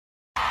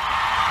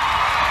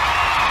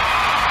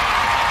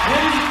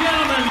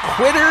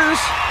Quitters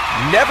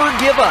Never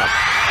Give Up.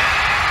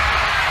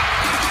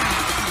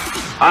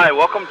 Hi,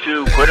 welcome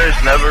to Quitters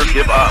Never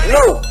Give Up.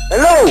 Hello.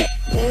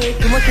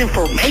 Too much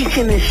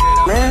information and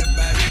man.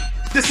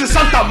 This is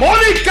Santa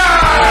Monica!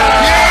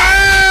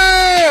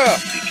 Yeah!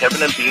 The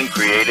Kevin and Bean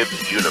Creative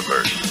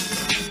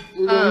Universe.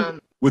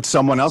 Would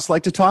someone else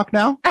like to talk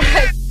now?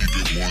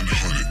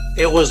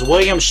 It was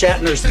William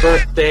Shatner's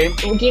birthday.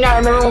 Do you not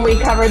remember when we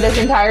covered this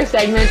entire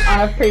segment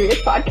on a previous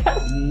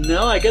podcast?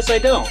 No, I guess I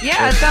don't.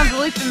 Yeah, it sounds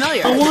really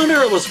familiar. No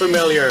wonder it was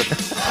familiar.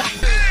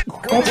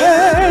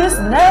 Quitters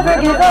never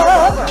give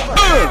up.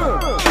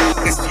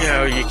 You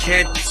know, you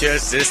can't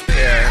judge this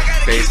pair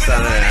based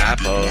on an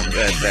apple.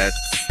 That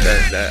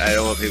I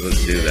don't want people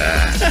to do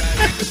that.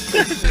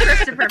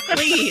 Christopher,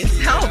 please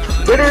help.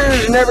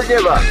 Quitters never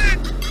give up.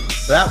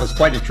 That was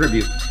quite a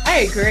tribute. I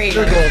agree.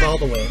 They're gold all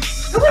the way.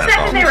 Who was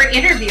that that they were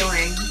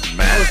interviewing?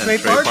 Matt Trey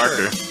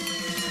Parker.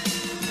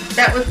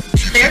 That was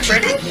they're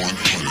British?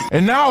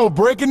 And now,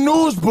 breaking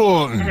news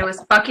bulletin. And it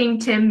was fucking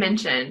Tim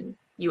Minchin,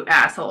 you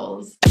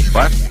assholes.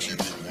 What?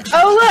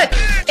 Oh look,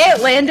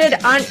 it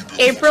landed on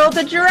April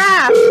the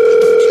giraffe.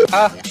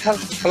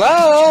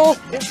 Hello.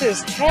 This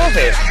is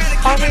Kevin.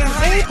 My name's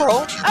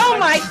April. Oh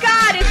my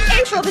God, it's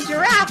April the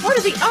giraffe. What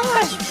are the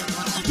odds?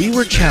 We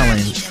were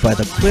challenged by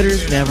the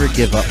Quitters Never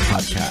Give Up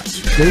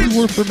podcast. They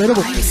were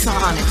formidable. I saw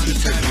on a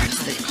t-shirt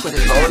once that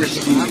Quitters Never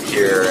Give Up.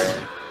 Here.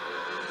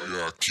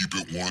 Yeah, keep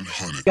it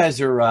 100. You guys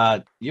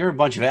are, you're a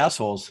bunch of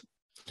assholes.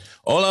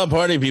 Hola,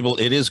 party people.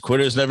 It is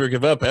Quitters Never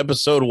Give Up,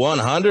 episode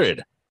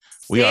 100.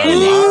 We are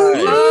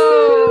live.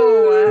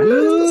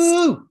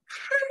 Woo!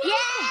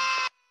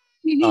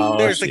 Oh,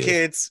 There's the shit.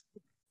 kids.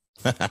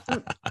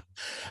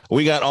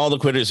 We got all the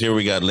quitters here.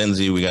 We got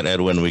Lindsay, we got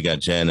Edwin, we got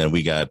Jen, and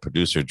we got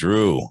producer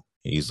Drew.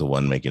 He's the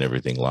one making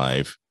everything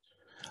live.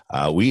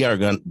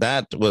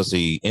 That was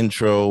the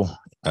intro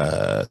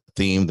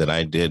theme that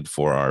I did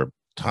for our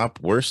top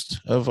worst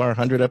of our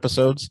 100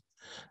 episodes.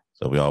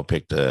 So we all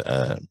picked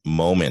a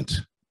moment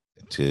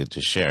to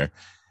share.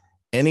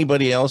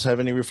 Anybody else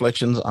have any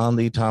reflections on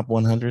the top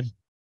 100?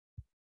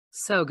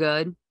 So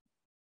good.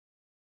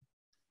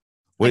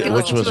 Which can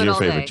listen was to it your all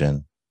favorite, day.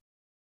 Jen?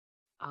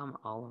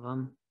 All of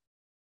them.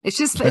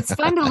 It's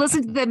fun to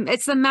listen to them.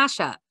 It's the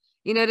mashup.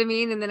 You know what I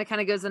mean? And then it kind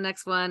of goes to the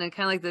next one, and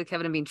kind of like the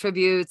Kevin and Bean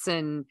tributes.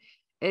 And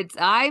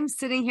I'm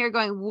sitting here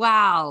going,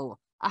 wow,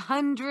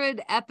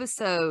 100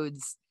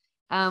 episodes.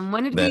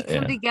 When did we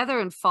come together?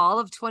 In fall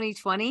of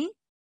 2020?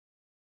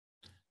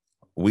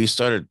 We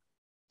started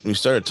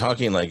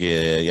talking like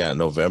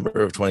November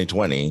of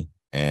 2020,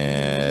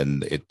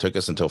 and it took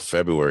us until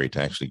February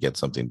to actually get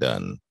something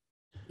done.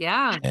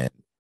 Yeah. And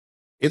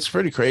it's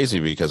pretty crazy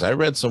because I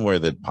read somewhere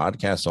that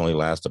podcasts only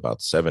last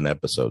about 7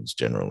 episodes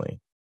generally.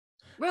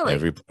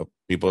 Really?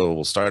 People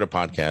will start a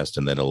podcast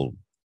and then it'll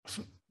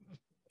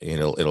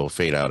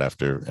fade out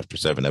after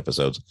 7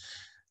 episodes.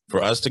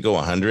 For us to go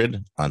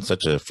 100 on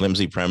such a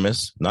flimsy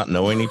premise, not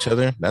knowing each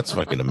other, that's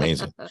fucking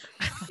amazing.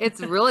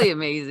 It's really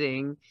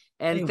amazing.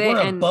 And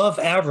We're above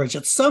average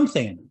at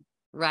something.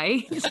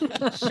 Right?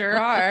 Sure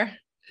are.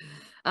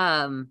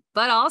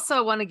 But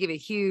also want to give a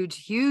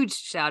huge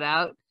shout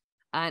out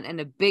and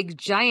a big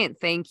giant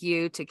thank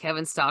you to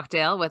Kevin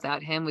Stockdale.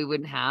 Without him, we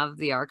wouldn't have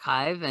the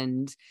archive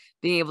and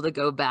being able to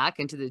go back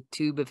into the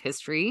tube of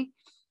history.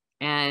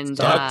 And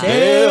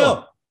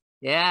Stockdale!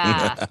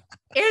 Yeah.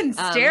 In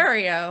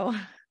stereo.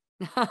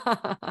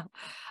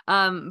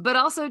 But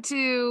also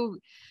to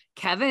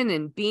Kevin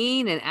and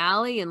Bean and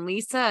Allie and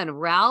Lisa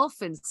and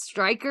Ralph and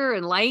Stryker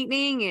and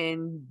Lightning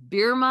and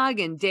Beer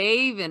Mug and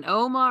Dave and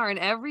Omar and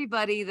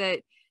everybody that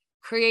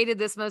created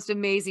this most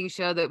amazing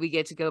show that we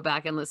get to go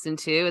back and listen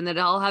to, and that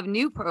I'll have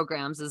new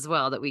programs as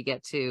well that we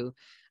get to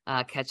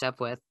catch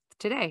up with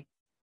today.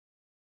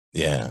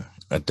 Yeah,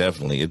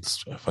 definitely.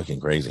 It's fucking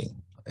crazy.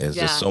 There's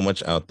just so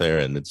much out there,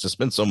 and it's just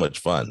been so much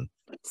fun.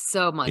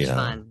 So much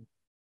fun.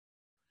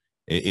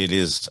 It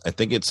is. I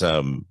think it's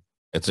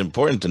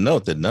important to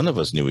note that none of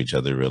us knew each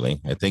other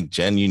really. I think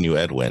Jen, you knew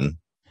Edwin,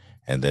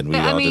 and then we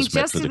all just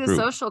met through the group.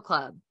 Social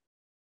club.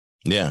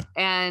 Yeah,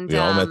 and we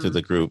all met through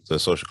the group, the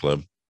social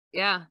club.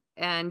 Yeah,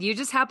 and you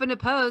just happened to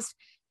post,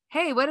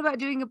 "Hey, what about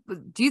do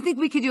you think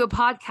we could do a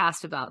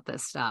podcast about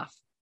this stuff?"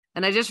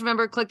 And I just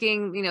remember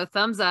clicking,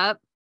 thumbs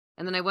up.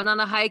 And then I went on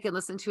a hike and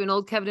listened to an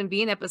old Kevin and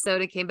Bean episode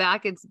and came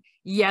back and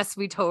yes,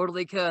 we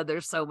totally could.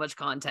 There's so much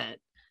content.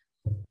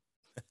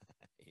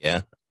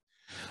 Yeah.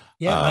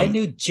 Yeah, I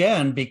knew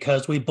Jen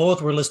because we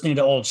both were listening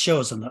to old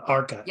shows in the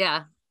archive.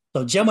 Yeah.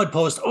 So Jen would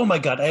post, oh my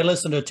God, I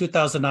listened to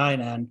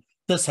 2009 and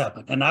this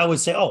happened. And I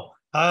would say, oh,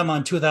 I'm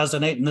on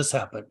 2008 and this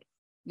happened.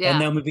 Yeah. And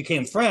then we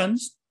became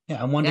friends.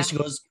 Yeah. And one day she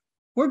goes,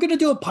 we're going to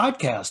do a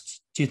podcast.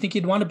 Do you think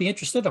you'd want to be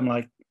interested? I'm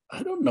like,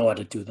 I don't know how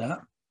to do that.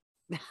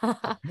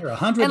 You're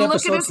 100 and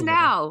episodes look at us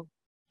now.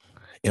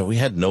 Yeah, we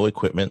had no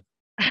equipment.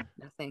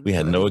 Nothing. We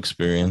had no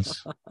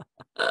experience.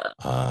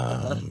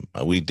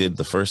 We did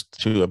the first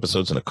 2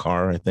 episodes in a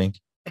car, I think.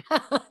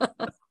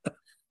 I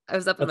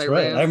was up in That's my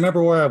right. room. I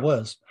remember where I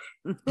was.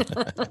 I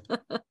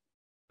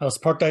was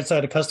parked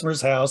outside a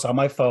customer's house on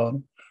my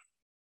phone.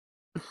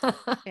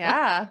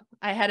 Yeah,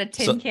 I had a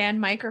tin can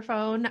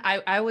microphone.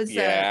 I was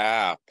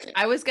gonna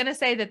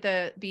say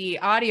that the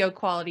audio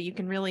quality, you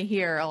can really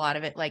hear a lot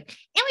of it, like, it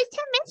was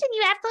 10 minutes and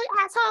you absolute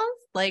assholes,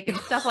 like, and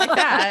stuff like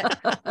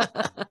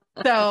that.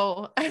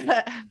 So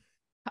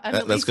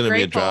that's going to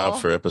be a job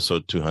for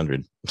episode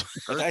 200.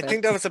 I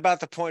think that was about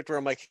the point where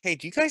I'm like, hey,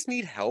 do you guys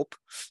need help?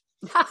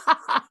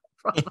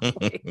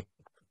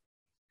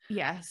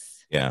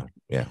 Yes. Yeah,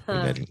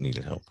 we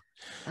needed help.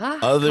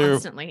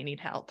 Constantly need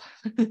help.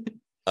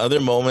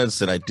 Other moments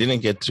that I didn't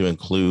get to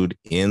include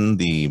in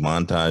the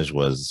montage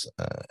was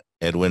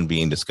Edwin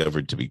being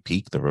discovered to be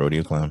Peak, the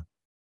rodeo clown.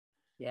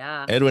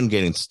 Yeah. Edwin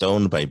getting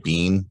stoned by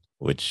Bean,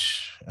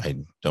 which I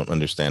don't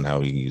understand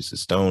how he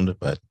uses stoned,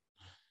 but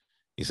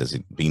he says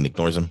Bean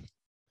ignores him.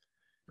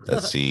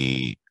 Let's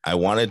see. I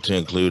wanted to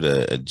include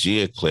a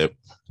Gia clip,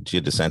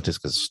 Gia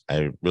DeSantis, because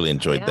I really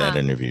enjoyed that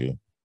interview.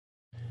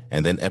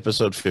 And then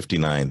episode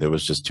 59, there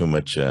was just too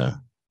much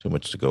to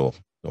go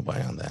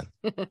by on that.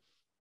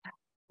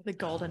 The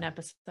golden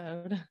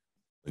episode.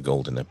 The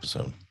golden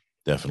episode.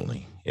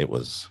 Definitely. It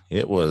was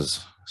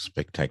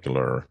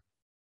spectacular.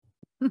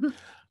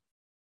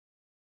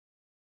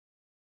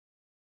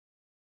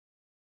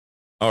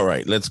 All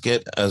right, let's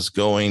get us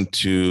going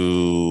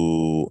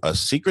to a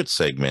secret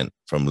segment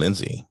from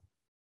Lindsay.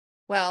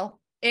 Well,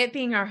 it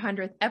being our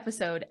 100th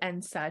episode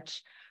and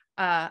such,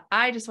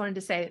 I just wanted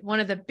to say one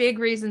of the big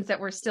reasons that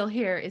we're still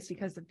here is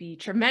because of the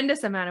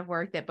tremendous amount of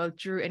work that both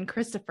Drew and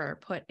Christopher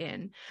put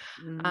in.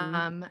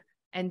 Mm-hmm.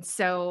 And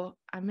so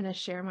I'm going to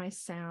share my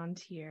sound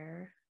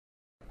here.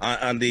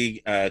 On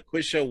the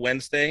quiz show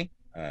Wednesday,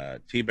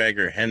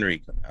 Teabagger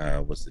Henry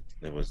was the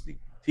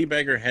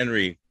Teabagger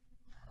Henry.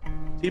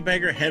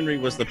 Teabagger Henry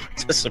was the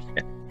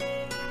participant.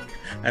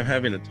 I'm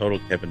having a total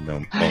Kevin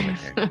moment here.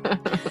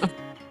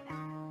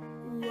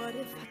 What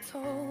if I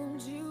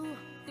told you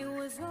it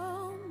was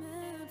all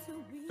meant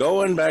to be?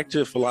 Going back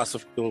to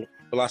philosophical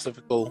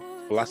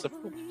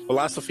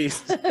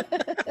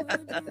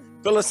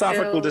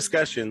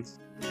discussions.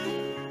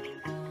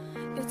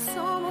 It's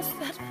almost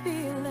that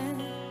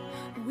feeling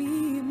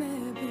we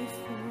may be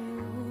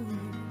fools.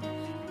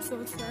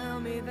 So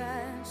tell me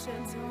that you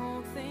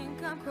don't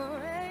think I'm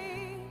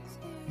crazy.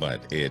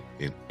 But it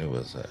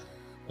was a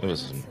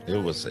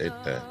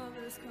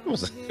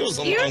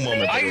long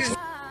moment.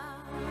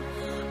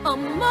 A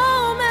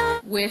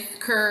moment with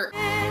Kurt.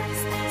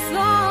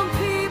 Some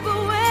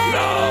people wait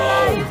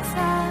a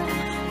lifetime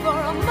for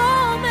a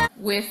moment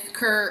with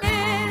Kurt.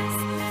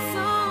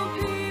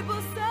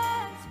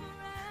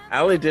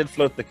 Allie did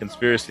float the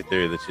conspiracy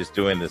theory that she's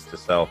doing this to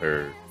sell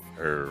her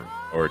or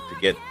to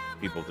get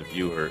people to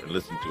view her and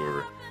listen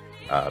to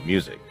her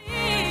music.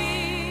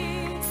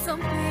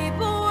 Some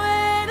people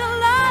wait a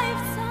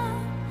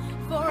lifetime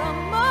for a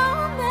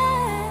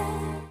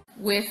moment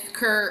with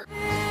Kurt.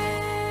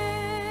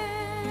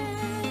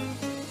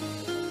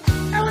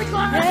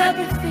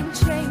 Everything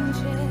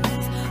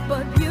changes,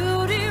 but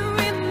beauty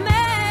remains.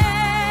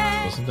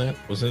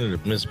 Wasn't it a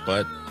Miss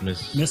Butt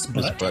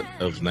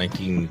of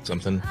 19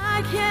 something?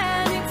 I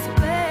can't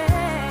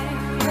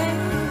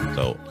explain.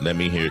 So let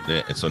me hear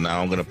that. So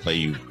now I'm gonna play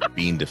you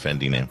Bean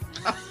defending him.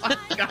 Oh my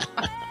God.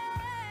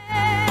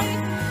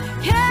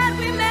 Can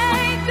we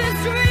make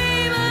this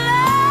dream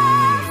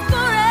last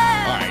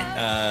forever? All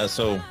right.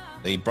 So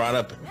they brought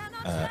up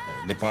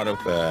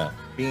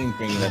Bean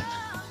bringing up.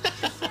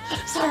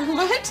 Sorry,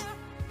 what?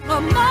 A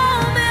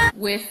moment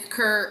with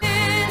Kurt.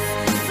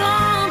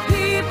 Some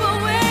people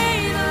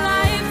wait a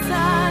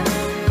lifetime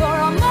for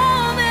a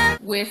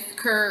moment with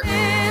Kurt.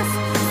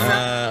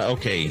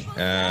 Okay.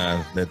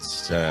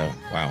 That's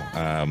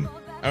wow.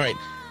 All right.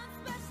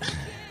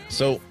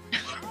 So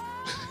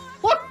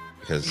what?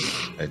 Because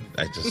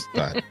I just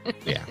thought,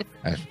 yeah,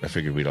 I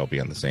figured we'd all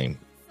be on the same.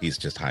 He's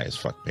just high as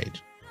fuck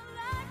page.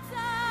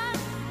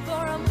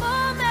 For a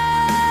moment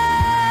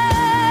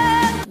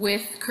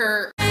with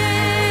Kurt.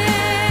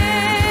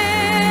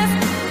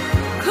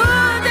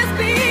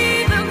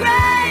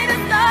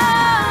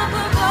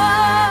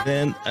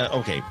 Then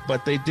okay,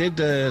 but they did.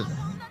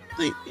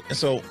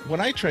 So what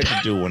I tried to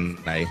do when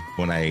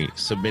I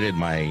submitted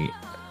my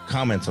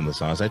comments on the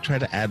songs, I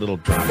tried to add little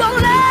drama. So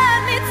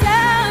let me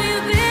tell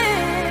you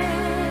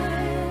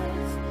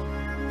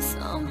this: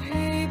 some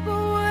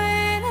people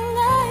wait a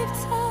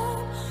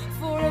lifetime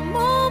for a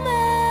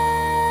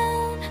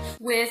moment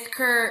with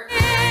Kurt.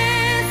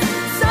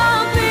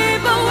 Some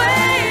people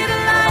wait a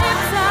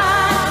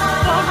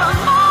lifetime for a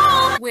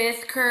moment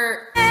with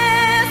Kurt.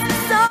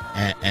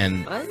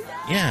 And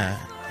yeah,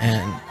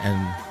 and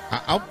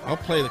I'll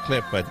play the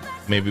clip, but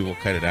maybe we'll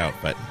cut it out.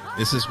 But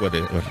this is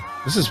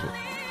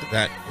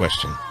that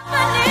question.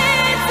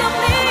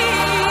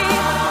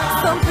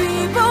 Some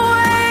people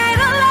wait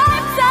a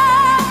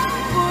lifetime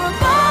for a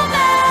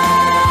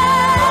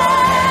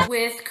moment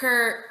with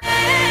Kurt.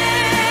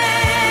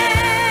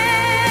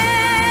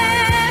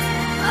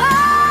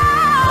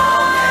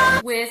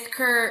 With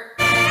Kurt.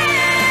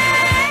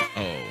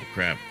 Oh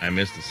crap! I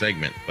missed the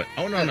segment, but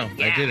oh no,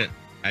 I didn't.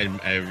 I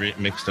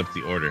mixed up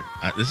the order.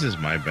 This is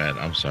my bad.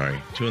 I'm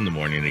sorry. 2 a.m.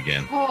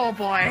 again. Oh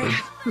boy.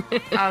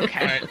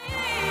 Okay. Right.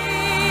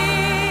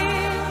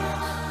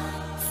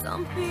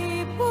 Some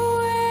people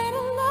wait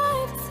a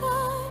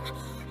lifetime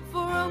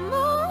for a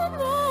moment.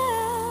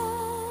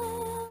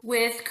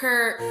 With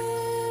Kurt.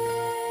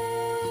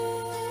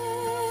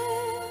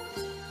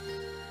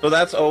 So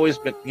that's always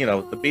been,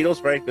 the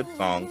Beatles write good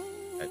songs.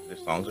 Their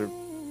songs are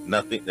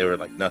nothing. They were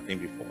like nothing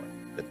before.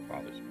 That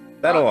bothers me.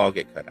 That'll all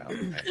get cut out.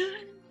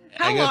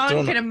 How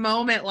long can a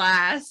moment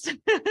last?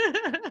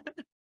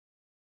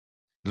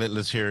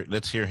 Let's hear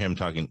him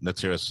talking.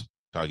 Let's hear us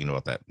talking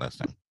about that last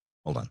time.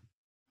 Hold on.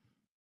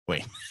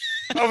 Wait.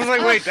 I was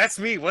like, wait, that's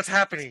me. What's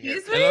happening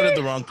here? I loaded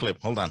the wrong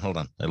clip. Hold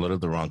on. I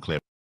loaded the wrong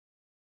clip.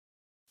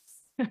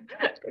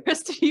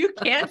 Krista, you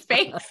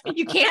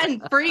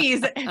can't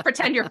freeze and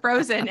pretend you're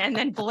frozen and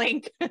then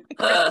blink.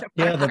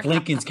 Yeah, the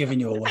blinking's giving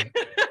you away.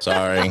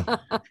 Sorry.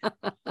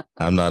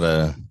 I'm not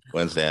a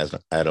Wednesday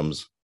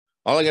Addams.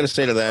 All I got to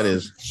say to that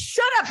is...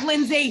 Shut up,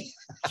 Lindsay.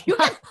 You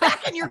get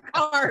back in your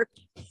car.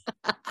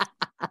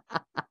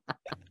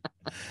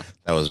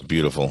 That was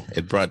beautiful.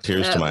 It brought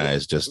tears to my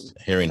eyes just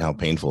hearing how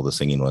painful the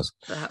singing was.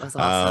 That was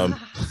awesome.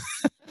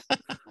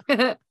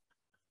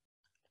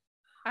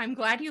 I'm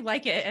glad you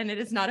like it and it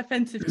is not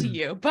offensive to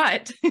you,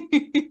 but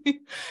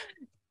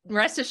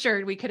rest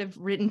assured we could have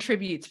written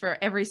tributes for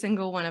every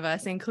single one of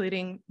us,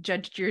 including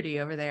Judge Judy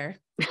over there.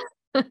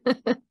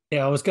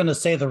 Yeah, I was going to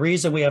say the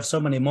reason we have so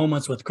many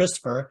moments with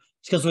Christopher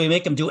is because we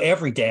make him do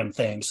every damn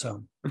thing.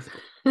 So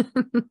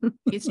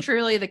he's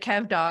truly the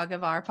Kev dog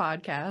of our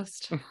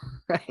podcast.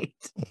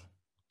 Right.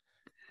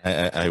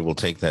 I will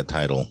take that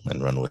title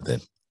and run with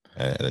it.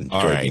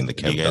 All right, the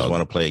Kev. You guys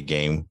want to play a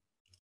game?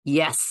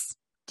 Yes.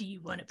 Do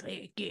you want to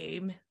play a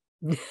game?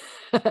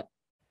 I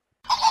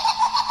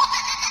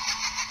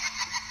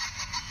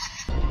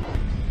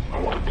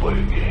want to play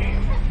a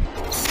game.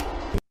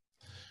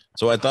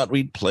 So I thought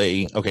we'd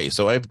play. Okay,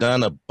 so I've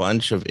done a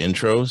bunch of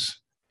intros,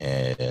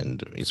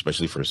 and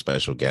especially for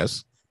special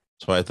guests.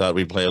 So I thought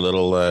we'd play a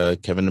little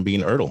Kevin and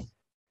Bean Ertl.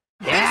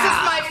 This is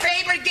my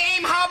favorite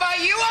game. How about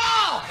you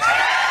all?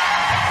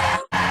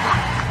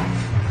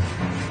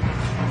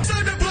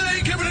 Time to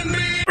play Kevin and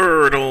Bean.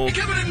 Ertl.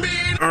 Kevin and Bean.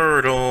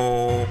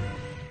 Ertl.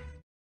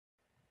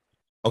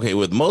 Okay,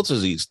 with most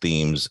of these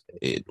themes,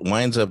 it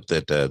winds up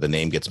that the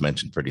name gets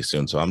mentioned pretty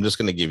soon. So I'm just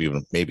going to give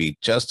you maybe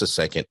just a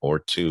second or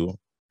two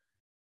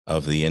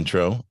of the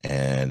intro,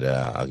 and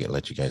I'll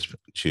let you guys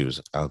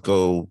choose. I'll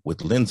go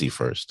with Lindsay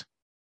first.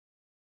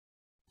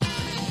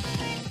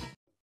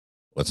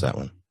 What's that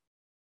one?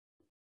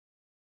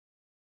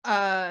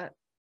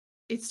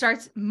 It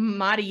starts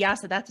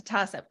Mariasa. That's a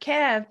toss-up.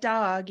 Kev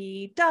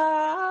doggy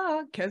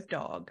dog. Kev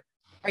dog.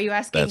 Are you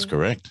asking? That's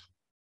correct.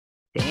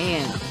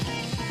 Damn.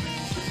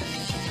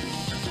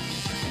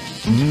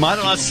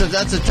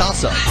 That's a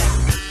toss-up.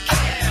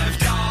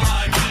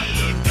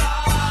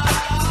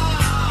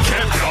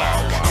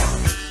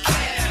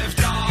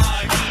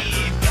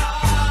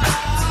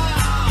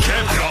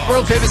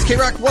 World famous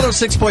K-Rock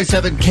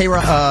 106.7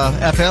 K-Rock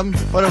FM.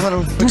 What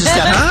just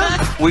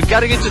happened? We've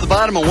got to get to the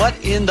bottom of what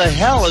in the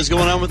hell is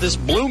going on with this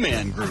Blue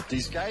Man group.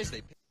 These guys,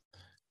 they...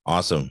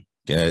 Awesome.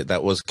 Yeah,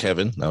 that was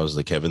Kevin. That was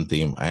the Kevin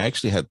theme. I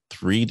actually had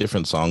 3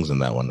 different songs in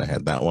that one. I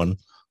had that one,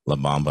 La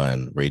Bamba,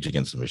 and Rage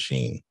Against the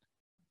Machine.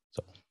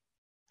 So,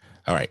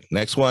 all right.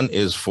 Next one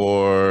is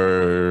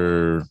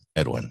for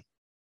Edwin.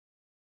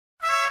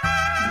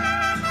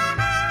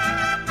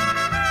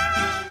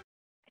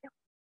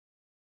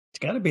 It's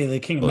got to be the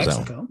King of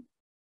Mexico.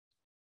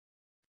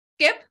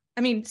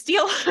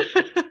 Steal.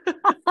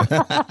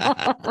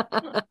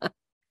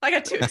 I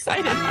got too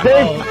excited.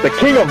 The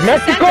King of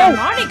Mexico? Santa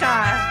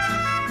Monica.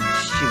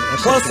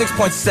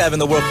 106.7,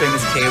 the world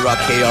famous K-Rock,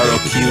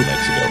 KROQ.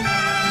 Mexico.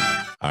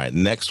 All right,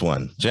 next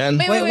one. Jen?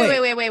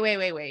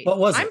 Wait. What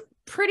was it? I'm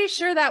pretty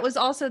sure that was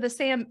also the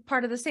Sam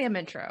part of the Sam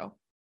intro.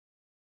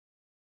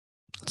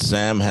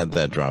 Sam had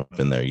that drop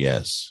in there,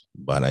 yes.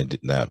 But I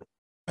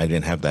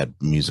didn't have that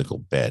musical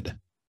bed.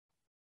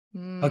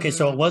 Okay,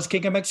 so it was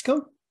King of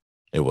Mexico?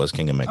 It was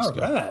King of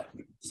Mexico. All right.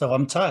 So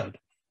I'm tied.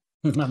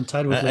 I'm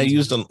tied with I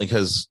used them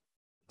because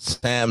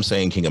Sam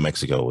saying King of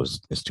Mexico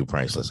is too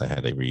priceless. I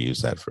had to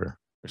reuse that for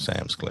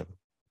Sam's clip.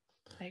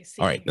 I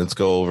see. All right, let's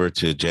go over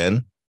to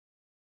Jen.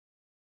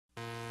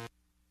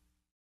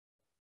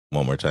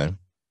 One more time.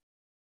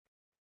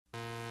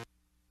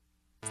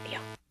 Yeah.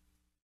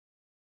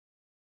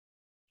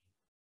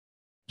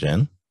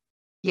 Jen?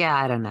 Yeah,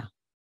 I don't know.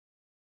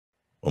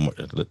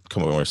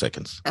 Couple more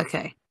seconds.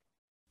 Okay.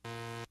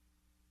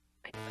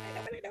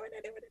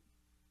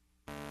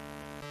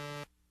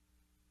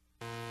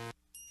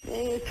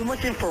 Too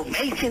much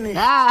information.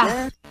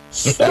 Yeah,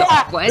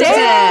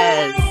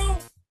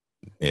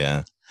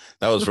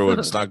 that was for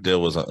when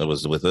Stockdale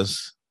was with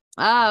us.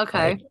 Oh,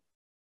 okay.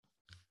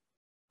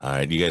 All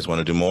right, you guys want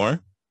to do more?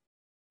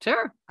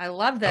 Sure. I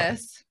love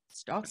this.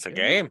 It's a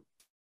game.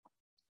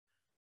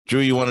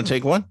 Drew, you want to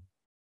take one?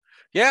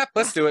 Yeah,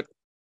 let's do it.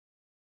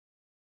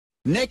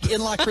 Nick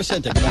in La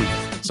Crescenta.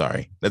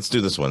 Sorry, let's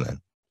do this one then.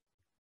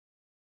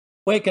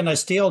 Wait, can I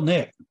steal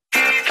Nick?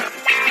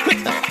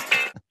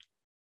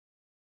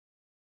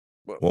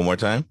 One more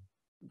time.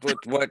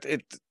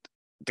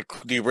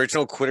 The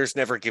original Quitters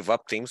Never Give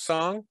Up theme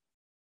song?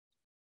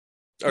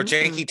 Or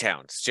Janky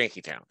Town.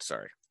 Janky Town,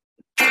 sorry.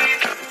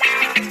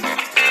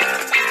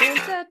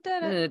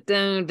 Steal. Go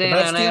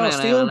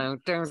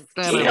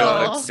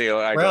ahead, steal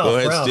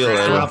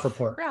it. Ralph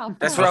report.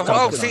 That's Ralph.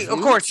 Oh, see,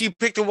 of course, you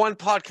picked the one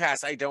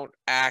podcast I don't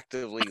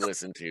actively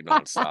listen to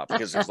nonstop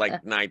because there's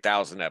like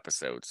 9,000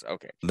 episodes.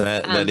 Okay.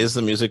 That is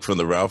the music from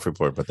the Ralph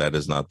report, but that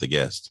is not the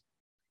guest.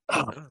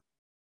 I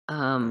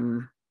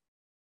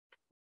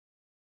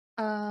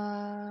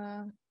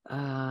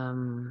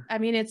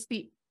mean,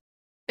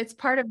 it's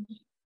part of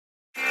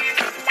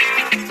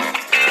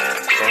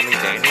Stormy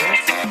Daniels.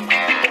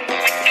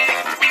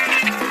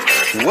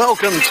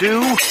 Welcome to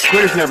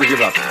Quitters Never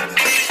Give Up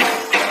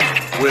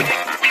with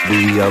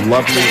the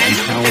lovely and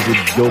talented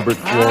Gilbert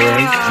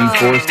Flores,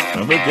 G-Force.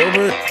 Remember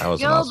Gilbert? That was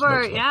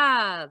Gilbert,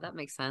 yeah, that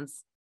makes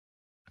sense.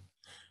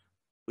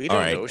 We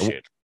don't know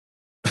shit.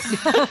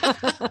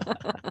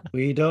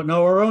 We don't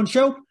know our own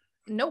show.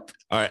 Nope.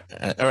 All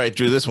right,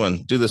 Drew. This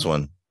one. Do this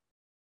one.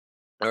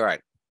 All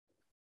right.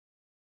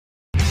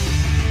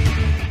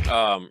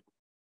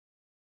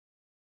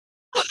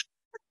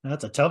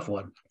 That's a tough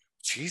one.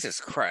 Jesus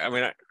Christ! I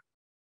mean,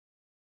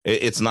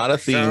 it's not a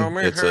theme.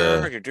 It's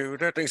a do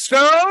that thing.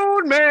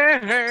 Stone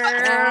Man.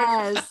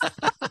 Yes.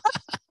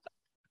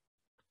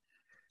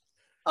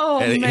 Oh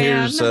and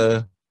man!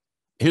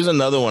 Here's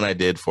another one I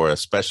did for a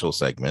special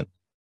segment.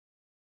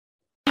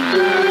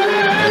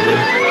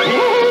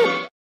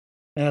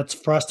 That's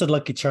Frosted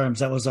Lucky Charms.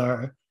 That was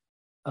our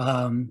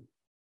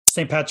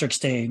St. Patrick's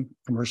Day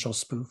commercial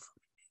spoof.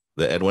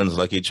 The Edwin's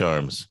Lucky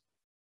Charms.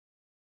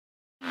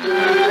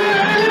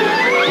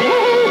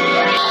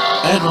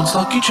 Edwin's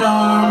Lucky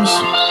Charms.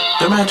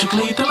 They're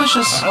magically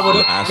delicious.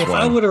 If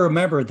I would have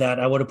remembered that,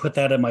 I would have put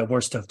that in my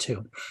worst of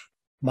two.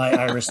 My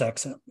Irish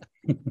accent.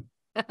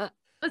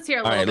 Let's hear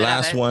a little All right, bit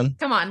last of it. one.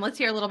 Come on, let's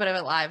hear a little bit of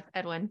it live,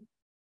 Edwin.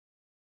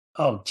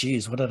 Oh,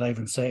 geez, what did I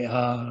even say?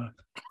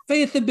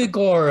 Faith and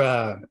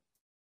Bigora.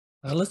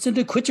 Listen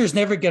to Quitters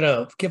Never Give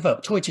Up.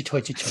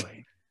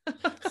 Choichi.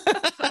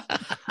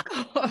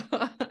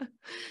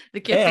 The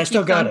gift that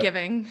still keeps got on it.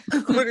 giving.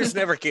 Quitters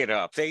never get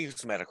up. They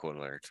use medical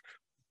alert.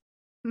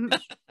 All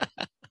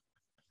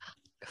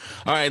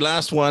right,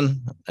 last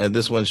one. And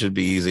this one should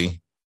be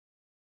easy.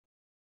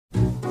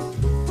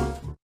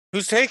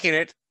 Who's taking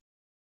it?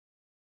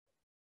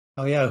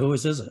 Oh, yeah, who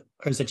is it?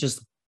 Or is it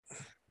just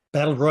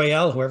Battle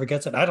Royale, whoever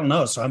gets it? I don't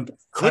know, so I'm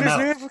Quitters out.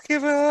 never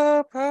give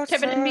up.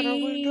 Kevin and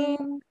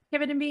Bean.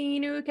 Kevin and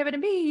Bean. Ooh, Kevin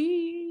and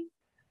Bean.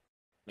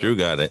 Drew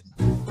got it.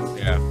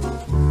 Yeah.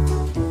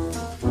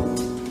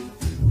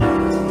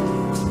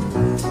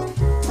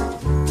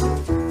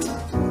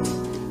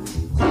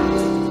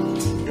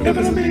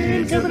 Kevin and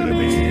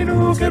Bean,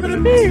 ooh, Kevin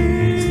and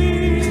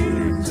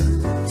Bean.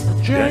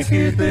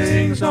 Janky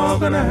things are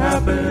gonna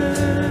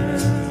happen.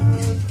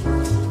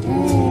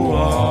 Ooh,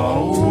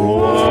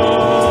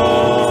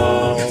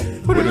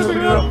 put something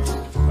up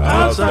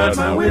outside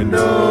my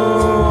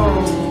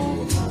window.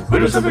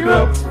 Put something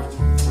up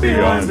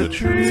behind the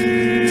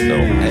tree.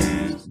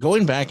 So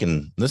going back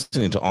and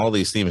listening to all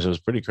these themes, it was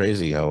pretty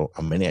crazy how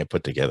many I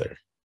put together.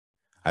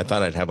 I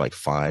thought I'd have like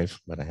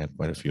 5, but I had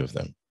quite a few of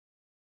them.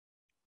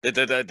 The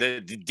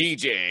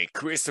DJ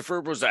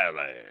Christopher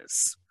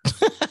Rosales.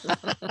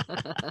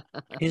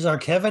 He's our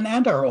Kevin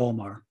and our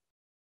Omar.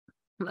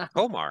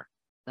 Omar.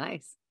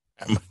 Nice.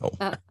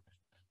 All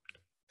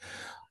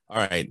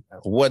right.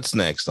 What's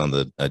next on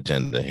the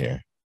agenda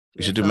here?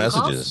 We should do phone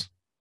calls? messages.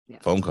 Yeah.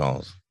 Phone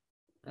calls.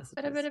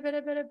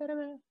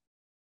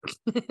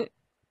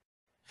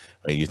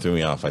 Wait, you threw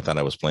me off. I thought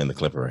I was playing the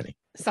clip already.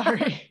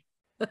 Sorry.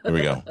 Here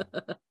we go.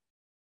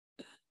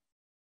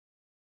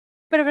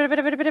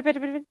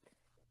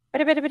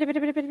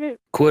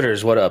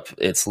 Quitters, what up?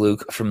 It's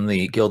Luke from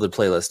the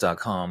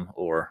gildedplaylist.com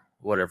or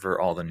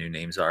whatever all the new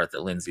names are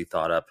that Lindsay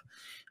thought up.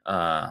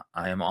 I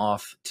am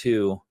off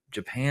to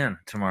Japan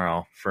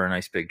tomorrow for a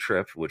nice big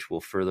trip, which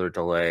will further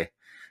delay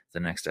the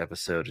next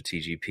episode of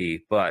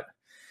TGP. But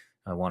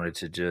I wanted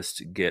to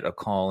just get a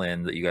call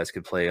in that you guys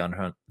could play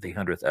on the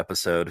 100th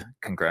episode.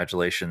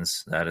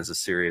 Congratulations. That is a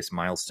serious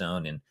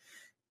milestone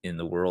in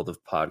the world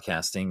of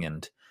podcasting.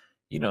 And,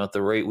 you know, at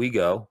the rate we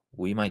go,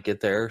 we might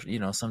get there, you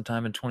know,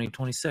 sometime in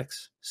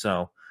 2026.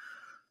 So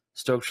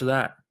stoked for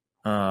that.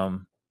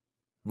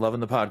 Loving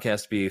the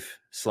podcast beef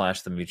 /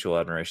 the Mutual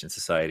Admiration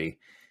Society.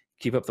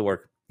 Keep up the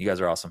work. You guys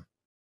are awesome.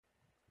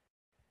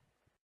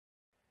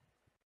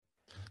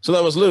 So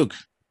that was Luke.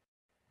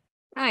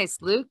 Nice,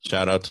 Luke.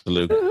 Shout out to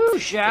Luke. Woo-hoo,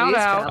 shout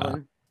out.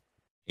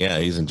 Yeah,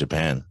 he's in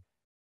Japan.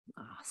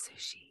 Oh,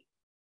 sushi.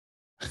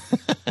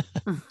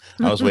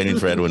 I was waiting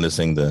for Edwin to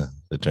sing the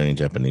Turning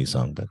Japanese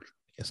song, but I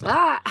guess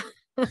not.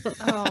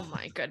 Oh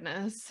my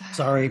goodness.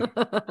 Sorry.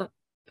 That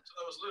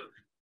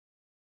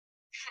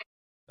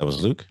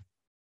was Luke.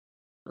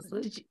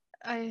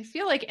 I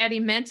feel like Eddie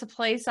meant to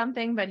play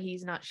something, but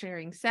he's not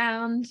sharing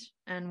sound,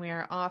 and we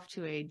are off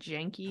to a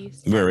janky.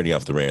 We're already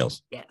off the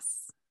rails.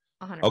 Yes.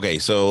 100%. Okay,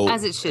 so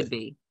as it should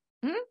be.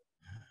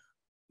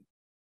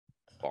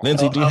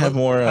 Lindsay, do you have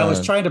more? I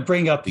was trying to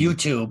bring up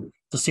YouTube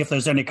to see if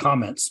there's any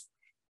comments,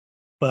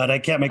 but I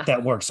can't make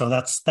that work. So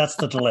that's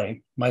the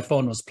delay. My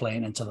phone was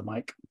playing into the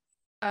mic.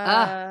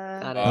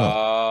 Got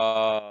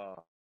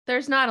it.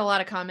 There's not a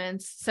lot of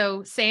comments.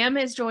 So Sam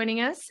is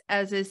joining us,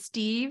 as is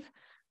Steve,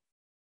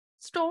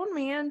 Stone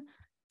Man,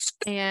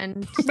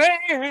 and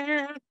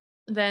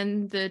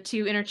then the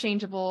two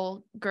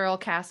interchangeable girl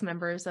cast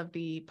members of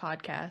the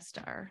podcast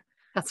are.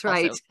 That's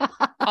right.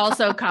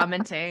 Also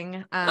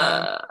commenting.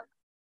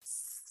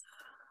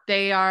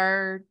 They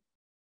are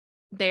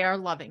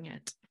loving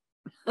it.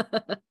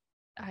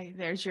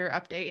 There's your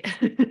update.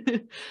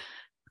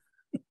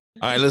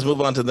 All right, let's move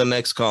on to the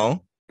next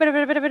call. Hit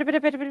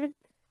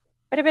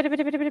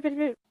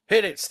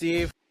it,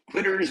 Steve.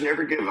 Quitters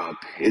never give up.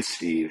 It's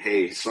Steve.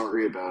 Hey,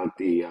 sorry about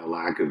the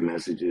lack of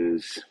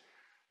messages.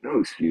 No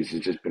excuse.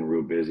 It's just been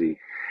real busy.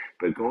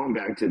 But going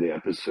back to the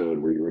episode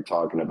where you were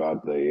talking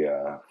about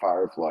the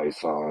Firefly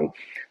song,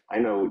 I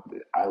know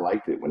I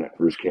liked it when it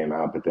first came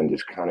out, but then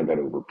just kind of got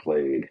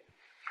overplayed.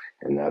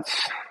 And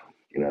that's,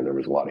 there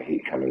was a lot of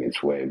hate coming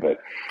its way. But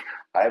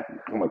I've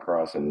come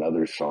across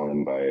another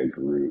song by a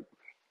group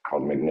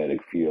called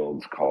Magnetic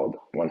Fields called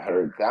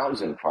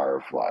 100,000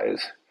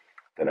 Fireflies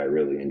that I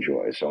really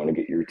enjoy. So I want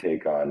to get your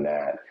take on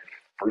that.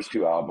 First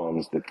two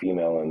albums, the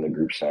female in the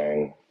group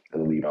sang the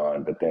lead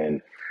on, but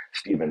then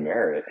Stephen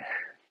Merritt,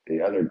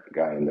 the other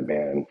guy in the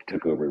band,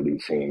 took over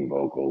lead singing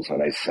vocals,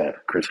 and I sent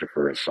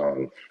Christopher a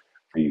song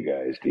for you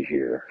guys to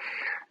hear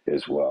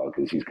as well,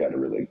 because he's got a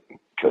really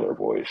killer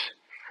voice.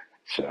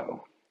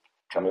 So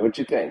tell me what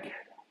you think.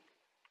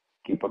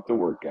 Keep up the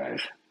work,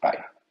 guys.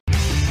 Bye.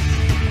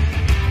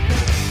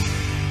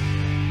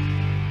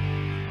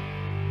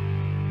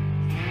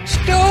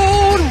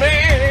 Stone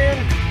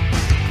Man.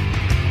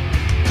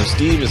 So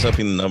Steve is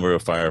upping the number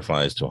of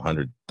Fireflies to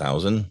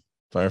 100,000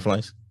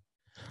 Fireflies.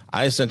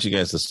 I sent you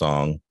guys the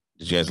song.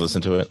 Did you guys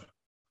listen to it?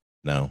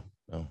 No.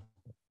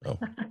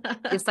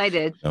 Yes, I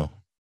did. No.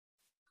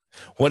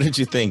 What did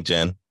you think,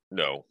 Jen?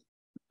 No.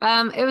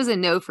 It was a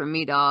no from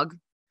me, dog.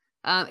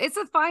 It's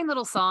a fine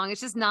little song.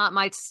 It's just not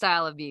my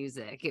style of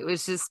music. It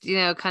was just,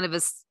 kind of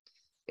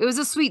it was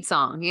a sweet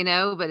song,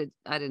 but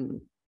I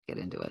didn't get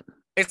into it.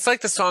 It's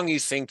like the song you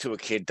sing to a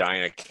kid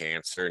dying of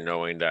cancer,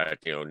 knowing that,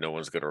 no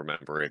one's going to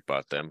remember it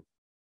but them.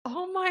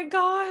 Oh my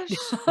gosh.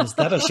 Is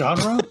that a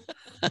genre?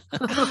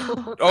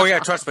 Oh yeah,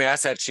 trust me, I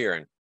said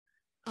Sheeran.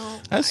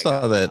 I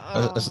saw that.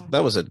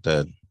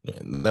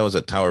 That was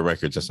at Tower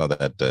Records. I saw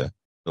that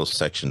little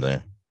section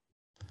there.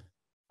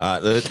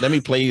 Let me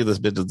play you this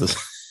bit of this.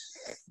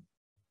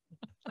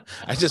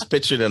 I just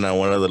pictured it on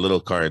one of the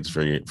little cards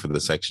for the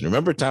section.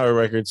 Remember Tower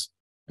Records?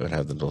 It would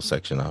have the little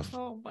section of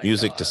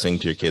music to sing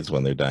to your kids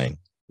when they're dying.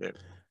 Yeah.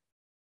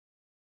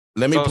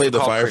 Let me play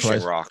the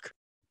Fireflies. Rock.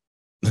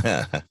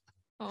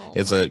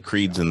 It's a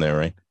Creed's in there,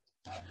 right?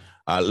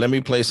 Let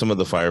me play some of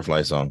the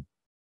Firefly song.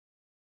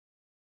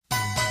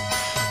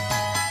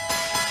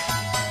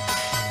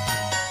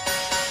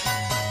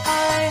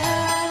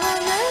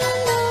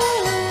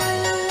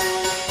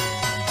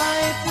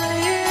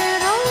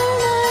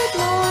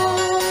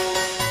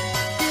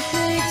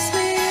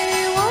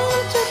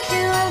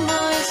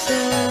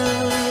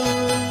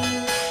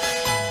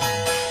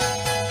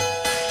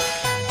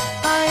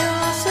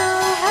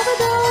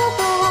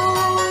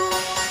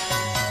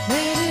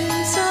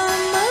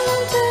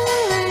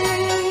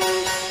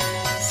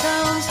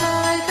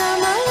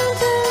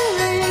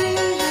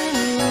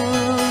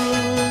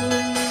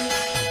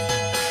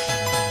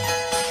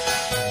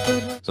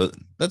 So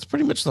that's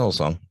pretty much the whole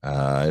song.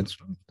 It's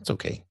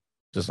okay,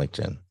 just like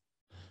Jen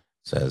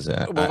says.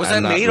 Was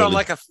that made on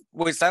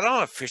was that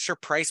on a Fisher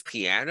Price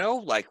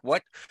piano? Like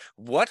what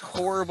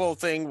horrible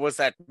thing was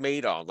that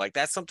made on? Like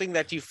that's something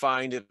that you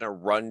find in a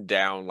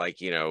rundown, like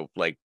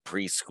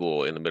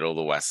preschool in the middle of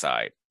the West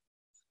Side.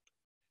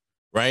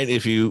 Right.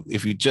 If you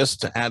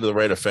just add the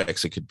right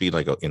effects, it could be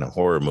like a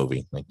horror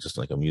movie, like just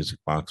like a music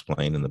box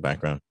playing in the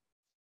background.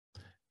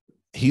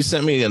 He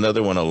sent me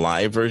another one, a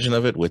live version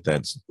of it with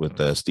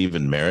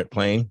Stephen Merritt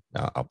playing.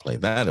 I'll play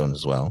that one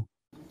as well.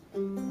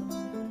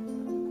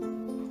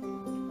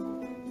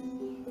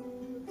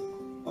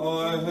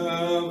 I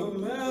have a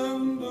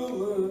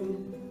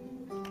mandolin,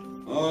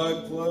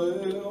 I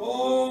play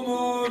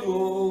all night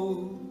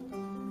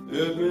long.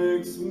 It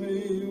makes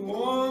me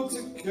want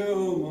to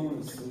kill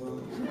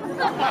myself.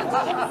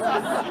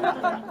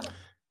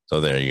 So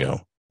there you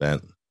go.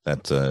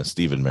 That's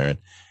Stephen Merritt.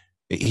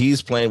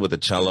 He's playing with a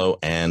cello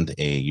and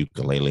a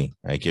ukulele.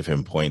 I give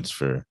him points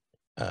for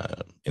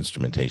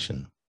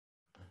instrumentation.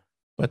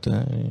 But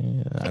I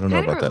don't know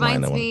about that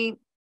line.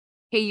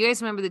 Hey, you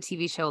guys remember the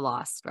TV show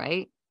Lost,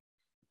 right?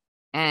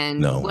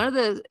 And No. One of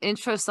the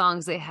intro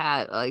songs they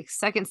had, like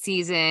second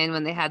season,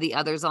 when they had the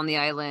others on the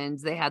island,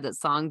 they had that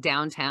song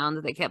Downtown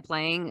that they kept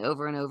playing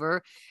over and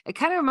over. It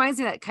kind of reminds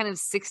me of that kind of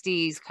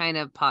 60s kind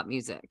of pop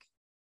music.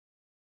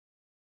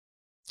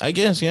 I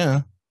guess,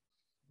 yeah.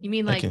 You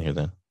mean I like can hear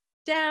that.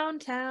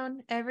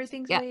 Downtown,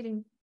 everything's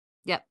waiting.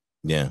 Yep.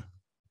 Yeah.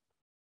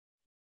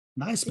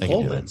 Nice Thank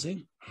pull, you.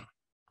 Lindsay.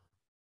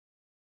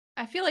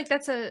 I feel like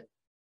that's a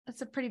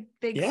pretty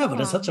big Yeah, song.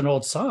 but it's such an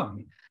old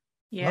song.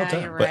 Yeah,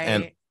 done. you're But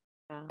right.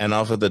 and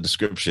off of the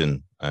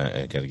description,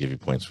 I got to give you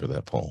points for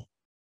that poll.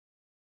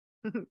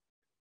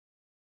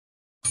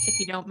 If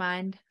you don't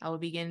mind, I will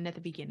begin at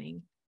the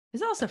beginning.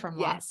 It's also from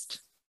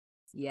Lost.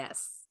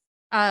 Yes.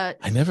 I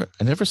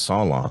never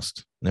saw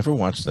Lost. Never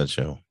watched that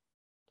show.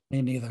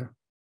 Me neither.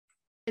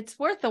 It's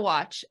worth a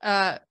watch.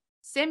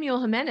 Samuel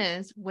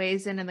Jimenez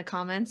weighs in the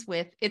comments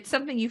with, "It's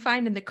something you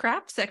find in the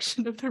crap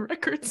section of the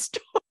record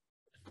store."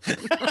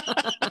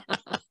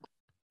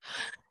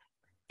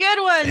 Good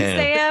one,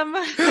 Damn.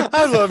 Sam.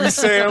 I love you,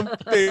 Sam.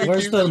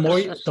 Where's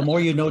the more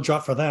you know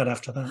drop for that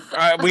after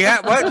that? We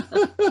had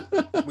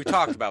what? We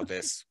talked about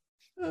this.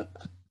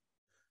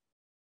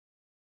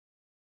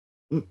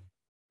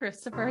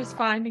 Christopher is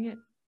finding it.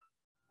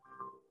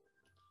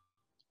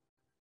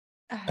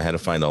 I had to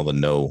find all the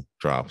no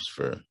drops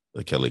for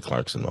the Kelly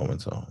Clarkson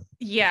moment. So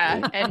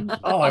Yeah, and I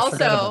forgot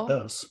about also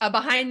those.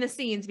 behind the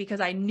scenes, because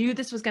I knew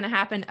this was going to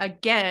happen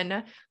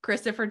again,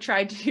 Christopher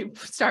tried to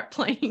start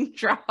playing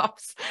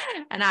drops,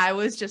 and I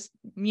was just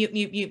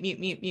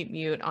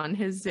mute on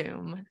his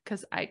Zoom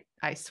because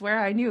I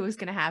swear I knew it was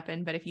going to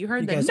happen. But if you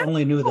heard You guys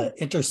only knew the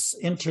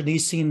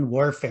internecine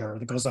warfare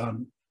that goes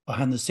on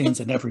behind the scenes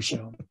in every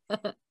show.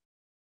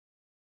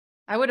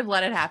 I would have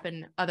let it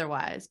happen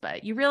otherwise,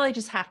 but you really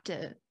just have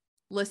to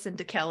listen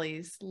to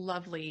Kelly's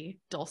lovely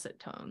dulcet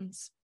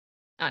tones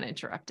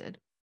uninterrupted.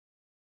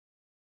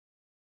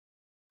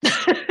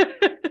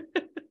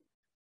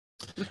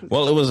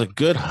 well, it was a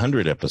good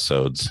 100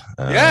 episodes.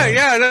 No,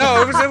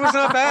 it was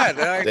not bad.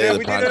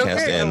 We did it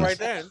okay ends. right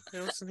then.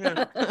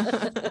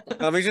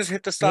 Let me just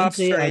hit the stop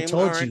Lindsay, stream. I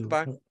told All right, you,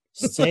 bye.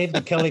 save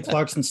the Kelly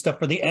Clarkson stuff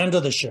for the end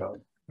of the show,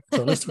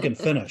 so at least we can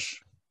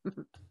finish.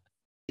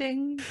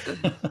 Ding.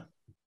 All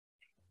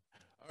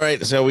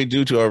right, so we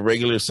do to our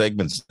regular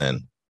segments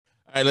then.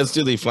 All right, let's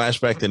do the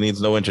flashback that needs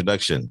no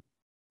introduction.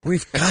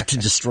 We've got to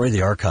destroy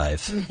the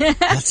archive.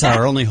 That's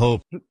our only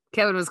hope.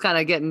 Kevin was kind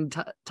of getting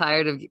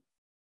tired of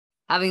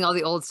having all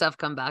the old stuff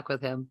come back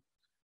with him.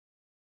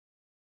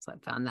 So I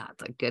found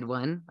that's a good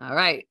one. All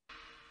right.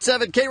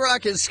 7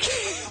 K-Rock is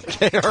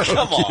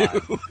Come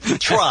on.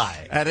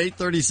 Try. At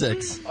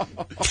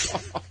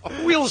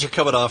 8:36. Wheels are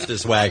coming off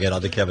this wagon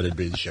on the Kevin and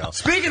Bean Show.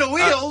 Speaking of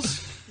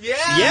wheels.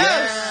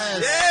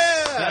 Yes.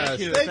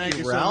 Thank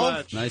you, Ralph. so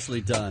much. Nicely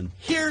done.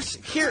 Here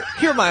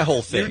my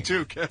whole thing. You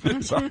too,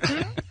 Kevin.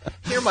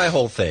 Hear my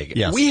whole thing.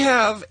 Yes. We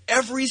have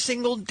every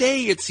single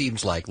day, it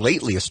seems like,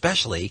 lately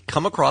especially,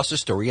 come across a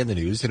story in the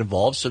news that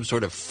involves some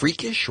sort of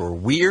freakish or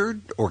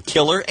weird or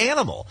killer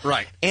animal.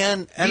 Right.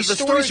 And the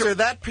stories are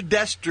that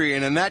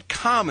pedestrian and that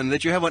common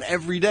that you have one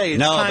every day.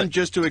 It's time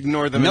just to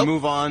ignore them and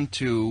move on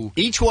to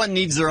each one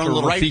needs their own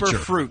little riper feature.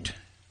 fruit.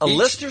 A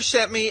listener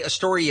sent me a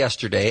story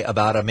yesterday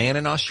about a man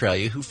in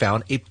Australia who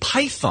found a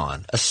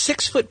python, a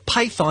 6-foot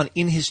python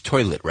in his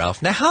toilet,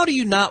 Ralph. Now, how do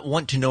you not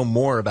want to know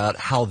more about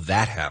how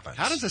that happens?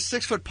 How does a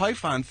 6-foot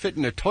python fit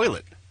in a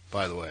toilet,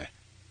 by the way?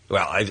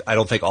 Well, I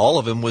don't think all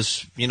of him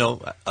was,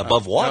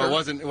 above water. No,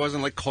 it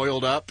wasn't like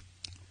coiled up.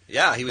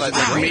 Yeah, he was Like in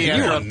the me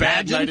rain. after a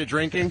bad night of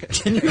drinking.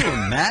 Can you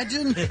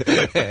imagine?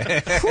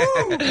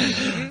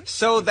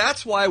 So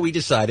that's why we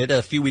decided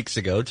a few weeks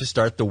ago to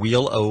start the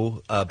Wheel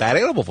O Bad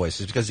Animal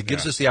Voices, because it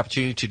gives us the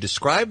opportunity to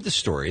describe the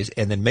stories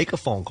and then make a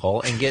phone call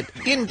and get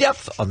in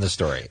depth on the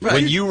story. Right.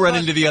 When you run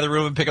into the other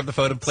room and pick up the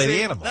phone and play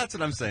the animal. That's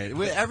what I'm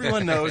saying.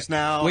 Everyone knows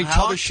now. We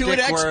how the talked to an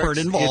shtick expert works.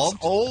 involved.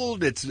 It's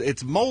old.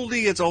 It's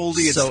moldy. It's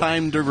oldie. It's So-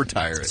 time to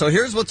retire it. So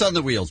here's what's on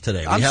the wheels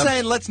today. I'm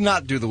saying let's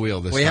not do the wheel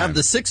this We time. have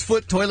the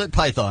 6-foot toilet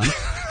python.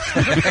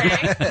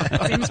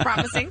 Seems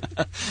promising.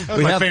 That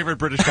was my favorite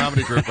British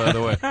comedy group, by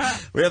the way.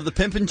 We have the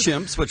Pimp and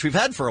Chimps, which we've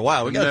had for a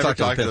while. We got to Never talk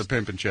talked to to the the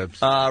Pimp and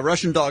Chips.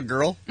 Russian Dog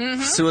Girl,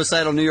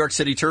 Suicidal New York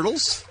City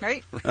Turtles,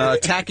 Right.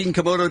 Tacking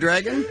Komodo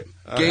Dragon,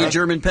 Gay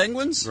German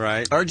Penguins,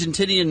 Right.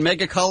 Argentinian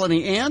Mega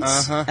Colony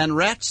Ants, and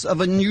Rats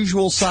of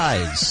Unusual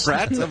Size.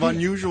 Rats of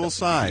unusual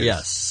size.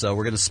 Yes, so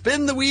we're going to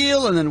spin the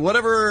wheel, and then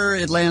whatever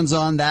it lands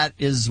on, that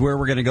is where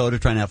we're going to go to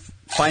try and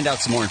find out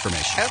some more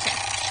information.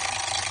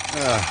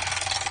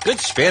 Good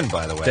spin,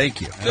 by the way.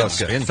 Thank you. Good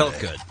spin. Felt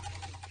good.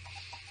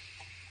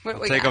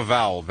 Take a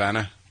vowel,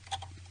 Vanna.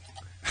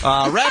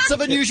 Rats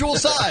of Unusual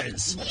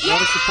Size.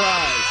 What a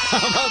surprise.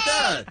 How about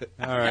that?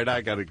 All right,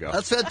 I got to go.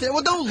 That's fantastic.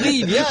 Well, don't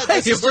leave yet.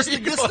 This is just the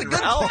good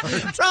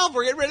Ralph,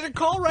 we're getting ready to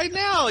call right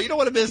now. You don't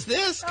want to miss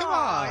this. Come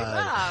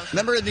on.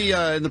 Remember in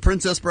the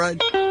Princess Bride?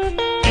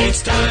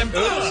 It's time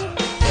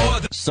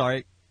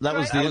Sorry, that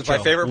was the That was my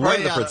intro. favorite part of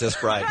Way the out Princess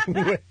Bride.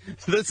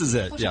 This is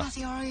it. Yeah.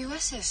 the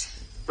RUSs?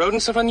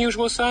 Rodents of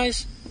unusual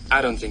size?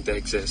 I don't think they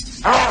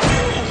exist.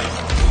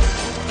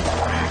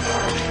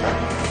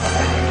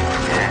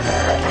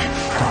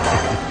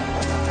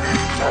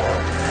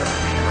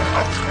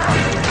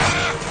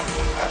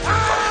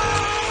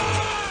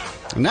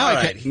 Now I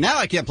right. Now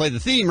I can't play the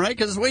theme, right?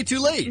 Because it's way too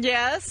late.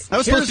 Yes. I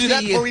was supposed to do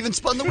that before we even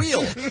spun the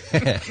wheel.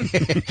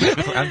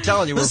 I'm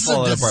telling you, we're This is a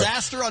falling apart.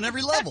 disaster on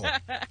every level.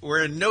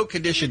 We're in no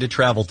condition to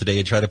travel today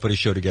and try to put a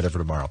show together for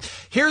tomorrow.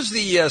 Here's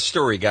the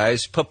story,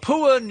 guys.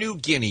 Papua New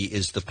Guinea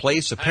is the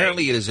place.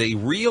 Apparently, it is a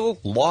real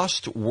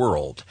lost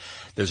world.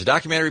 There's a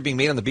documentary being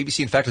made on the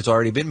BBC. In fact, it's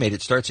already been made.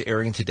 It starts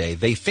airing today.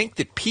 They think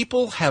that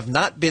people have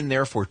not been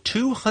there for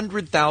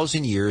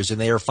 200,000 years, and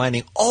they are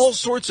finding all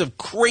sorts of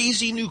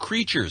crazy new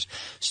creatures,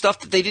 stuff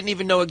that they didn't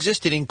even know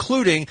existed,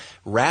 including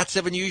rats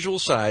of unusual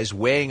size,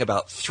 weighing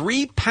about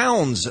 3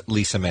 pounds,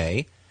 Lisa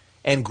May,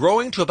 and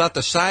growing to about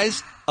the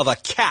size of a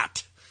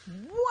cat.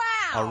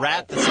 Wow. A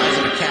rat the size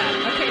of a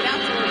cat. Okay,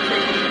 that's a little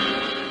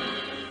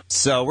creepy.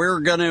 So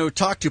we're going to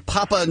talk to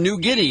Papua New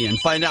Guinea and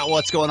find out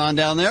what's going on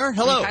down there.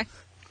 Hello. Okay.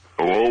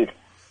 Hello?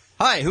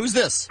 Hi, who's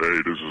this? Hey,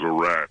 this is a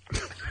rat.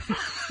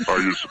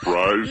 Are you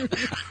surprised?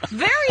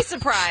 Very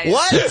surprised.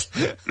 What?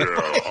 Yeah,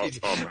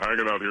 I'm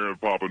hanging out here in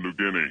Papua New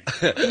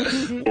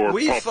Guinea. Or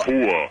We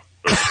Papua,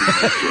 as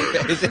people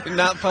say. Is it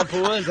not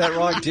Papua? Is that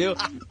wrong, too?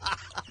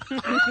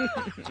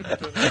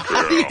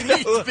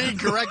 He's being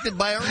corrected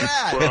by a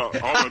rat. Well,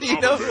 How do you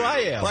know who I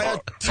am? By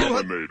I'm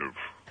a native.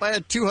 By a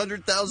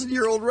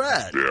 200,000-year-old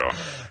rat. Yeah.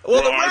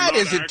 Well, the I'm rat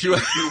not isn't actually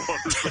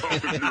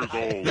 200,000 years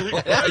old.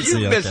 You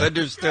okay.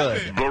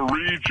 misunderstood. The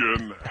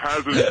region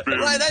hasn't been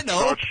Right, I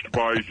know. touched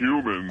by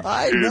humans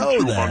I in know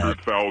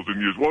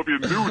 200,000 years. Well, if you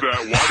knew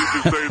that, why did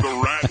you say the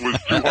rat was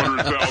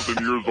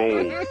 200,000 years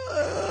old?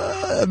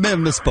 I may have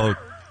misspoke.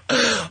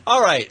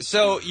 All right,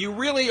 so you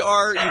really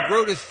are, you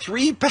grow to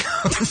 3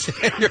 pounds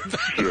and you're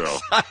the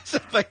size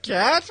of a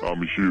cat?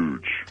 I'm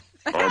huge.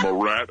 I'm a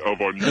rat of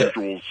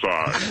unusual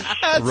size.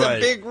 That's Right. a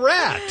big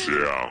rat.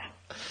 Yeah.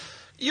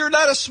 You're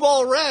not a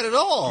small rat at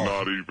all.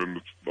 Not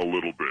even a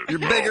little bit. You're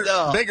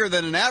no. bigger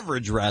than an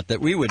average rat that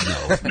we would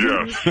know.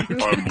 Yes,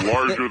 I'm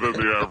larger than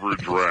the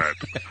average rat.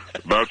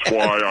 That's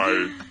why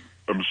I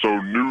am so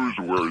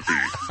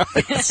newsworthy,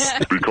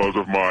 because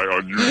of my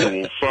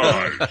unusual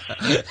size.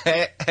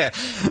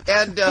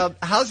 And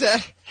how's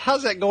that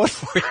going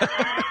for you?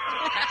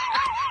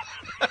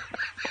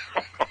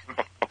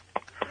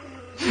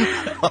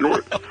 You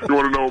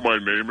want to know what my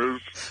name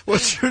is?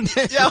 What's your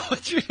name? Yeah,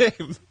 what's your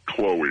name?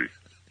 Chloe.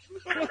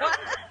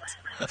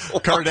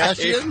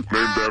 Kardashian?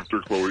 Named after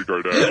Khloe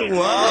Kardashian.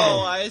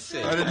 Wow, I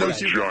see. I didn't know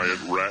she Giant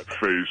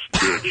rat-faced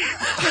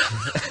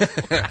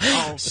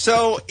bitch.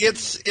 So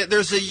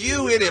there's a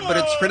U in it, but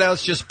it's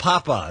pronounced just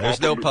Papa.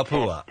 There's no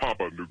Papua.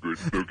 Papua New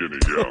Guinea,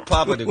 yeah.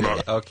 Papua New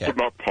Guinea, okay. But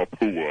not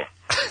Papua.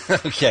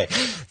 Okay.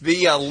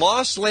 The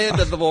Lost Land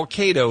of the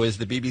Volcano is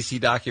the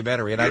BBC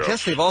documentary, and I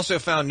guess they've also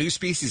found new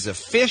species of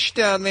fish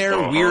down there,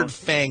 weird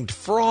fanged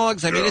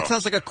frogs. I mean, it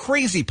sounds like a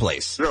crazy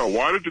place. Yeah,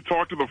 why did you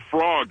talk to the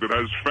frog that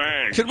has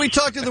fangs? Could we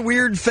talk to the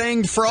weird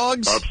fanged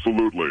frogs?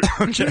 Absolutely.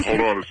 Okay.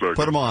 Hold on a second.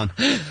 Put them on.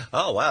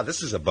 Oh, wow,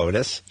 this is a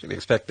bonus. Didn't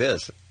expect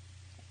this.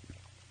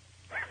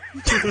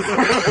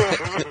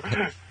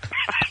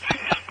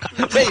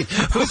 Wait,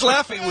 who's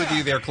laughing with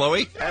you there,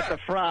 Chloe? That's a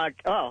frog.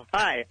 Oh,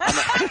 hi.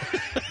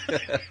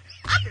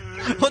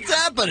 What's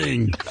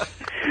happening?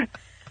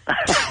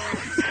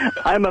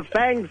 I'm a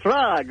fanged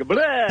frog.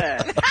 Blah.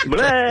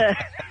 Blah.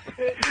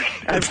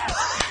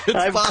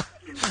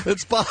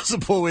 It's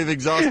possible we've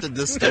exhausted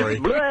this story.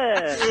 Blah.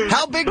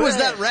 How big was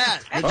that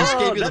rat that just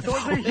gave you that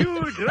was a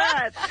huge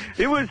rat.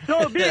 It was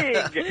so big.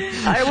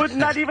 I would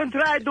not even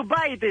try to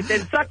bite it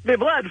and suck the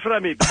blood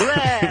from it.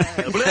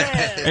 Blah, blah.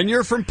 And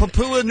you're from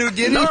Papua New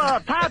Guinea? No,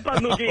 Papua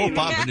New Guinea. Oh,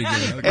 Papua New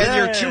Guinea. Okay. And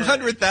you're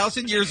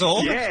 200,000 years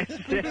old? Yes,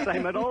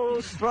 I'm an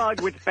old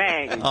frog with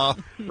fangs.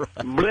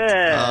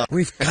 Right.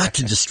 We've got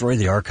to destroy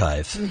the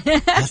archive.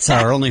 That's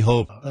our only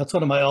hope. That's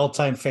one of my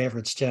all-time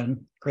favorites,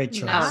 Jen. Great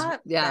choice.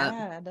 Not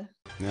bad.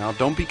 Now,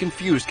 don't be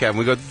confused, Kevin.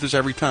 We go through this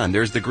every time.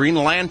 There's the Green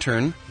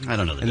Lantern. I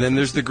don't know the And then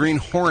there's the Green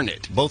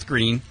Hornet. Both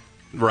green.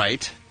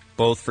 Right.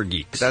 Both for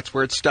geeks. That's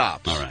where it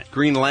stops. All right.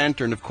 Green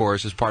Lantern, of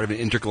course, is part of an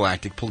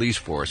intergalactic police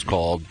force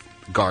called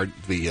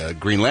the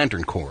Green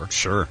Lantern Corps.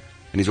 Sure.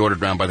 And he's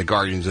ordered around by the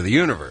Guardians of the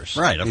Universe.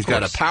 Right, of He's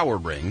course. got a power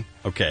ring.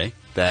 Okay.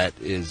 That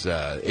is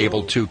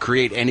able to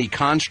create any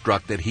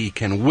construct that he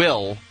can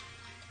will.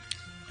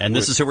 And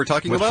this is who we're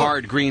talking with about? With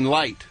hard green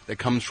light that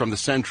comes from the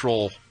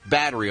central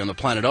battery on the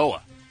planet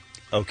Oa.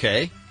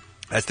 Okay.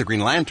 That's the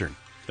Green Lantern.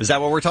 Is that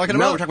what we're talking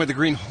about? No, we're talking about the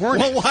Green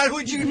Hornet. Well, why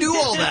would you do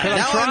all that?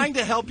 I'm trying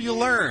to help you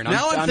learn.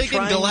 Now I'm thinking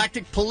trying,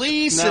 Galactic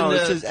Police no, and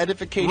this is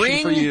edification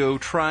ring? for you,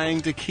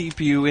 trying to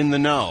keep you in the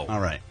know. All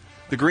right.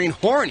 The Green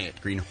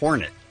Hornet. Green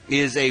Hornet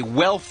is a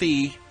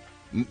wealthy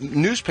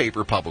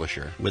newspaper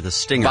publisher with a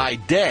stinger by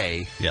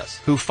day, yes,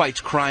 who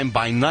fights crime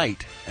by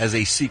night as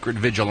a secret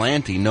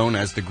vigilante known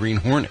as the Green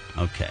Hornet.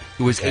 Okay.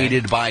 Who is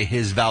aided by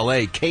his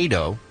valet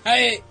Kato.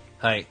 Hey.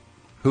 Hi.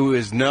 Who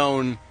is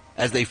known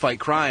as they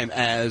fight crime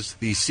as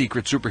the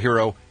secret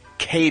superhero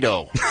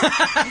Kato.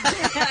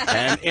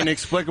 And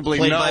inexplicably,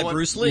 Played by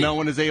Bruce Lee. no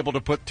one is able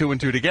to put two and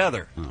two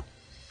together. Oh.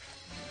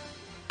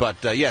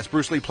 But yes,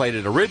 Bruce Lee played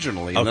it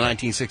originally in the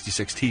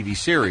 1966 TV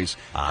series,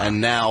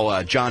 and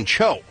now John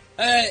Cho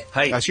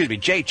excuse me,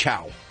 Jay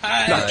Chow.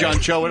 Not John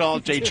Cho at all,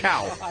 Jay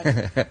Chow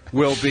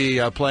will be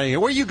playing.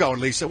 Where are you going,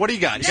 Lisa? What do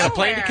you got? You got a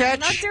plane to catch?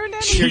 Not doing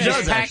anything. She's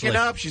just packing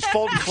up. She's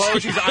folding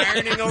clothes. She's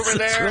ironing over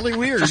there. It's really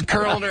weird. She's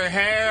curling her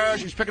hair.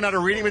 She's picking out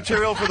her reading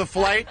material for the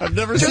flight. I've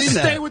never just seen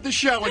that. stay with the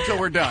show until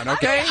we're done,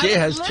 okay? She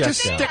has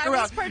just checked stick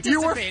out. around.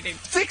 You were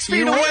 6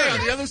 feet away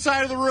on the other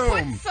side of the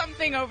room. Put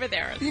something over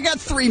there. You got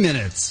 3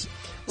 minutes.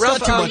 It's Ralph,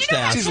 not too much to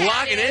ask. She's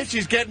logging in.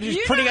 She's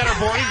putting out her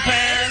boarding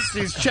pass.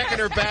 She's checking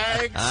her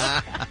bags.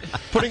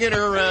 Putting in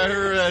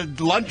her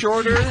lunch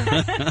order.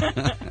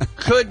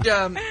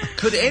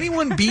 Could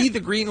anyone be the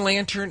Green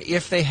Lantern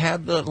if they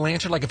had the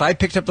lantern? Like if I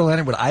picked up the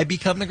lantern, would I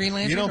become the Green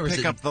Lantern? You don't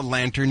pick up the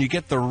lantern. You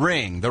get the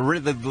ring. The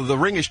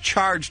ring is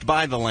charged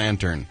by the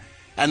lantern,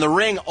 and the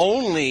ring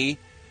only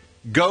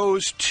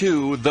goes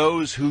to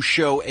those who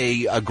show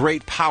a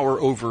great power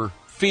over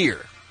fear.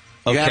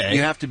 Okay.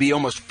 You have to be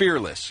almost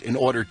fearless in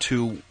order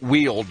to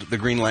wield the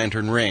Green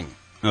Lantern ring.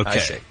 Okay. I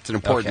see. It's an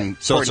important.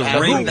 Okay. So it's a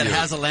ring that attribute.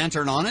 has a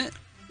lantern on it?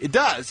 It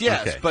does,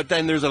 yes. Okay. But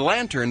then there's a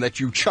lantern that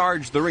you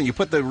charge the ring. You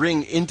put the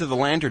ring into the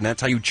lantern. That's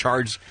how you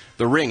charge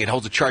the ring. It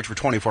holds a charge for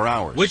 24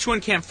 hours. Which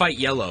one can't fight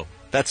yellow?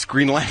 That's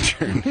Green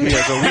Lantern. He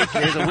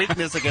has a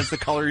weakness against the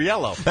color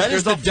yellow. That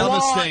is the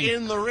dumbest flaw thing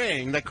in the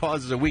ring that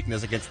causes a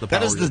weakness against the That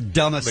power. is the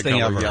dumbest thing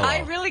color ever. yellow. I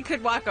really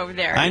could walk over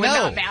there. I It would know.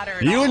 not matter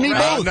at You all, and me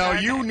right? both. No,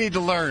 you need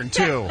to learn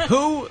too.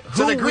 Who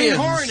So the Green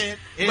wins? Hornet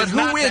is But who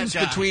not wins that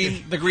guy.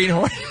 between the Green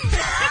Hornet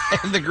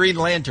and the Green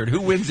Lantern?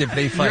 Who wins if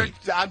they fight?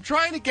 I'm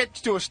trying to get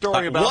to a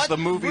story about the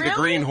movie The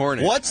Green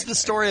Hornet. What's the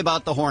story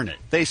about the Hornet?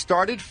 They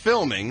started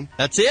filming.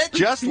 That's it?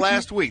 Just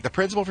last week. The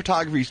principal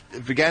photography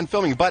began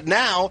filming, but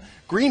now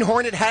Green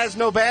Hornet has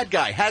no bad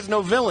guy, has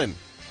no villain.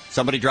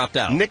 Somebody dropped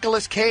out.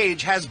 Nicolas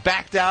Cage has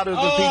backed out of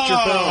the feature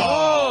film.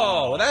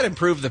 Oh, well, that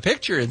improved the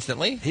picture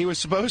instantly. He was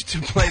supposed to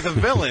play the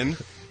villain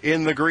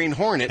in The Green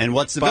Hornet. And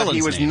what's the but villain's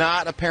he was name?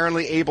 not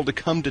apparently able to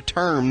come to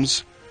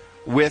terms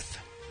with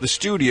the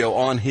studio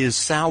on his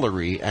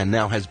salary and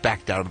now has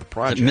backed out of the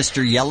project.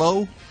 Mr.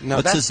 Yellow? No,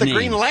 What's that's his the name?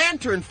 Green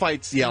Lantern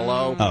fights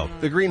Yellow. Oh.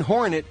 The Green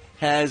Hornet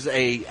has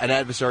an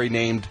adversary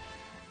named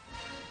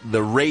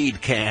the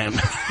Raid Can.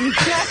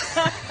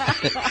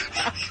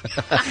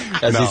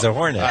 As he's a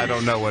Hornet. I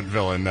don't know what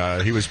villain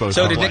he was supposed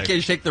So to did play. Nick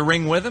Cage take the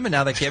ring with him, and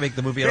now they can't make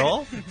the movie at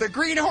all? The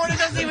Green Hornet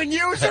doesn't even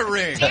use a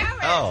ring.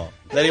 Oh,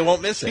 then he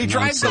won't miss it. He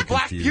drives the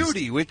Black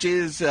Beauty, which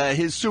is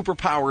his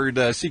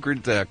super-powered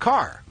secret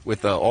car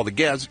with all the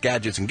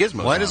gadgets and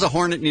gizmos. Why does a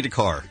Hornet need a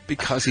car?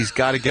 Because he's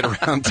got to get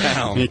around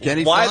town. Can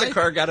he Why fly? the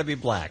car got to be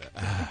black?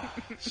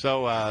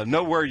 So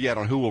no word yet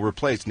on who will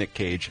replace Nick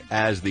Cage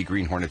as the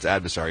Green Hornet's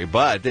adversary.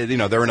 But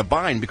they're in a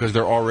bind because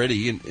they're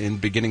already in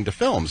beginning to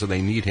film, so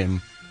they need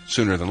him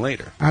sooner than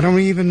later. I don't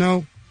even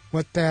know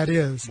what that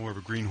is. More of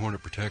a Green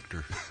Hornet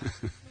protector.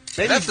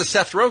 That's the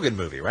Seth Rogen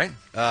movie, right?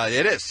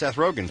 It is. Seth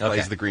Rogen plays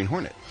Okay. the Green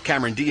Hornet.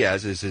 Cameron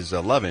Diaz is his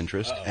love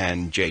interest,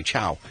 and Jay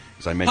Chow,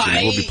 as I mentioned,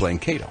 will be playing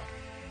Kato.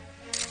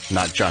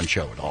 Not John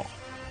Cho at all.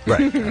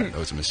 Right. That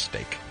was a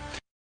mistake.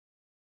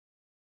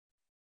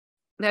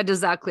 Now,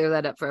 does that clear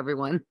that up for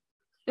everyone?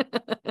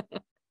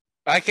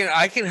 I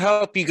can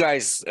help you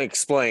guys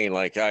explain.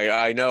 Like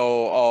I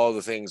know all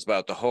the things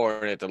about the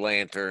Hornet, the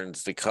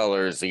lanterns, the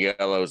colors, the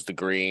yellows, the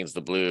greens,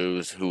 the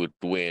blues, who would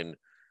win.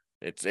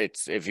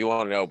 It's if you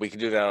want to know, we can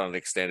do that on an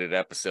extended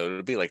episode.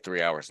 It'll be like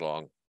 3 hours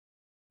long.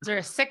 Is there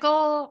a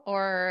sickle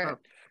or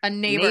a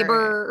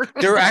neighbor?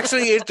 There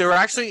actually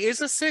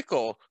is a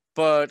sickle,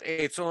 but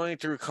it's only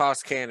through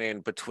cost canon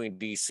between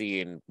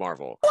DC and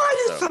Marvel.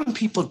 Why do some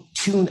people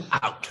tune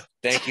out?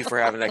 Thank you for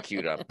having that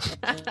queued up.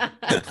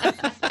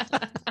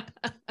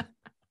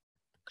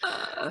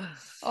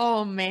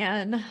 Oh,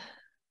 man.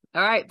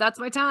 All right, that's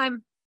my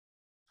time.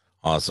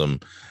 Awesome.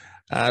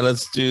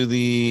 Let's do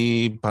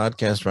the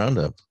podcast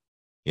roundup.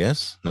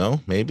 Yes?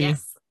 No? Maybe?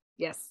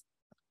 Yes.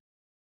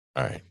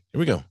 All right. Here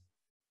we go.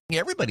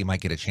 Everybody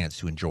might get a chance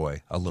to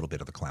enjoy a little bit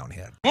of the clown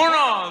head. 1,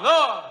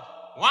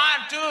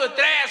 2,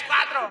 3,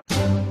 4.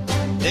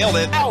 Nailed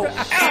it.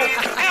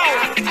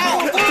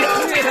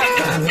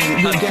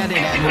 You get it,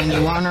 Edwin.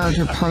 You want her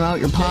to promote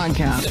your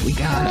podcast. We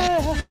got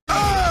it.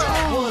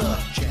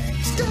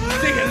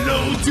 Say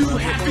hello to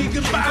happy,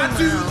 goodbye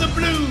to the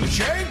blue.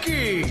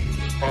 Shanky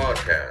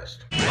Podcast.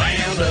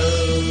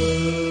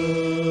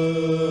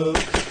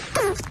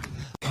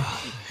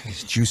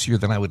 It's juicier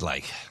than I would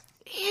like.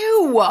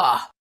 Ew. All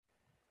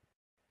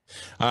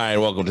right.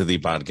 Welcome to the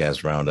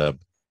podcast roundup.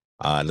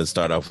 Let's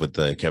start off with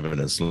the Kevin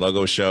and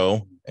Sluggo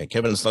show. And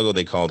Kevin and Sluggo,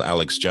 they called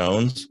Alex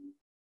Jones.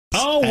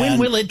 Oh, when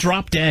will it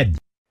drop dead?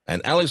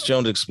 And Alex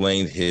Jones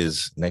explained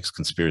his next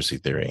conspiracy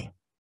theory.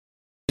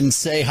 And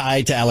say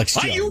hi to Alex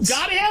Jones. You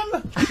got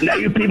him? Now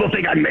you people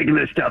think I'm making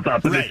this stuff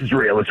up, but this is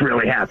real. It's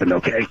really happened,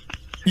 okay?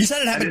 You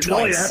said it happened It's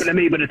only twice. happened to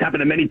me, but it's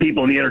happened to many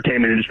people in the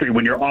entertainment industry.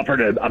 When you're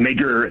offered a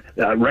major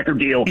record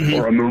deal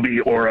or a movie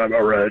or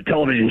a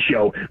television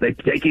show, they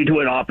take you to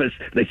an office,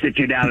 they sit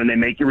you down, and they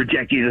make you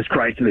reject Jesus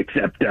Christ and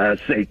accept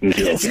Satan.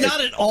 It's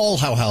not at all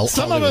how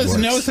some of us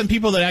works. know some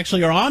people that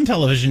actually are on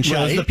television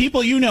shows. Right. The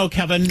people you know,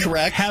 Kevin,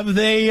 correct? Have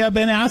they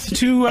been asked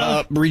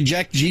to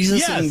reject Jesus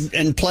yes.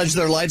 and pledge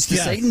their lives to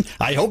Yes. Satan?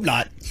 I hope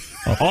not.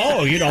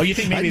 Oh, you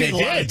think maybe I'd be they in a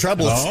did? lot of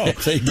trouble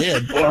if they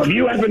did. Well, if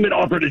you haven't been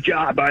offered a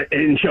job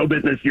in show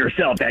business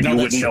yourself, then you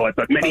wouldn't know it.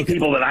 But many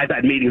people that I've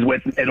had meetings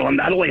with, it'll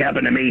not only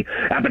happen to me,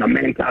 happened to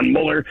Manton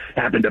Muller,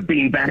 happened to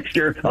Bean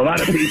Baxter, a lot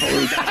of people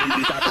who got in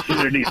these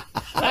opportunities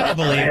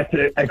have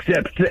to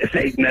accept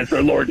Satan as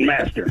their Lord and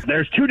Master.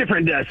 There's two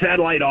different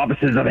satellite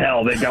offices of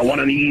hell. They've got one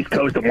on the East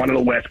Coast and one on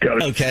the West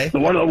Coast. Okay. The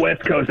one on the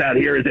West Coast out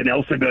here is in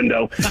El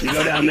Segundo. You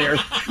go down there,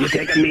 you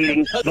take a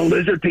meeting. The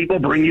lizard people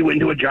bring you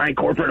into a giant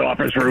corporate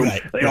office room.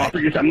 They offer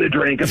you something to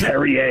drink, a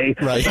Perrier,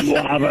 some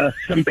lava,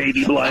 some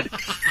baby blood.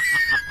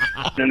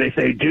 And they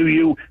say,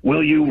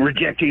 will you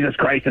reject Jesus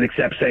Christ and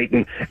accept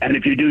Satan? And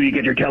if you do, you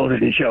get your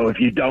television show. If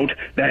you don't,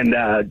 then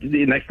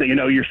the next thing you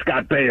know, you're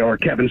Scott Baio or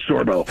Kevin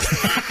Sorbo.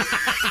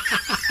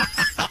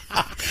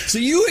 So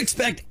you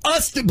expect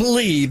us to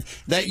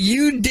believe that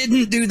you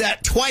didn't do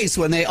that twice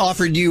when they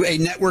offered you a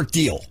network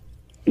deal?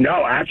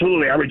 No,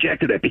 absolutely. I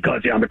rejected it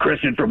because I'm a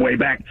Christian from way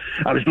back.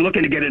 I was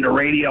looking to get into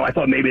radio. I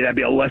thought maybe that'd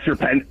be a lesser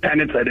penance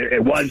than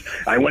it was.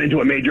 I went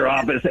into a major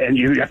office, and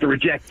you have to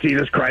reject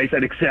Jesus Christ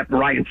and accept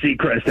Ryan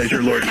Seacrest as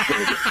your Lord and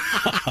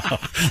Savior.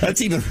 That's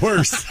even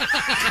worse.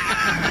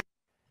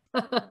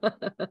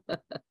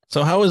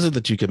 So how is it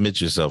that you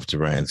commit yourself to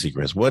Ryan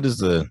Seacrest? What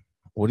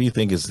do you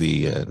think is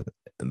the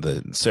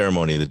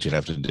ceremony that you'd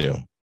have to do?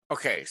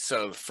 Okay,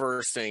 so the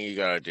first thing you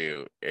got to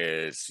do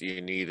is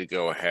you need to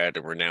go ahead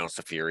and renounce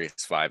the Furious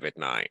 5 at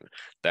 9.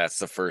 That's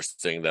the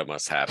first thing that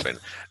must happen.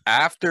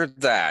 After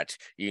that,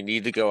 you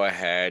need to go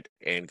ahead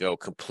and go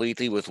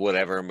completely with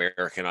whatever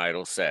American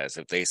Idol says.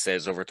 If they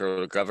says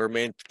overthrow the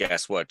government,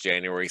 guess what?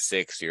 January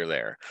 6th, you're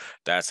there.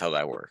 That's how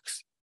that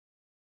works.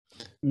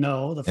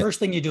 No, the first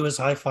thing you do is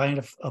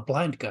high-five a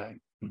blind guy.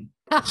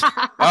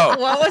 Oh.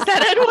 What was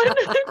that, Edwin?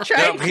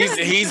 Try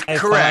No, he's High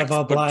correct. five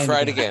a But blind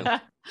try it guy. again.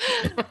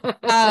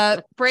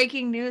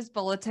 Breaking news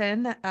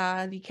bulletin.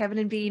 The Kevin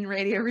and Bean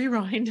Radio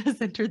Rewind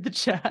has entered the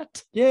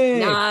chat.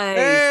 Yay. Nice.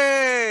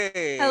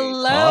 Hey!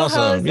 Hello,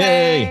 Awesome.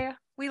 Jose. Yay.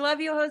 We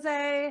love you,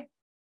 Jose.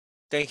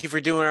 Thank you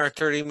for doing our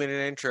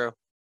 30-minute intro.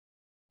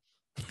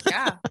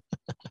 Yeah.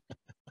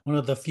 One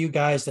of the few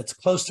guys that's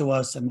close to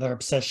us and their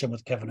obsession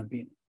with Kevin and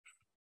Bean.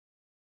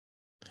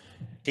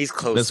 He's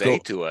close Let's go.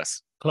 to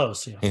us.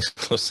 Close, yeah. He's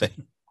close.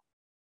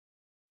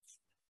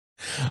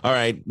 All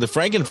right. The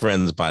Frank and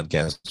Friends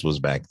podcast was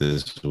back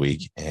this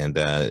week, and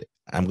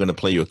I'm going to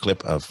play you a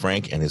clip of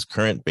Frank and his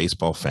current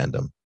baseball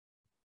fandom.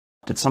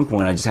 At some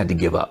point, I just had to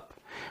give up.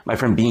 My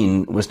friend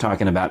Bean was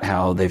talking about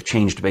how they've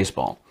changed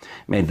baseball,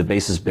 made the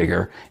bases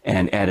bigger,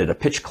 and added a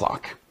pitch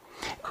clock.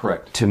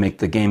 Correct. To make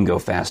the game go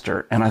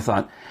faster. And I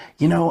thought,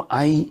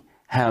 I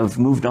have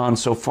moved on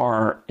so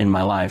far in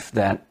my life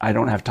that I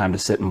don't have time to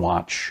sit and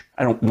watch.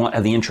 I don't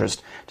have the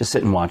interest to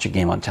sit and watch a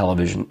game on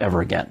television ever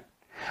again.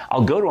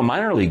 I'll go to a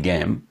minor league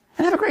game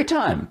and have a great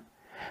time,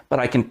 but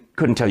I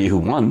couldn't tell you who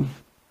won.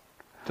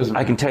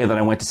 I can tell you that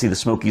I went to see the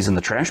Smokies and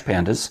the Trash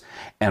Pandas,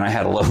 and I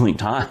had a lovely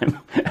time.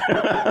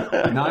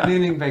 Not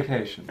needing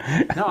vacation.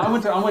 No, I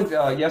went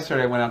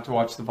yesterday. I went out to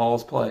watch the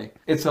Vols play.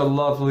 It's a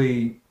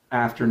lovely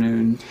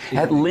afternoon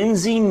At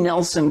Lindsey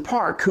Nelson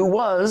Park, who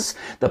was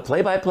the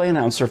play-by-play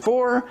announcer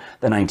for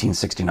the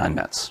 1969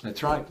 Mets.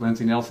 That's right,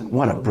 Lindsey Nelson.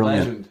 What a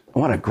brilliant, legend.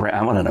 what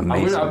an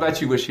amazing. I bet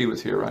you wish he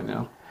was here right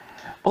now.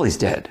 Well, he's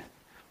dead.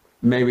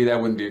 Maybe that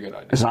wouldn't be a good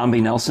idea.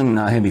 Zombie Nelson,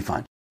 he'll be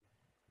fine.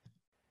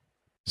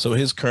 So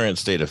his current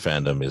state of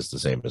fandom is the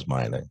same as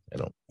mine. I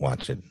don't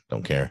watch it,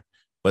 don't care.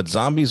 But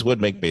zombies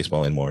would make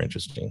baseball more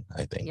interesting,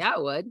 I think. Yeah,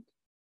 it would.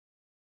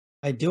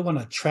 I do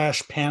want a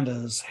Trash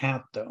Pandas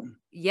hat, though.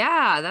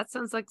 Yeah, that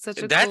sounds like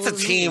such a That's cool a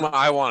team name.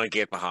 I want to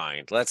get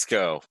behind. Let's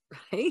go.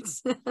 Right?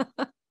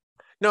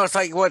 No, it's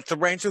like what the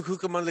Rancho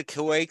Cucamonga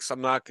Killakes.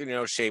 I'm not,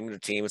 shaming the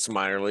team. It's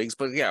minor leagues,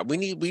 but yeah, we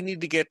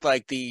need to get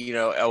like the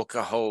El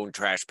Cajon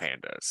Trash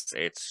Pandas.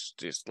 It's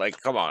just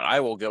like, come on, I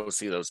will go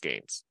see those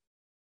games.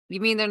 You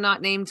mean they're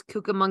not named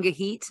Cucamonga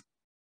Heat?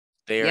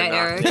 They are Yeah, not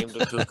Eric. named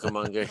the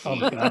Cucamonga Heat. Oh,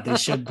 my God, they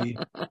should be.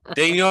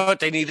 You know what?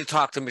 They need to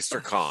talk to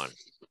Mr. Khan.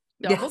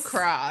 Double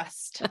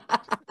crossed.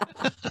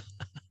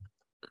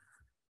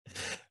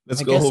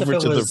 Let's I go guess over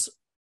if to if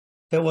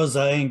it was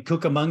in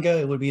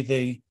Cucamonga, it would be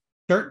the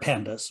Dirt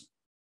Pandas,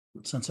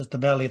 since it's the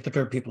Valley of the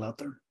Dirt people out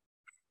there.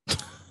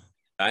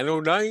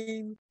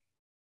 909.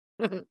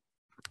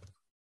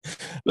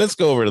 Let's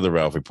go over to the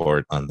Ralph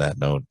report on that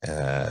note.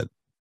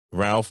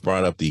 Ralph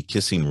brought up the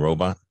kissing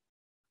robot.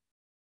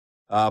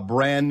 A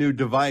brand new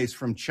device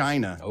from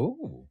China.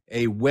 Oh.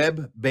 A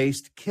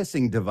web-based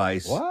kissing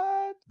device.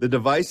 What? The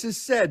device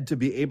is said to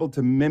be able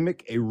to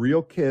mimic a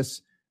real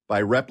kiss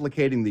by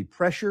replicating the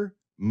pressure,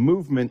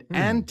 movement,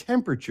 and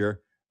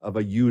temperature of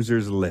a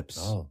user's lips.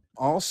 Oh.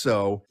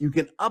 also, you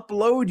can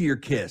upload your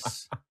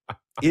kiss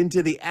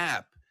into the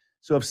app.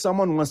 So if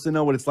someone wants to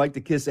know what it's like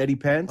to kiss Eddie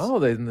Pence,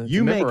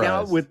 you make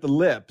out with the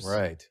lips.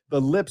 Right. The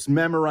lips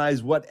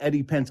memorize what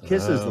Eddie Pence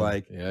kisses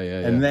like.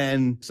 And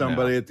then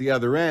somebody at the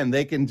other end,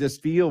 they can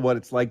just feel what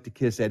it's like to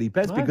kiss Eddie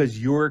Pence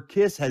because your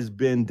kiss has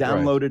been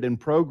downloaded and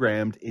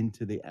programmed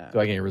into the app. Do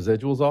I get any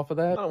residuals off of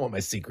that? I don't want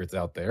my secrets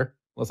out there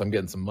unless I'm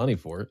getting some money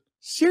for it.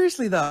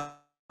 Seriously, though.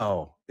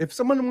 If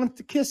someone wants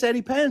to kiss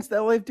Eddie Pence,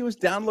 all they have to do is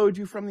download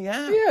you from the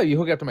app. Yeah, you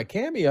hook up to my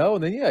Cameo,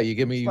 and then you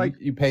give me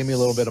you pay me a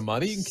little bit of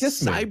money, you can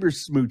kiss me. Cyber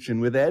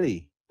smooching with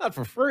Eddie. Not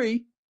for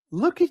free.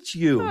 Look at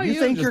you. No, you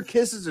think your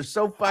kisses are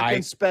so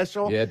fucking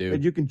special dude.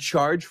 that you can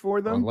charge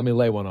for them? Let me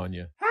lay one on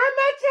you. How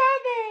much are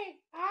they?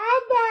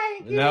 I'll buy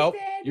it. Nope,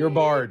 you're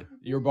barred.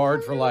 You're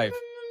barred for life.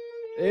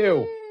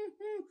 Ew.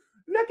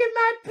 Look at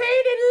my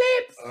painted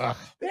lips. Ugh.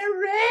 They're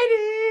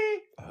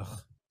ready.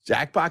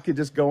 Jackpot could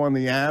just go on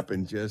the app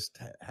and just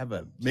have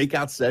a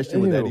make-out session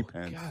with Eddie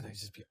Pence. God, that'd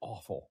just be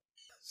awful.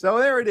 So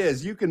there it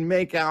is. You can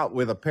make out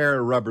with a pair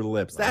of rubber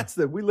lips.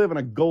 We live in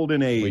a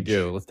golden age. We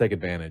do. Let's take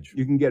advantage.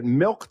 You can get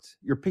milked.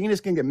 Your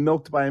penis can get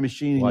milked by a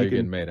machine. While you're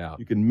getting made out.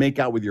 You can make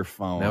out with your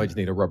phone. Now we just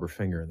need a rubber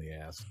finger in the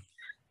ass.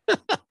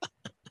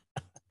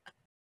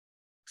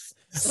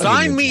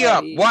 Sign me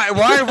up.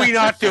 Why are we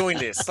not doing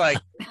this? Like,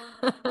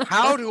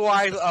 how do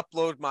I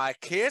upload my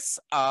kiss?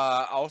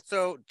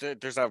 Also,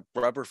 there's a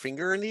rubber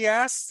finger in the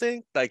ass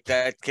thing like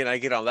that. Can I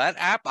get on that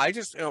app? I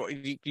just,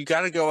 you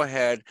got to go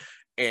ahead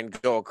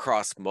and go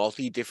across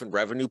different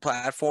revenue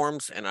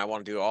platforms, and I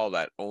want to do all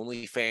that.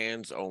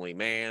 OnlyFans,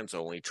 OnlyMans,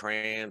 Only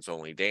Trans,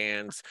 Only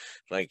Dans.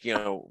 Like,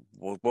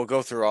 we'll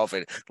go through all of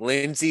it.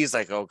 Lindsay's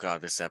like, oh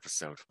god, this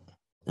episode.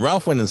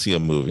 Ralph went and saw a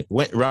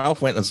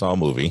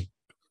movie.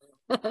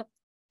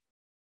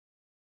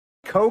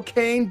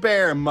 Cocaine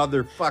Bear,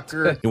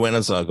 motherfucker. He went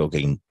and saw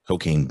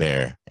Cocaine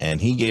Bear, and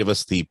he gave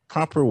us the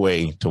proper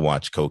way to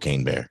watch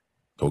Cocaine Bear.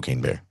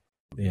 Cocaine Bear.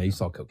 Yeah, you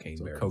saw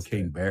Cocaine Bear.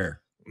 Cocaine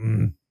Bear.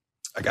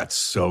 I got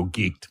so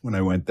geeked when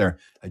I went there.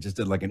 I just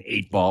did like an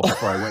 8-ball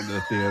before I went to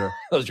the theater.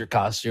 That was your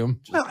costume?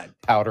 Just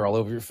powder all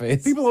over your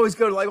face. People always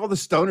go to, like, all the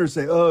stoners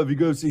say, oh, if you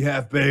go see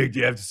Half Baked,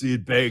 you have to see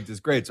it baked. It's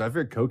great. So I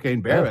figured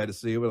Cocaine Bear I had to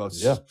see it with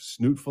a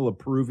snoot full of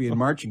Peruvian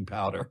marching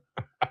powder.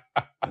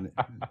 And it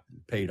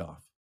paid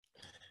off.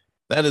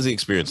 That is the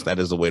experience. That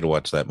is the way to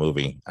watch that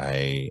movie.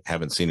 I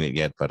haven't seen it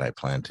yet, but I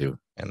plan to.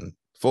 And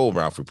full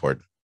Ralph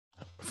report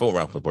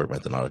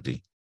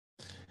methodology.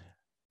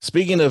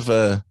 Speaking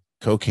of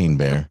Cocaine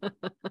Bear,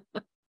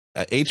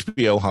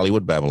 HBO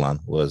Hollywood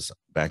Babylon was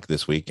back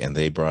this week, and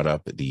they brought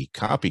up the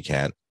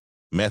copycat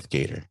Meth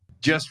Gator.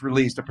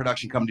 A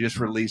production company just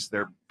released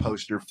their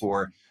poster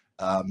for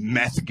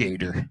Meth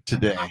Gator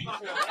today.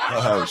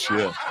 Oh,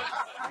 shit.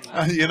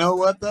 You know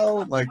what,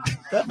 though? Like,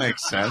 that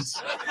makes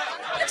sense.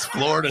 It's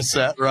Florida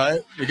set,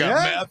 right? You got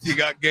meth, you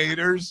got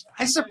gators.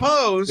 I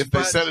suppose. If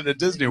they set it at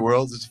Disney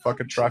World, it's a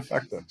fucking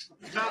trifecta.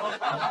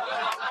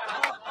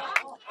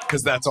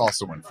 Because that's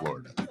also in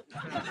Florida.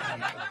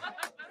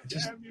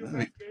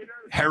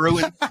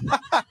 Heroin.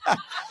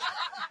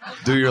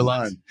 Do your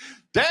line.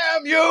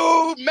 Damn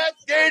you,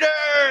 Meth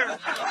Gator!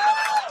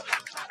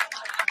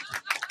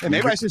 Hey,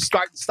 maybe I should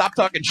stop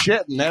talking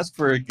shit and ask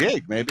for a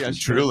gig. Maybe I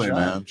should. Truly,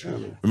 man.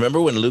 Truly.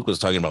 Remember when Luke was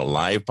talking about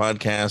live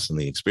podcasts and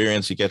the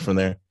experience you get from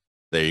there?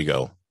 There you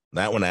go.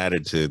 That one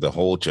added to the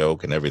whole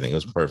joke and everything. It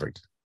was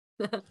perfect.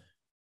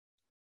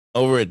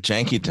 Over at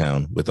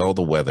Jankytown, with all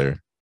the weather,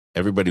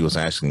 everybody was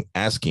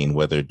asking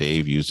whether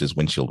Dave used his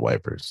windshield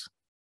wipers.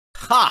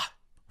 Ha!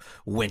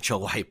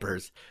 Windshield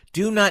wipers.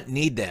 Do not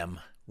need them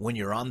when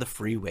you're on the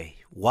freeway.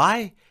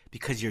 Why?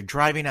 Because you're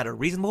driving at a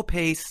reasonable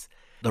pace.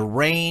 The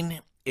rain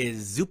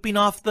is zooping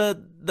off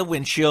the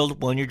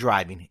windshield when you're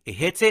driving. It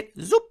hits it,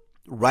 zoop,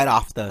 right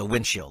off the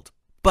windshield.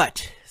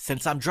 But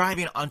since I'm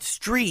driving on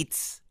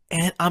streets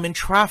and I'm in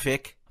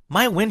traffic,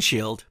 my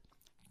windshield,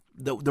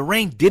 the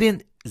rain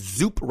didn't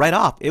zoop right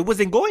off. It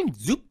wasn't going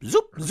zoop,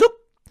 zoop, zoop.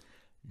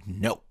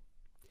 No.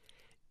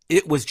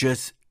 It was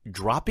just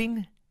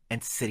dropping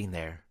and sitting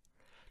there.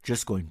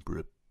 Just going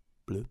blip,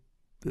 blip,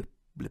 blip,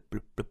 blip,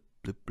 blip, blip,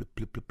 blip, blip,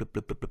 blip,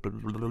 blip, blip,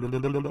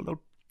 blip, blip,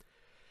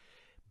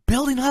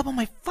 building up on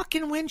my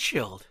fucking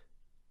windshield.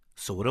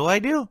 So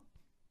what do?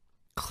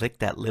 Click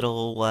that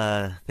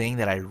little thing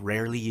that I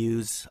rarely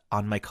use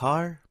on my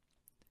car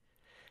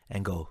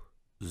and go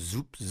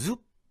zoop,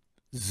 zoop,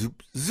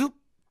 zoop, zoop.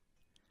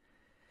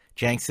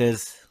 Jank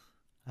says,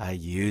 I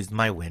used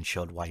my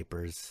windshield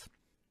wipers.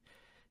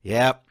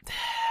 Yep,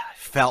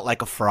 felt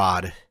like a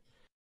fraud.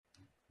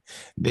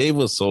 Dave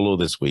was solo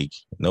this week.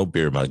 No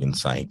beer mug in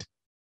sight.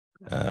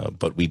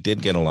 But we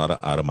did get a lot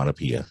of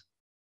onomatopoeia.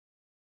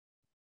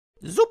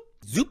 Zoop,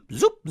 zoop,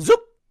 zoop,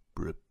 zoop.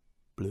 Blip,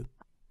 blip,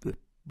 blip,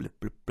 blip,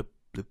 blip,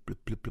 blip,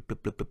 blip, blip,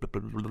 blip, blip, blip,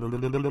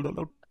 blip,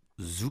 blip,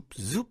 zoop,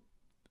 zoop,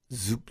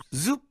 zoop,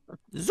 zoop,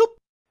 zoop.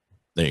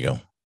 There you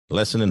go.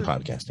 Lesson in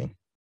podcasting.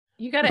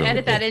 You got to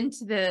edit that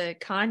into the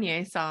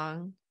Kanye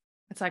song.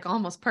 It's like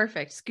almost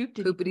perfect. Scoop,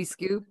 scoopity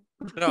scoop.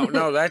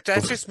 No,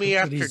 that's just me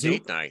after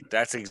date night.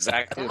 That's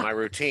exactly my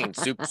routine.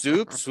 Soup,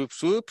 soup, swoop,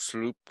 swoop,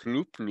 sloop,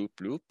 loop, loop,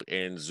 loop,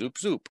 and zoop,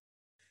 zoop.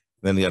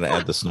 Then you got to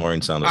add the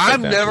snoring sound.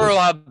 I'm never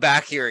allowed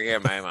back hearing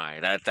in my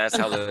mind. That's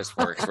how this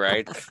works,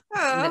 right?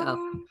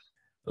 No.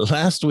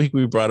 Last week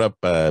we brought up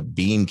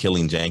Bean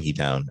killing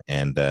Jankytown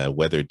and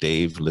whether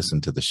Dave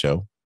listened to the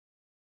show.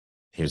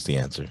 Here's the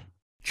answer.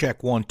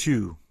 Check 1,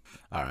 2.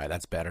 All right,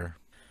 that's better.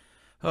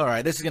 All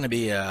right, this is going to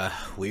be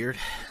weird.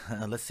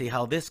 Let's see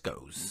how this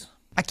goes.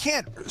 I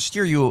can't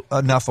steer you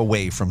enough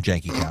away from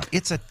Jankytown.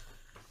 It's a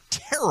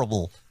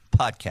terrible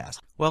podcast.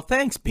 Well,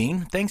 thanks,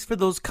 Bean. Thanks for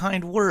those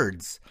kind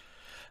words.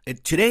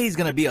 Today's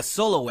going to be a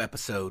solo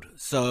episode,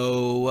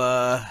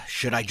 so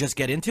should I just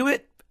get into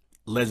it?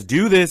 Let's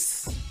do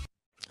this.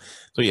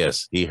 So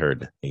yes, he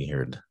heard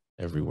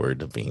every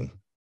word of Bean.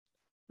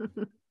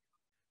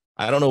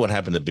 I don't know what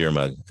happened to Beer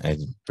Mug.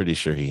 I'm pretty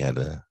sure he had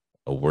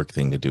a work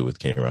thing to do with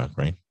K-Rock,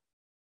 right?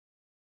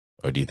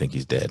 Or do you think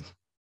he's dead?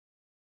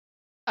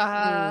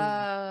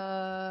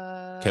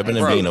 Kevin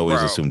and Bean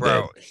always assume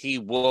dead. He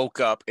woke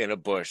up in a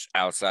bush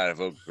outside of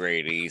Oak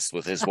Grade East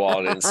with his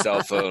wallet and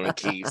cell phone and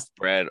keys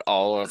spread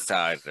all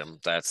outside him.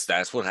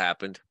 That's what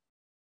happened.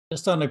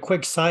 Just on a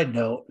quick side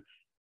note,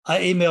 I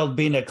emailed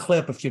Bean a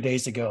clip a few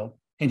days ago,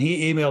 and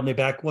he emailed me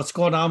back, "What's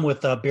going on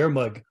with Beer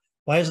Mug?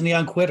 Why isn't he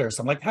on Quitters?"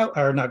 I'm like, "How?"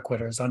 Or not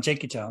Quitters, on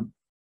Jankytown.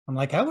 I'm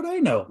like, "How would I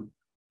know?"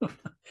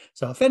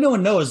 So if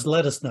anyone knows,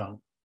 let us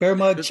know. Bear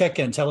Mug, check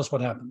in. Tell us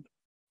what happened.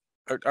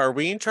 Are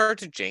we in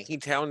charge of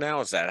Jankytown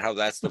now? Is that how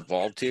that's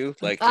evolved to?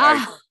 Like,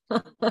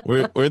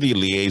 we're the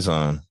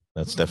liaison.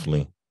 That's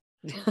definitely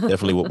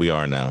what we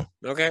are now.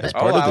 Okay, as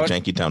part of the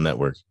Jankytown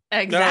network.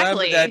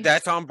 Exactly. No,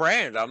 that's on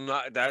brand. I'm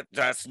not.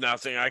 That's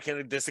nothing I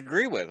can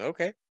disagree with.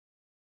 Okay.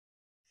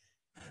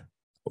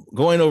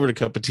 Going over to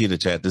Cup of Tea to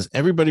chat. Does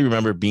everybody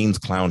remember Bean's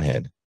clown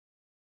head?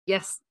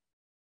 Yes.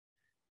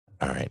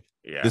 All right.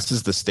 Yeah. This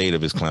is the state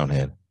of his clown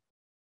head.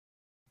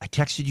 I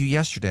texted you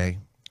yesterday.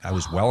 I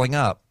was welling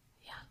up.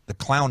 The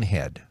clown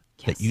head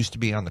that used to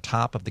be on the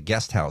top of the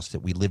guest house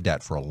that we lived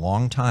at for a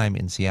long time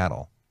in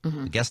Seattle.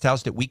 The guest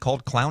house that we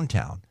called Clown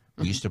Town.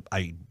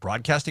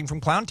 Broadcasting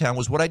from Clown Town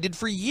was what I did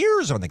for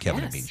years on the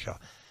Kevin and Bean Show.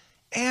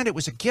 And it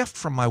was a gift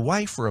from my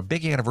wife for a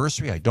big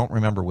anniversary. I don't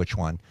remember which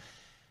one.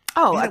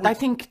 Oh, I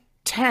think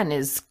 10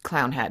 is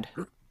clown head.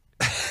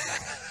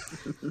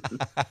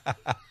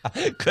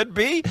 Could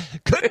be.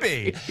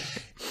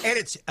 And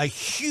it's a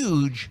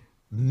huge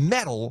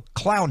metal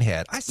clown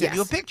head. I sent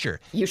you a picture.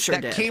 You sure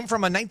that did. Came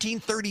from a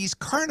 1930s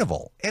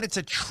carnival, and it's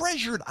a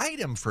treasured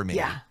item for me.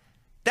 Yeah.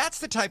 That's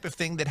the type of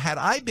thing that had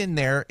I been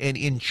there and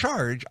in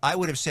charge, I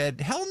would have said,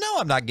 hell no,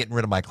 I'm not getting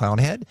rid of my clown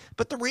head.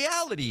 But the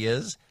reality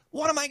is,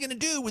 what am I going to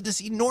do with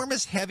this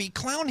enormous, heavy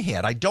clown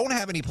head? I don't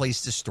have any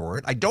place to store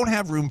it. I don't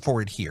have room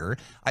for it here.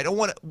 I don't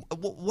want to.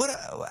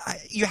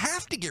 You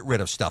have to get rid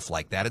of stuff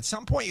like that. At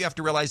some point, you have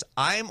to realize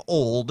I'm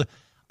old.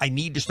 I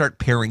need to start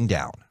paring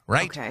down,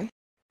 right? Okay.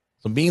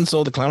 So Bean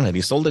sold the clown head.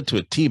 He sold it to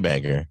a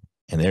teabagger,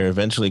 and they're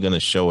eventually going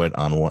to show it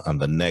on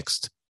the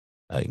next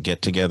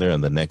get together, on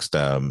the next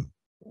Crowdcast.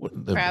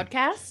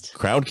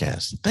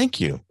 Crowdcast. Thank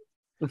you.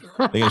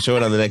 They're going to show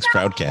it on the next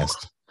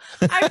Crowdcast.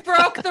 I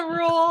broke the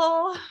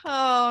rule.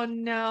 Oh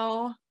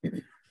no!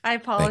 I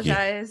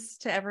apologize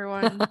to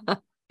everyone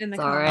in the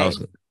comments.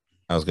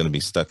 I was going to be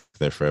stuck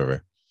there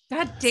forever.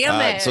 God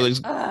damn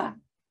it!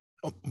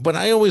 But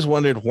I always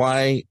wondered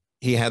why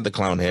he had the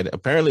clown head.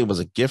 Apparently, it was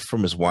a gift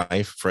from his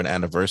wife for an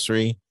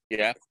anniversary.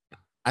 Yeah.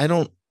 I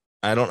don't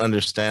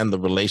understand the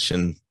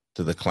relation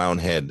to the clown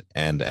head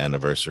and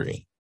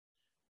anniversary.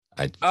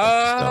 I just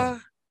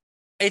don't.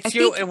 It's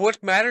you, and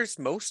what matters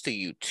most to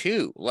you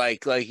too.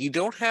 Like you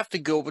don't have to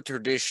go with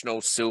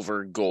traditional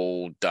silver,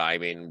 gold,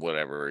 diamond,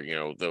 whatever,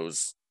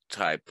 those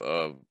type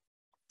of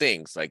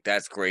things. Like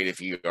that's great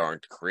if you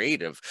aren't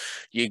creative.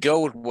 You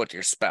go with what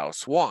your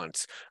spouse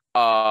wants.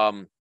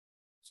 And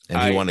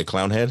you want a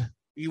clown head?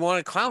 You want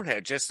a clown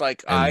head, just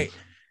like and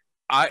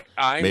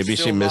I'm maybe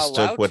she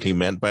mistook what he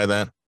meant by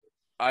that.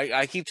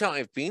 I keep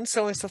telling, if Bean's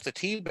selling stuff to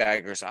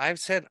teabaggers, I've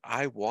said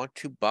I want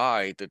to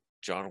buy the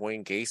John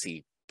Wayne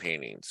Gacy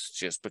paintings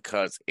just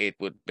because it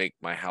would make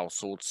my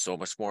household so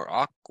much more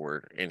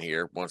awkward in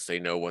here once they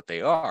know what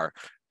they are.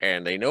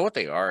 And they know what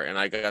they are, and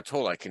I got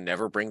told I can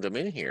never bring them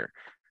in here.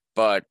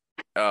 But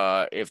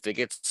if they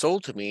get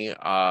sold to me,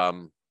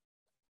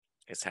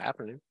 it's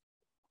happening.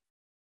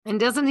 And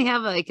doesn't he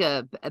have like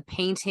a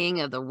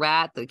painting of the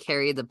rat that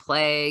carried the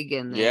plague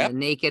and the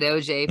naked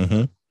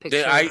OJ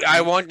picture?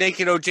 I want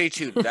naked OJ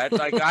too. That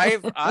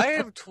I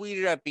have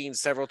tweeted at Bean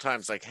several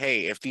times, like,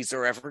 hey, if these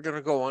are ever going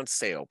to go on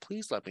sale,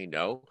 please let me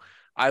know.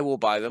 I will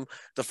buy them.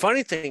 The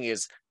funny thing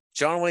is,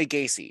 John Wayne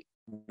Gacy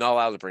not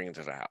allowed to bring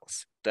into the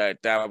house.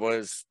 That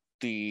was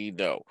the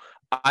no.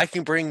 I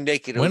can bring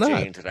naked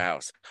OJ into the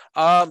house.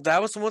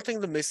 That was the one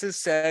thing the missus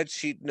said.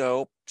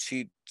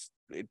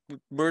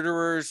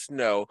 Murderers,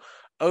 no.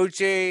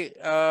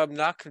 OJ,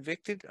 not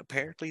convicted.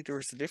 Apparently, there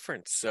was a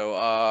difference. So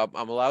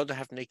I'm allowed to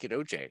have naked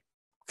OJ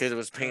because it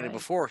was painted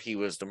before he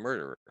was the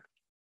murderer.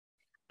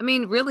 I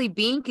mean, really,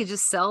 Bean could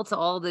just sell to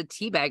all the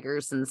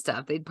teabaggers and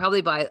stuff. They'd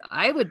probably buy.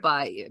 I would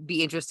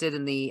be interested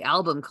in the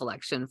album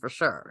collection for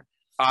sure.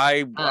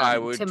 I Tim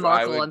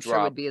Markle, I'm sure,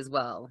 would drop be as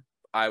well.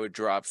 I would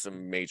drop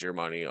some major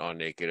money on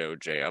Naked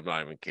OJ. I'm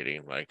not even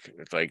kidding. Like,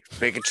 it's like,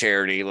 pick a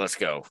charity, let's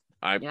go.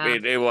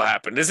 It will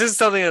happen. This is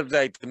something that,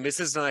 like, the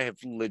missus and I have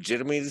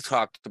legitimately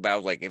talked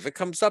about. Like, if it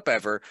comes up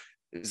ever,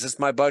 is this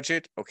my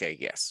budget? Okay,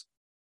 yes.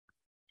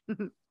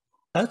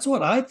 That's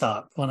what I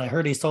thought when I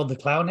heard he sold the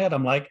clown head.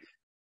 I'm like,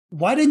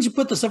 why didn't you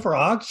put this up for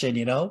auction?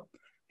 You know,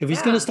 if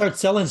he's going to start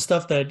selling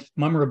stuff that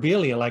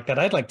memorabilia like that,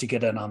 I'd like to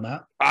get in on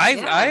that. I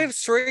have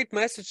straight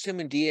messaged him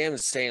in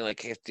DMs saying,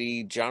 like, if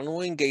the John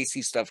Wayne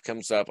Gacy stuff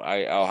comes up,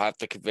 I'll have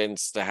to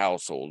convince the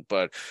household.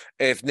 But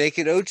if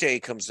Naked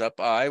OJ comes up,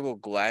 I will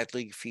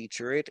gladly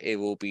feature it. It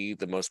will be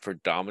the most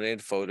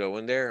predominant photo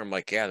in there. I'm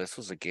like, yeah, this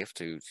was a gift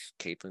to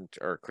Caitlyn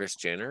or Kris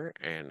Jenner,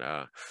 and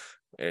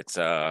it's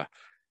Naked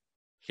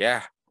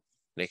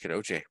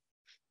OJ.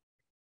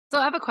 So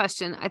I have a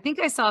question. I think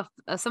I saw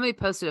somebody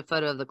posted a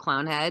photo of the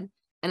clown head,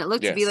 and it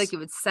looked to be like it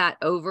would sat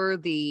over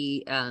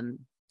the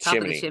top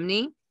of the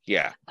chimney.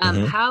 Yeah.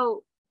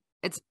 How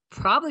it's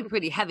probably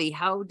pretty heavy.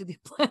 How did they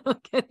plan on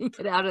getting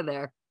it out of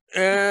there?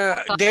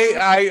 That's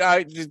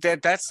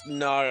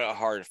not a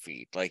hard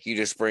feat. Like, you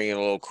just bring in a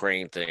little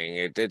crane thing.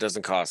 It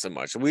doesn't cost them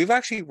much. We've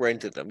actually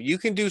rented them. You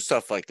can do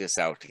stuff like this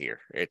out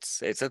here.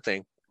 It's a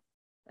thing.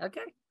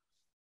 Okay.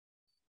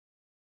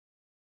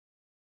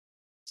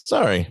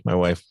 Sorry, my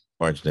wife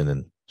barged in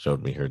and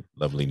showed me her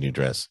lovely new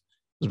dress.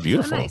 It was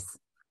beautiful.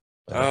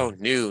 Oh, nice.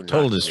 New.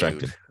 Total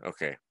distracted. Nude.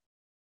 Okay.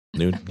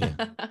 Nude,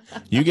 yeah.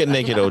 You get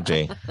Naked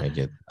OJ.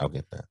 I'll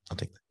get that. I'll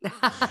take that.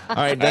 All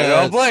right. I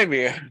don't blame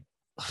you.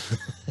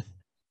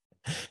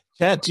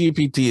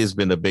 ChatGPT has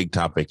been a big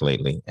topic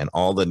lately, and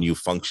all the new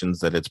functions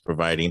that it's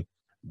providing.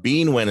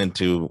 Bean went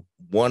into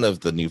one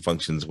of the new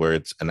functions where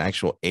it's an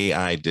actual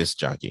AI disc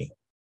jockey.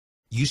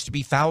 Used to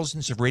be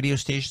thousands of radio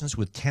stations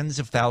with tens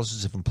of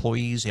thousands of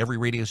employees. Every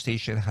radio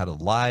station had a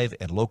live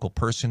and local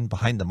person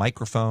behind the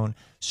microphone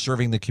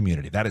serving the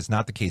community. That is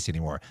not the case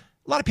anymore.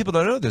 A lot of people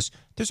don't know this.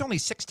 There's only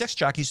 6 disc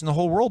jockeys in the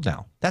whole world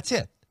now. That's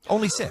it.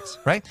 Only 6,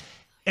 right?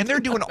 And they're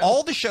doing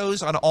all the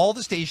shows on all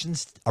the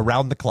stations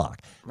around the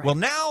clock. Right. Well,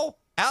 now,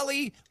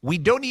 Allie, we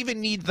don't even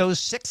need those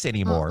 6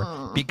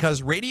 anymore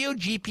because Radio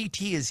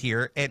GPT is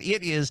here, and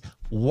it is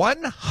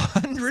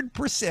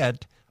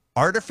 100%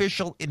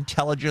 artificial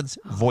intelligence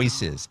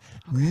voices.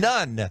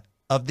 None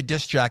of the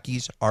disc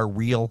jockeys are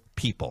real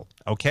people.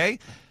 Okay?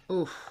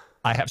 Oof.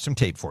 I have some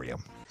tape for you.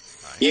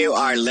 You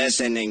are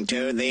listening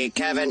to the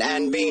Kevin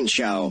and Bean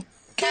Show.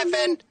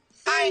 Kevin,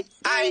 I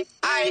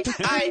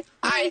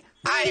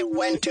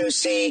went to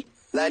see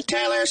the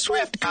Taylor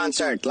Swift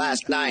concert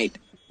last night.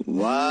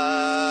 What?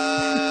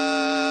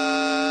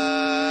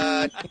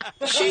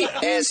 She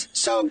is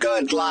so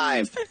good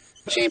live.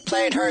 She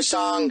played her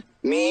song,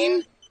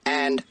 Mean,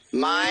 and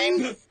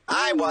mine,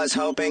 I was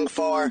hoping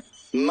for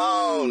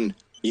Moan.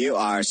 You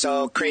are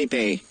so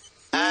creepy.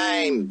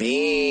 I'm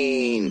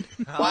Bean.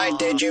 Why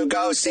did you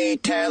go see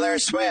Taylor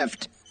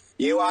Swift?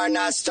 You are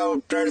not so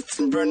what?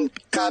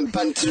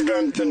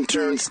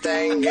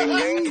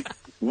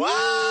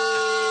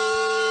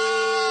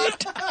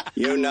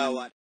 You know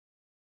what?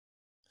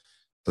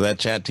 So that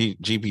Chat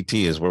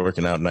GPT is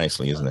working out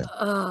nicely, isn't it?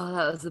 Oh,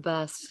 that was the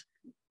best.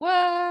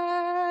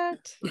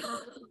 What?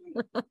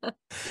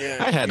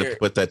 I had to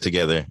put that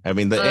together. I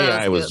mean, the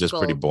AI was just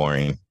pretty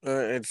boring.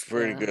 It's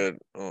pretty good.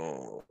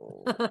 Oh.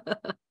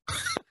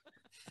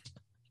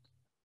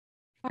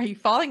 Are you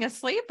falling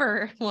asleep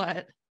or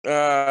what?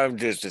 I'm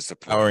just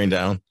disappointed. Powering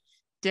down.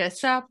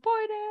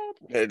 Disappointed.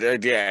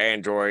 Yeah,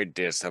 Android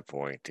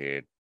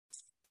disappointed.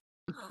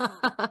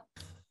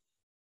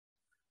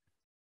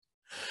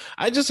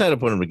 I just had to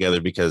put them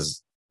together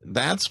because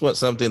that's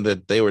something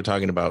that they were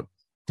talking about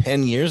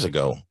 10 years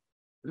ago,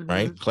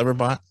 right?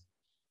 Cleverbot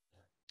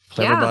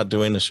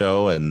doing the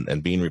show and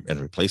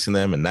replacing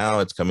them, and now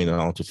it's coming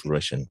all to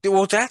fruition.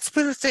 Well, that's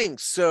been a thing.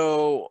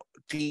 So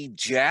the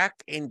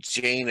Jack and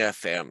Jane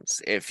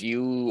FMs, if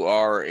you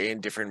are in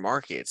different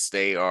markets,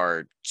 they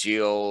are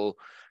Jill,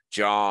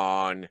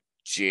 John,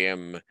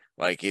 Jim.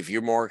 Like, if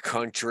you're more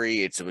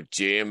country, it's a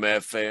Jim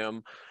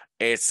FM.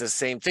 It's the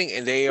same thing,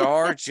 and they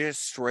are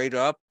just straight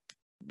up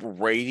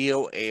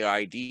radio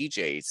AI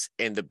DJs.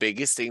 And the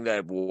biggest thing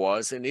that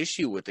was an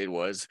issue with it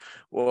was,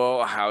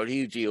 well, how do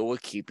you deal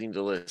with keeping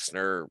the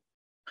listener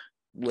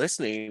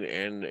listening?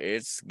 And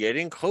it's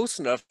getting close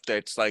enough that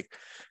it's like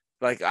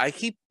I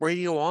keep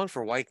radio on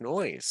for white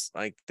noise.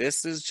 Like,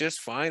 this is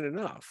just fine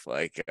enough.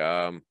 Like,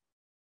 yeah,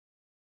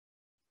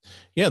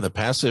 the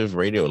passive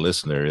radio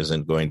listener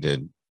isn't going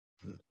to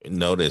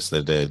notice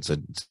that it's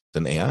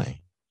an AI.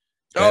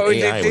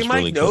 They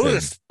might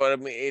notice, but I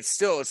mean,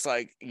 it's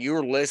like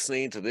you're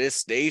listening to this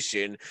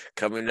station.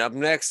 Coming up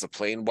next, the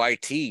plain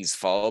white tees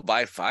followed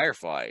by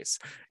fireflies.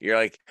 You're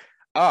like,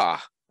 all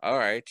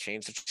right,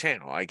 change the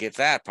channel. I get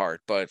that part,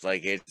 but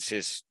like, it's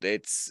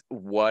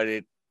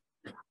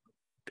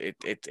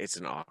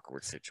an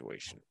awkward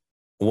situation.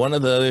 one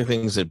of the other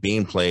things that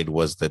Bean played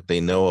was that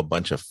they know a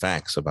bunch of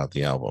facts about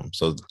the album.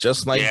 So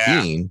just like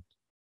Bean,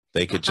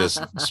 they could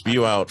just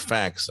spew out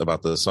facts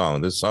about the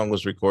song. This song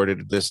was recorded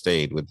at this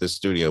state with this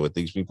studio with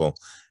these people.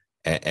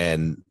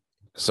 And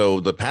so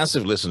the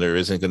passive listener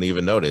isn't going to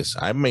even notice.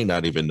 I may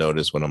not even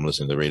notice when I'm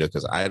listening to the radio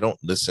because I don't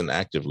listen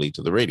actively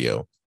to the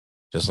radio.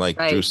 Just like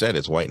Drew said,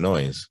 it's white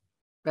noise.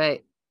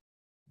 Right.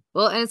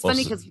 Well, and it's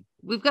funny because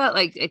we've got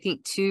like, I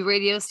think 2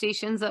 radio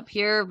stations up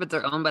here, but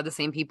they're owned by the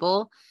same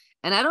people.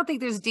 And I don't think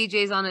there's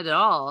DJs on it at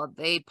all.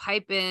 They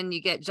pipe in,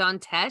 you get John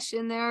Tesh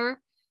in there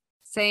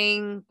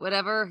saying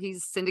whatever,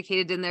 he's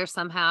syndicated in there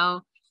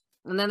somehow.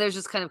 And then there's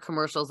just kind of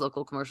commercials,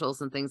 local commercials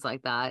and things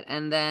like that.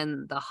 And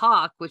then the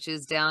Hawk, which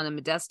is down in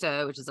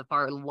Modesto, which is a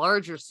far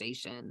larger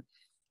station,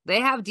 they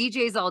have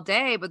DJs all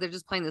day, but they're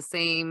just playing the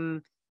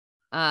same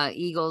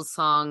Eagles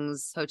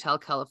songs, Hotel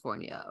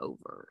California,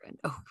 over and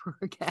over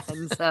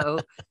again. So,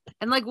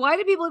 and like, why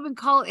do people even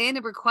call in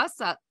and request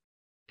that?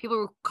 People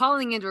were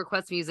calling in to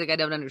request music. I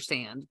don't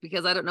understand,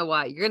 because I don't know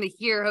why. You're going to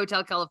hear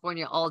Hotel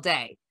California all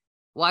day.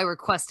 Why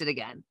request it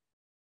again?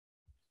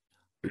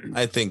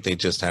 I think they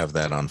just have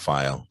that on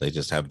file. They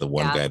just have the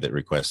one guy that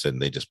requested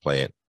and they just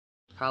play it.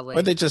 Probably.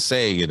 Or they just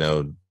say,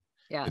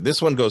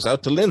 this one goes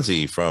out to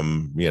Lindsay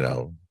from,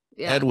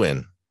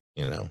 Edwin,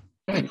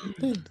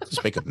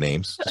 just make up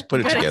names, just put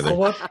it together.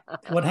 Well,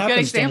 what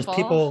happens then is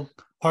people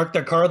park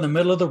their car in the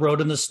middle of the road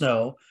in the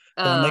snow,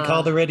 then they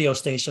call the radio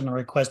station and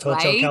request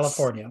Hotel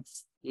California.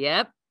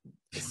 Yep.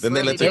 Then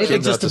they let their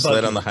kids out to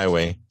sled on the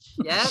highway.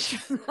 Yep.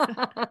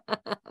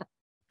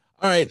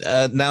 All right,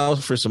 now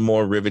for some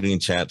more riveting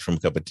chat from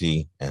Cup of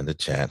Tea and the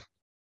chat.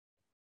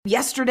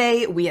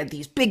 Yesterday, we had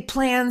these big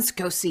plans,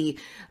 go see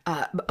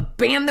a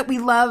band that we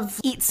love,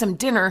 eat some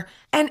dinner,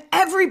 and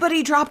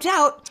everybody dropped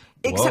out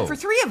except for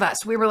 3 of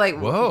us. We were like,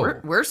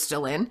 we're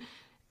still in.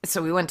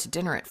 So we went to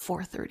dinner at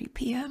 4:30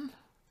 p.m.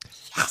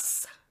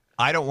 Yes.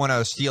 I don't want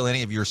to steal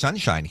any of your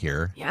sunshine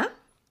here. Yeah?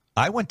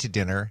 I went to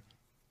dinner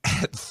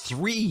at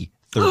 3:30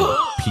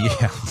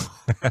 p.m.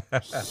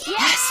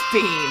 Yes,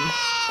 Bean.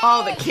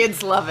 Oh, the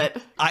kids love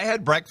it. I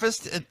had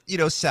breakfast at,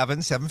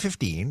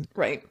 7:15.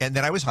 Right. And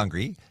then I was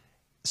hungry.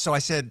 So I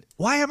said,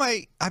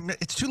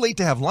 it's too late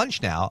to have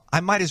lunch now. I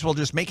might as well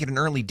just make it an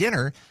early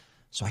dinner.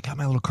 So I got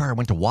my little car. I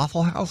went to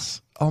Waffle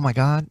House. Oh, my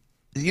God.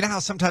 You know how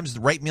sometimes the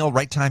right meal,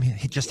 right time,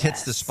 it just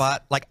hits the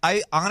spot? Like,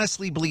 I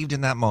honestly believed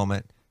in that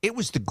moment. It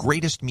was the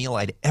greatest meal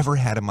I'd ever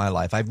had in my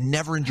life. I've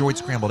never enjoyed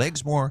scrambled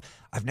eggs more.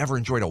 I've never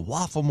enjoyed a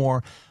waffle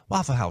more.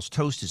 Waffle House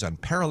toast is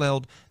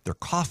unparalleled. Their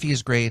coffee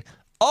is great.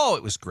 Oh,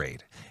 it was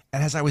great.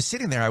 And as I was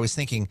sitting there, I was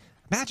thinking,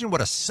 imagine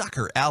what a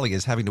sucker Allie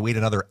is having to wait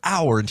another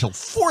hour until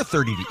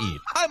 4:30 to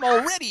eat. I'm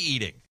already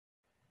eating.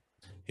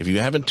 If you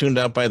haven't tuned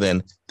out by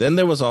then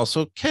there was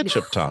also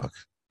ketchup talk.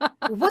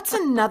 What's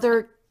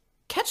another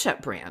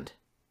ketchup brand?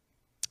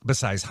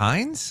 Besides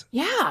Heinz?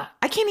 Yeah,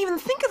 I can't even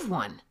think of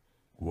one.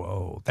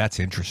 Whoa, that's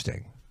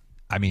interesting.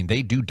 I mean,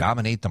 they do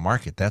dominate the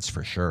market, that's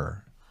for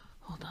sure.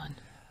 Hold on.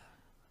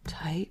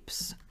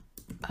 Types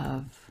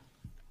of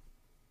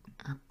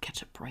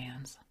ketchup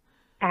brands.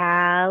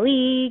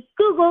 Allie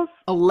Googles.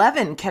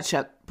 11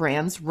 ketchup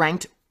brands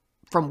ranked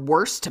from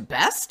worst to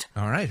best.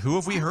 All right, who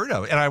have we heard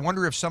of? And I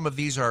wonder if some of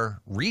these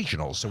are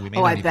regional, so we may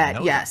not not even even know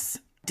know yes.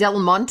 Them. Del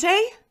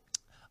Monte?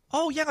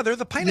 Oh, yeah, they're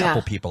the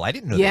pineapple people. I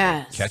didn't know they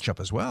had ketchup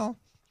as well.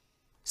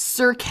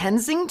 Sir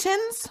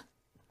Kensington's?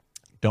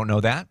 Don't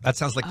know that. That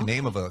sounds like the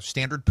name of a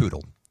standard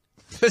poodle.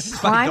 This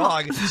is my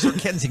dog, Sir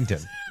Kensington.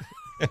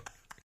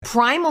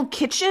 Primal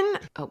Kitchen,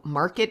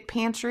 Market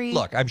Pantry.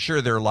 Look, I'm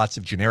sure there are lots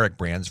of generic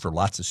brands for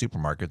lots of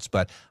supermarkets,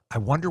 but I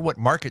wonder what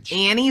market.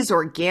 Annie's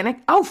Organic.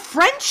 Oh,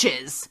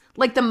 French's.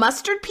 Like the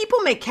mustard people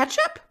make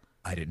ketchup?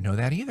 I didn't know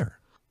that either.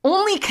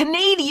 Only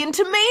Canadian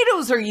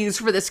tomatoes are used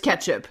for this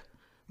ketchup.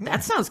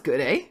 That sounds good,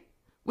 eh?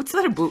 What's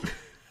that about?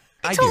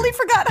 I totally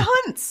forgot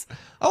Hunt's.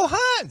 Oh,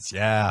 Hunt's.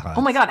 Yeah. Hunt's.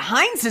 Oh, my God.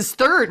 Heinz is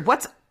third.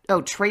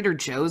 Trader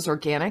Joe's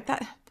Organic.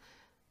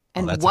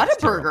 And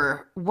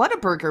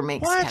Whataburger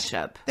makes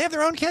ketchup. They have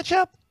their own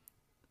ketchup?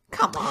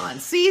 Come on.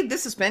 See,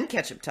 this has been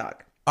ketchup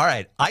talk. All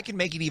right. I can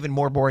make it even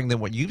more boring than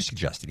what you've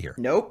suggested here.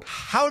 Nope.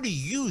 How do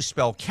you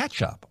spell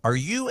ketchup? Are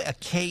you a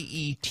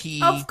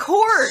K-E-T? Of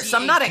course.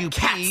 I'm not a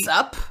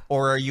catsup.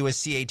 Or are you a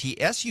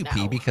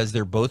C-A-T-S-U-P? No. Because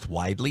they're both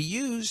widely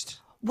used.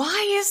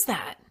 Why is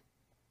that?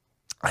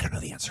 I don't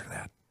know the answer to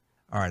that.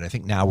 All right. I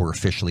think now we're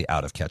officially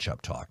out of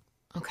ketchup talk.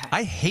 Okay.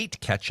 I hate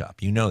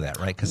ketchup. You know that,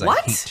 right? Because I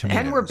hate tomatoes.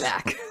 And we're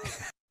back.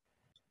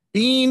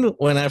 Bean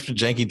went after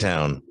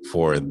Jankytown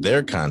for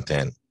their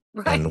content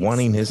and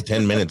wanting his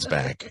 10 minutes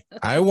back.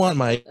 I want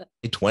my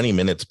 20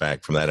 minutes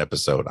back from that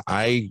episode.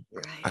 I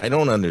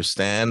don't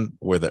understand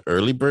where the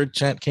early bird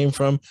chat came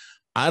from.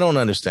 I don't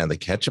understand the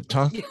ketchup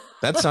talk.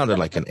 That sounded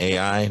like an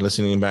AI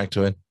listening back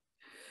to it.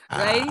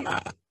 Right?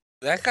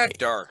 That got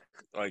dark.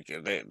 Like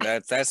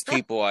that's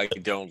people I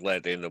don't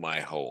let into my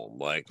home.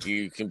 Like,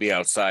 you can be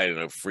outside in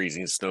a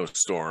freezing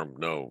snowstorm.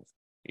 No,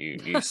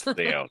 you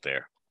stay out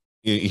there.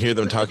 You hear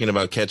them talking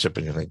about ketchup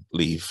and you're like,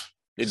 leave.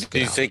 Did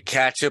you say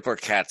ketchup or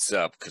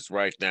catsup? Because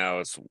right now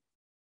it's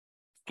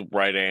the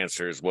right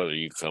answer is whether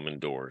you come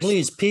indoors.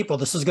 Please, people,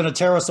 this is going to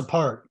tear us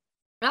apart.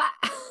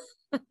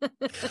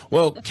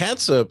 Well,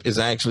 catsup is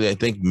actually, I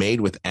think, made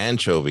with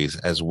anchovies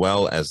as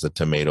well as the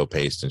tomato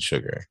paste and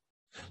sugar.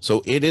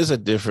 So it is a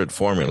different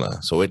formula.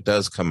 So it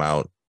does come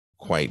out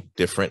quite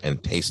different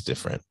and taste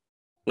different.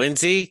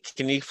 Lindsay,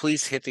 can you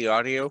please hit the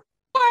audio?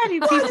 Why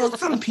do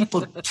some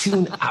people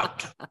tune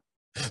out?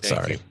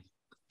 Sorry.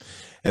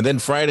 And then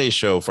Friday's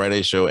show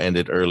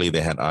ended early.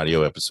 They had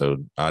audio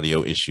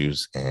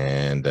issues,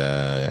 and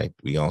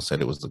we all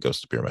said it was the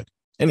ghost of beer mug.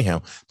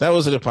 Anyhow, that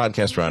was the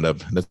podcast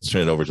roundup. Let's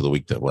turn it over to the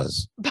week that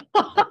was.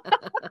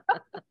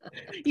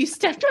 You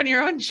stepped on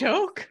your own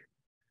joke?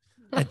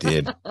 I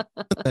did. Not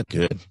that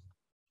good.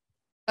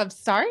 I'm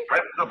sorry?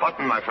 Press the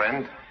button, my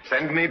friend.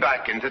 Send me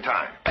back into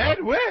time.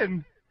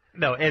 Edwin?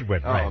 No,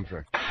 Edwin. Oh, right. I'm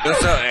sorry.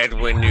 That's how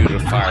Edwin knew to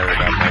fire it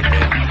up like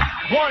that.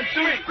 1,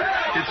 2, 3.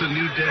 It's a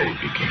new day.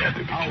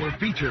 Our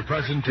feature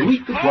presentation.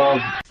 Week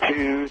 12.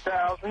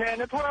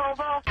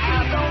 2012.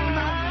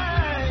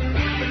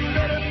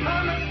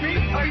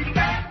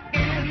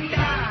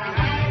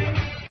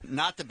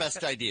 Not the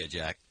best idea,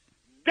 Jack.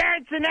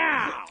 Dancing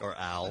Al. Or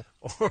Al.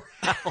 Al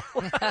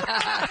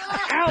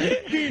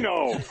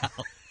Pacino.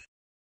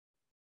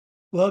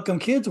 Welcome,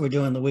 kids. We're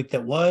doing the week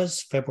that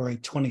was February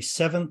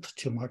 27th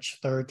to March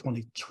 3rd,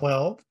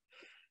 2012.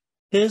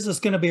 This is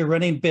going to be a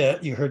running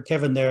bit. You heard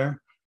Kevin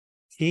there.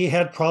 He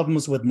had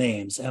problems with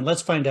names, and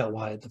let's find out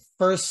why. The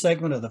first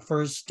segment of the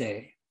first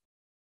day.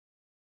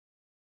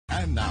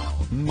 And now,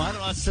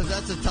 That's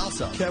a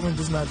toss-up. Kevin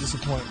does not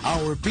disappoint.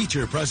 Our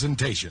feature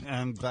presentation.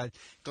 I'm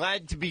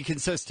glad to be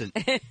consistent.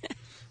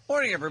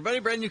 Morning, everybody.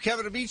 Brand new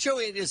Kevin and Bean Show.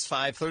 It is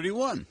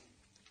 5:31.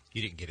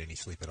 You didn't get any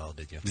sleep at all,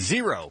 did you?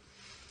 0.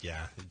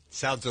 Yeah, it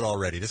sounds it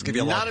already. This could be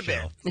a long show. Not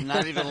a bit.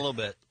 Not even a little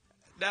bit.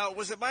 Now,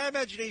 was it my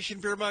imagination,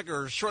 Beer Mug,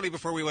 or shortly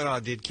before we went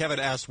on, did Kevin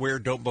ask where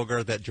Don't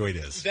Bogart That Joint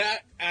is? That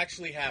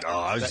actually happened. Oh,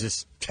 I was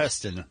just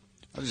testing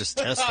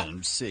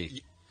to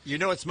see. You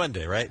know it's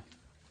Monday, right?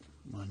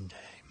 Monday.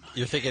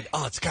 You're thinking,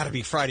 oh, it's got to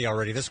be Friday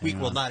already. This week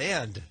will not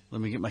end.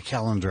 Let me get my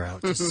calendar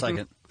out just a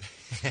second.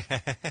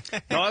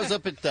 No, I was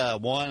up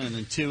at 1 and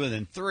then 2 and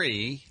then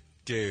 3.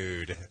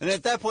 Dude. And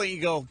at that point,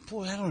 you go,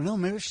 boy, I don't know.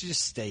 Maybe I should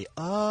just stay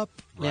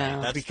up.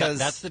 Right. Yeah.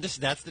 That's the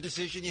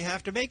decision you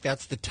have to make.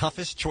 That's the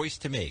toughest choice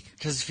to make.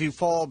 Because if you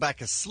fall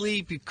back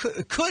asleep, it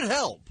could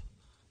help.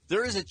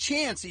 There is a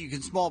chance that you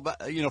can fall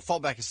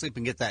back asleep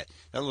and get that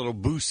little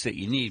boost that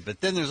you need. But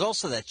then there's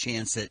also that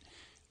chance that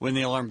when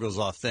the alarm goes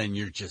off, then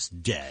you're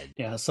just dead.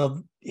 Yeah,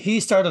 so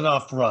he started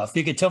off rough.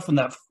 You could tell from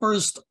that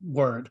first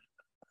word.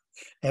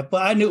 But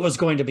I knew it was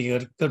going to be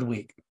a good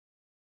week.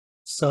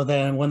 So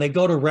then when they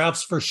go to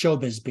Ralph's first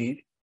showbiz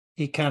beat,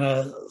 he kind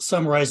of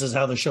summarizes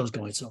how the show's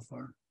going so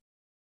far.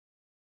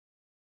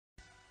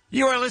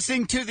 You are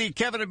listening to the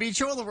Kevin and Bean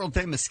Show on the world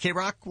famous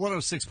K-Rock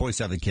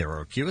 106.7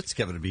 KROQ. It's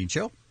Kevin and Bean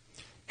Show.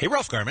 Hey,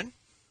 Ralph Garman.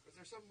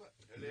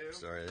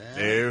 Sorry.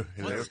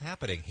 Hello. What's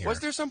happening here? Was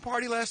there some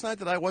party last night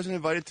that I wasn't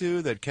invited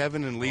to that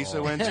Kevin and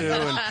Lisa went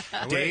to?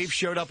 And Dave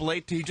showed up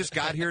late. He just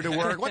got here to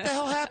work. What the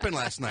hell happened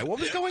last night? What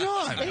was going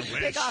on?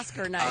 Big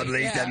Oscar night. I'm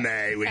Lisa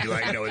May. Would you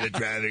like to know what the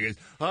traffic is?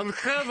 I'm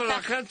Kevin. I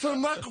can't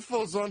turn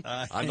microphones on.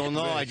 I don't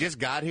know. I just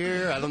got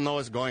here. I don't know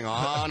what's going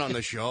on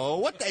the show.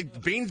 What the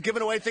Bean's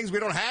giving away things we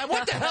don't have?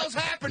 What the hell's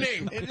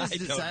happening? It is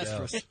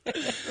disastrous.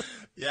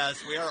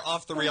 Yes, we are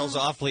off the rails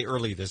awfully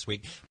early this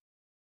week.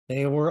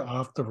 They were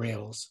off the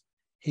rails.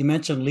 He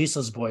mentioned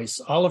Lisa's voice.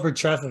 All of her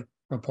traffic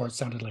reports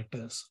sounded like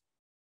this.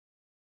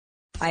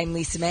 I'm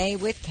Lisa May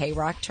with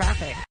K-Rock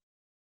Traffic.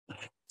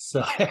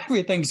 So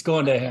everything's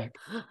going to heck.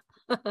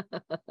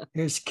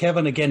 Here's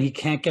Kevin again. He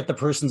can't get the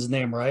person's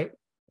name right.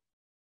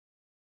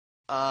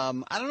 I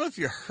don't know if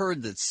you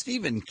heard that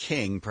Stephen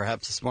King,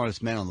 perhaps the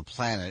smartest man on the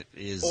planet,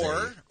 is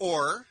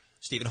or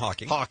Stephen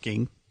Hawking.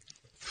 Hawking.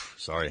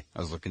 Sorry, I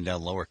was looking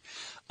down lower.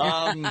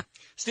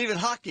 Stephen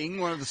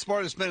Hawking, one of the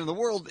smartest men in the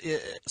world,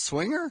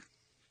 swinger?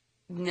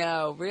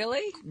 No,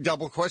 really?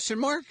 Double question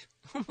mark?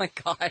 Oh, my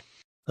God.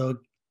 So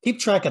keep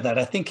track of that.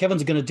 I think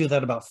Kevin's going to do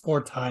that about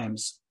 4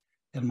 times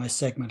in my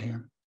segment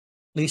here.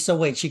 Lisa,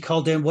 wait, she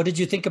called in. What did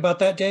you think about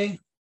that day?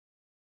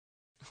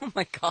 Oh,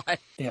 my God.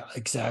 Yeah,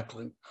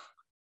 exactly.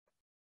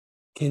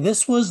 Okay,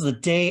 this was the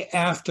day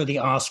after the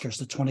Oscars,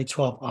 the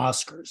 2012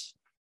 Oscars.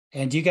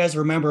 And do you guys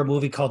remember a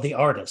movie called The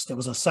Artist? It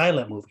was a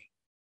silent movie.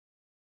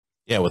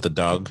 Yeah, with the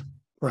dog.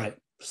 Right.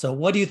 So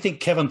what do you think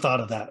Kevin thought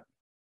of that?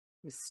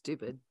 It was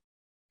stupid.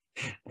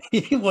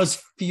 He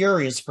was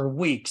furious for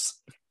weeks.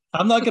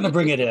 I'm not going to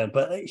bring it in,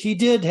 but he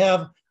did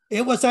have,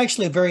 it was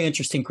actually a very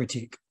interesting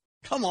critique.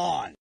 Come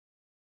on.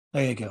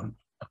 There you go.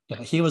 Yeah,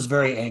 he was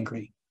very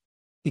angry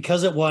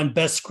because it won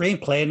Best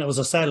Screenplay and it was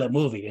a silent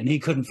movie and he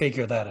couldn't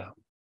figure that out.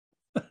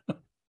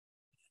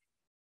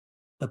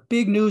 The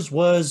big news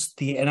was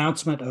the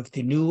announcement of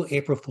the new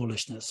April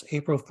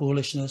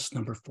Foolishness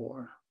number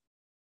 4.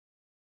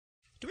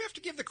 Do we have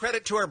to give the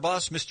credit to our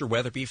boss, Mr.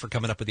 Weatherby, for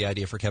coming up with the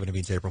idea for Kevin and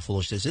Bean's April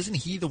Foolishness? Isn't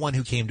he the one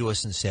who came to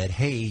us and said,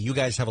 hey, you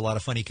guys have a lot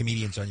of funny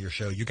comedians on your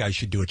show. You guys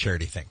should do a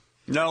charity thing?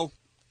 No.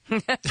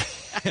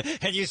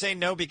 And you say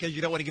no because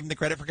you don't want to give him the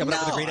credit for coming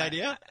up with a great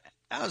idea?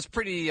 I was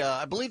pretty,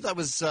 I believe that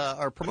was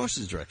our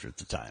promotions director at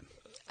the time.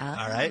 All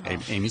right.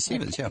 Amy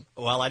Stevens, yeah.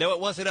 Well, I know it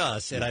wasn't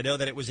us, and I know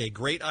that it was a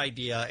great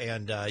idea.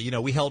 And,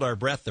 we held our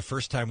breath the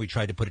first time we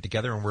tried to put it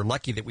together, and we're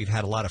lucky that we've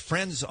had a lot of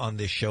friends on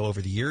this show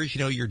over the years.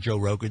 Your Joe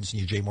Rogans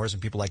and your Jay Moores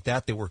and people like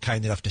that were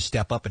kind enough to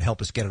step up and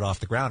help us get it off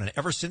the ground. And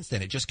ever since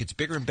then, it just gets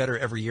bigger and better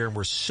every year, and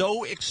we're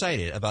so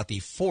excited about the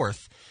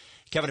fourth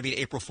Kevin and Bean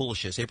April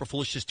Foolishness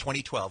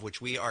 2012, which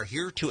we are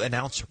here to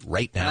announce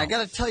right now. And I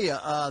got to tell you,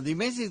 the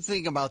amazing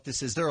thing about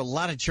this is there are a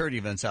lot of charity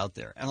events out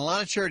there, and a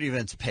lot of charity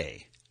events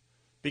pay.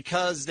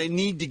 Because they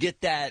need to get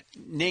that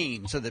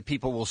name so that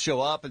people will show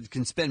up and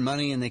can spend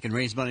money and they can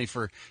raise money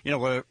for,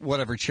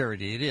 whatever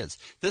charity it is.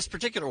 This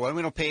particular one,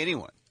 we don't pay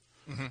anyone.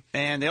 Mm-hmm.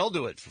 And they all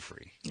do it for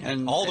free.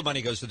 And all the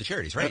money goes to the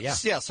charities, right? Yeah.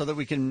 Yeah, so that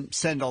we can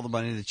send all the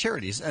money to the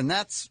charities. And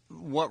that's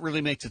what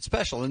really makes it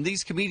special. And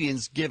these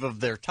comedians give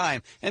of their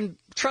time. And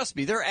trust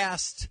me, they're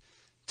asked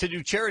to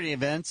do charity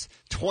events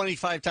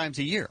 25 times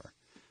a year.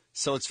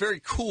 So it's very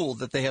cool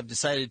that they have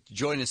decided to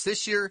join us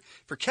this year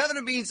for Kevin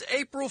and Bean's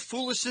April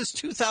Foolishness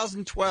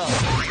 2012.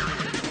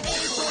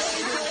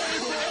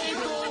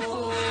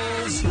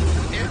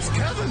 It's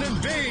Kevin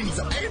and Bean's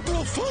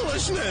April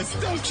Foolishness,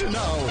 don't you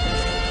know?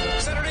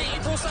 Saturday,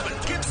 April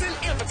 7th, Gibson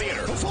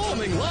Amphitheater.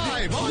 Performing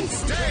live on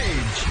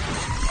stage.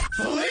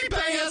 Felipe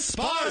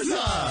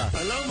Esparza.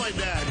 I love my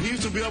dad. He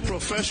used to be a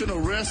professional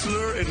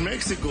wrestler in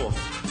Mexico.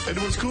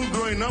 It was cool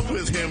growing up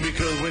with him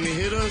because when he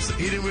hit us,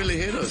 he didn't really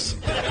hit us.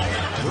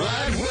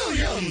 Brad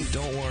Williams.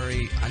 Don't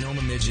worry. I know I'm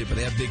a midget, but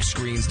they have big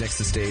screens next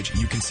to stage.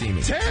 You can see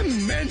me.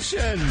 Tim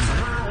Minchin.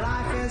 My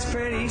life is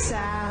pretty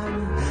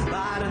sad, but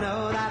I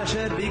know that I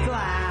should be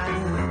glad.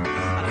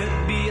 I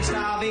could be a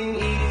starving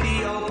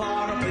Ethiop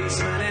or a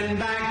policeman in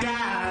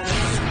Baghdad.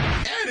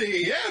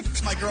 Eddie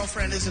F. My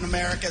girlfriend is in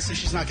America, so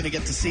she's not going to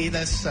get to see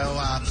this. So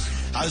I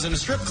was in a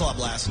strip club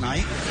last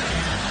night.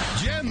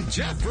 Jim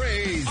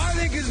Jeffries. I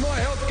think as my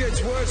health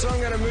gets worse, I'm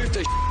going to move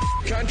to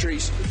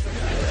countries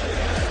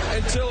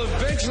until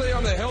eventually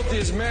I'm the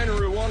healthiest man in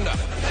Rwanda.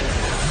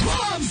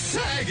 Bob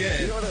Saget.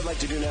 You know what I'd like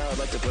to do now? I'd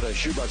like to put a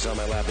shoebox on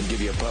my lap and give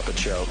you a puppet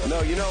show. No,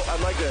 I'd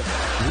like to...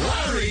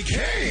 Larry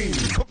King.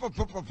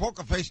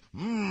 Poker face.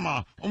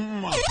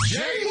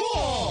 Jay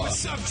Moore.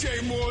 What's up, Jay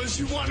Moores?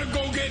 You want to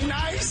go get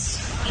nice?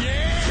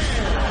 Yeah.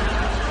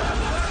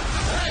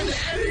 And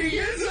Eddie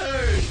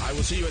Izzard. I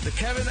will see you at the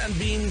Kevin and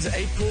Bean's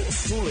April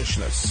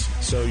Foolishness.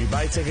 So you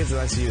buy tickets and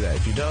I see you there.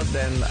 If you don't,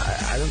 then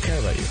I don't care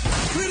about you.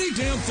 Pretty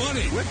damn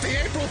funny. With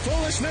the April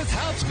Foolishness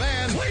House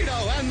Band,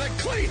 Plato and the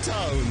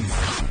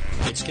Claytones.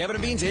 It's Kevin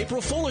and Bean's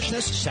April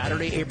Foolishness,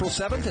 Saturday, April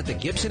 7th at the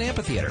Gibson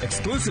Amphitheater.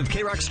 Exclusive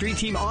K-Rock Street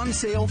Team on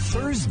sale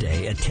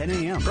Thursday at 10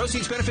 a.m.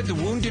 Proceeds benefit the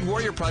Wounded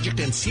Warrior Project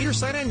and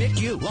Cedar-Sinai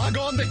NICU. Log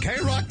on to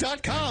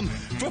KRock.com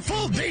for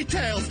full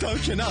details,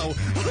 don't you know?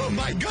 Oh,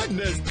 my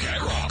goodness.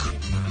 K-Rock.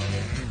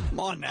 Come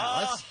on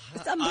now.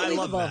 It's unbelievable. I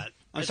love that.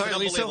 I'm sorry,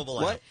 Lisa.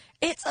 What?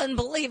 It's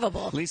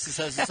unbelievable. Lisa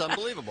says it's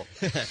unbelievable.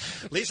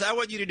 Lisa, I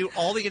want you to do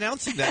all the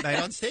announcing that night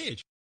on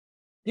stage.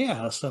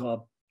 Yeah, so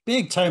a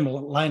big time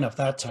lineup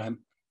that time.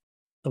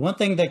 The one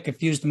thing that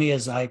confused me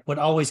is I would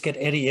always get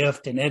Eddie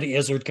Ift and Eddie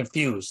Izzard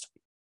confused.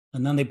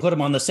 And then they put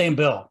them on the same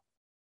bill.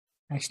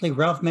 Actually,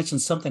 Ralph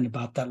mentioned something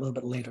about that a little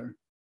bit later.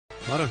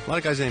 A lot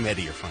of guys named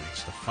Eddie are funny.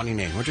 It's a funny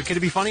name. Want your kid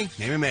to be funny?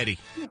 Name him Eddie.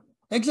 Yeah,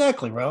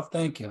 exactly, Ralph.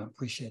 Thank you. I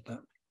appreciate that.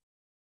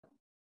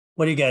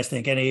 What do you guys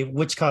think?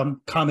 Which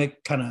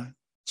comic kind of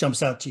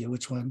jumps out to you?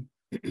 Which one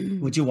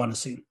would you want to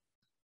see?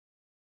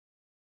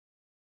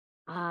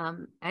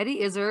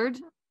 Eddie Izzard,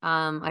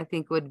 I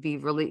think would be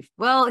really,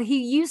 well,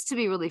 he used to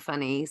be really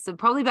funny. So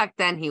probably back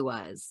then he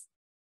was.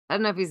 I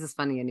don't know if he's as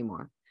funny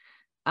anymore.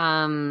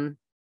 What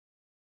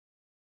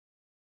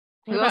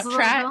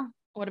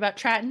about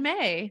Trat and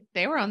May?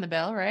 They were on the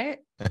bill, right?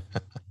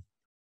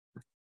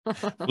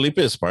 Felipe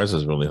Esparza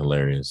is really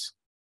hilarious.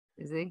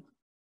 Is he?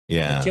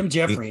 Yeah. Jim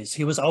Jeffries.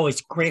 He was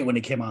always great when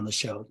he came on the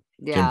show.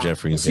 Yeah. Jim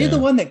Jeffries. Is he the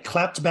one that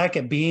clapped back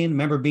at Bean?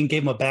 Remember Bean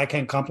gave him a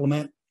backhand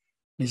compliment?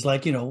 He's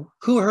like, who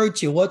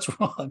hurt you? What's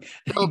wrong?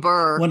 Bill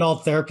Burr. Went all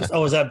therapist.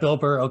 Oh, is that Bill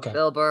Burr? Okay.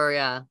 Bill Burr,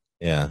 yeah.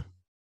 Yeah.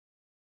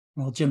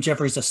 Well, Jim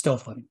Jeffries is still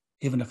funny,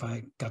 even if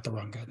I got the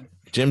wrong guy there.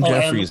 Jim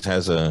Jeffries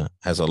has a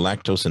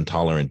lactose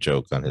intolerant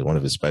joke on one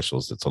of his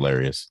specials that's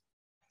hilarious.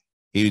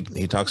 He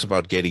talks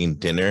about getting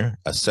dinner,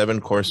 a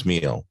 7-course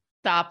meal.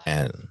 Stop.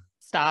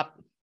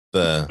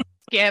 The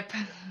skip.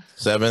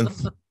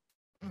 7th,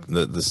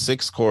 the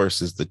 6th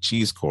course is the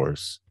cheese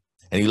course,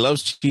 and he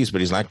loves cheese,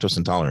 but he's lactose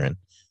intolerant.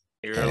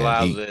 You're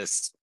allowed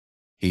this.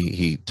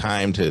 He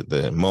timed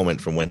the moment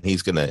from when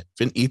he's gonna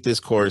eat this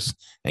course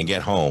and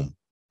get home,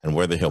 and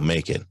whether he'll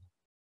make it.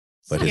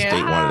 But his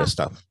date wanted to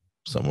stop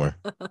somewhere.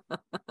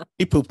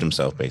 He pooped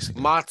himself,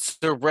 basically.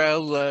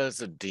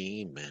 Mozzarella's a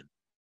demon.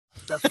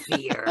 The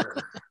fear.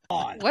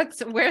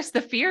 Where's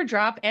the fear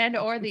drop and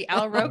or the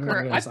Al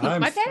Roker? I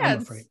pooped my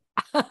pants.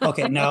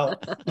 Okay, now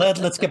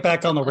let's get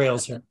back on the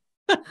rails here.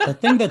 The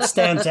thing that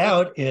stands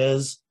out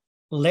is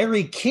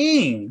Larry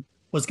King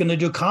was going to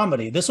do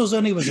comedy. This was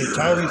when he was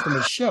retiring from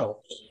his show.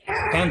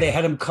 And they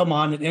had him come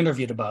on and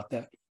interviewed about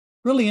that.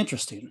 Really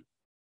interesting.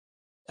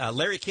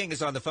 Larry King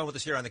is on the phone with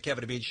us here on the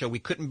Kevin and Bean Show. We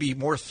couldn't be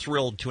more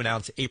thrilled to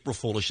announce April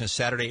Foolishness,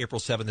 Saturday,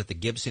 April 7th at the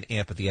Gibson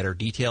Amphitheater.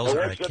 Details are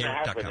what's at going to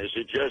happen? KROC.com. Is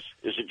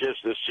it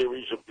just a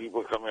series of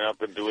people coming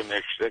up and doing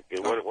their shtick?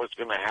 What's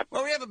going to happen?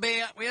 Well, we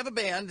have a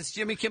band. It's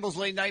Jimmy Kimmel's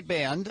late night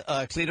band,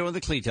 Cleto and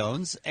the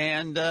Cletones,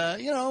 and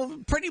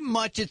pretty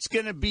much it's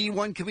going to be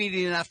one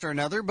comedian after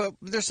another. But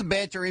there's some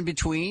banter in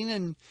between,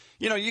 and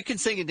you can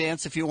sing and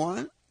dance if you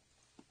want.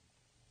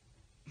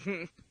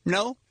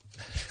 No,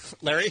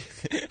 Larry.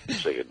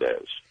 Sing and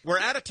dance. We're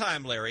out of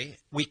time, Larry.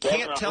 We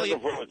can't tell you.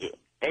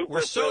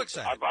 We're so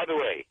excited. By the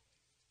way,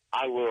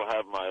 I will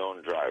have my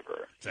own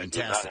driver.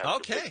 Fantastic.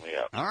 Okay.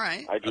 All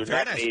right. I do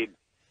not need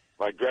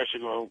my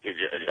dressing room.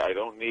 I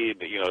don't need.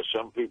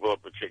 Some people are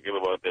particular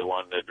about they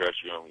want in their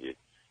dressing room.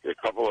 A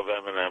couple of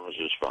M&Ms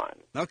is fine.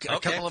 Okay. A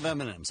couple of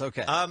M&Ms.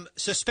 Okay.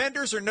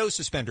 Suspenders or no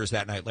suspenders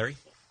that night, Larry?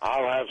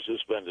 I'll have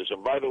suspenders.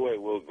 And by the way,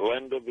 will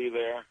Glenda be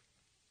there?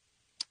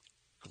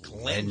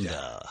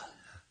 Glenda.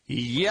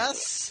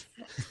 Yes.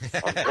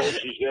 Of course,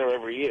 she's there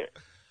every year.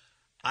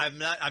 I'm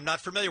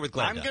not familiar with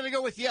Glenda. I'm going to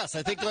go with yes.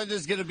 I think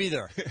Glenda's going to be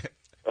there.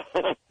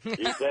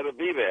 You better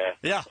be there.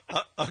 Yeah.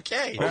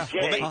 Okay.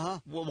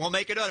 We'll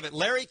make a note of it.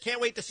 Larry,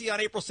 can't wait to see you on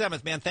April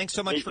 7th, man. Thanks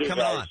so much for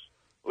coming on.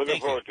 Looking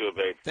forward to it,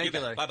 babe. Thank you,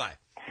 Larry. Bye-bye.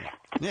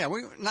 Yeah,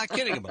 we're not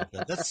kidding about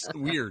that. That's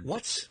weird.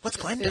 What's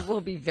Glenda? It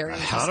will be very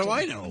How do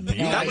I know?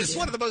 That was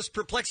one of the most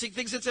perplexing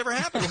things that's ever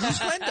happened. Who's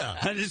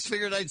Glenda? I just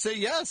figured I'd say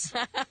yes.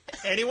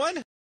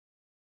 Anyone?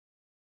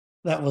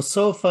 That was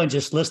so fun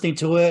just listening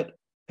to it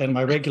in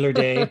my regular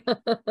day.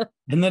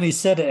 And then he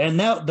said it. And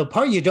now the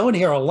part you don't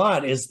hear a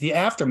lot is the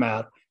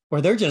aftermath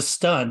where they're just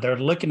stunned. They're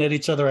looking at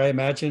each other, I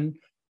imagine.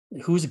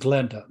 Who's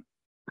Glenda?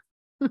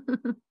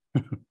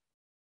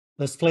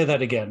 Let's play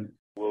that again.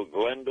 Will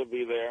Glenda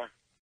be there?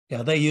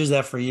 Yeah, they used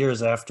that for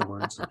years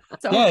afterwards.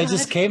 It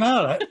just came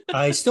out.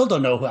 I still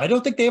don't know who. I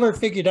don't think they ever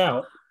figured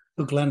out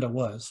who Glenda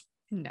was.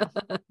 No.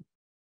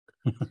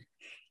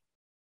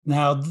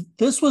 Now,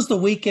 this was the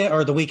weekend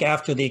or the week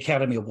after the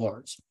Academy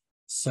Awards.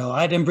 So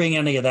I didn't bring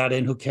any of that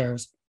in. Who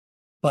cares?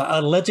 But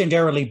a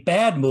legendarily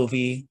bad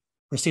movie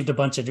received a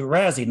bunch of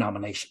Razzie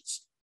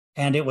nominations.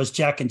 And it was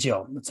Jack and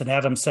Jill. It's an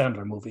Adam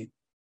Sandler movie.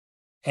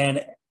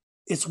 And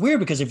it's weird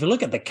because if you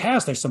look at the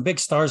cast, there's some big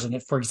stars in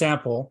it. For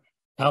example,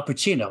 Al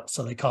Pacino.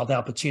 So they called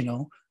Al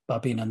Pacino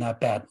about being on that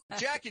bad.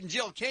 Jack and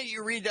Jill, can't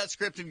you read that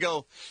script and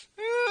go,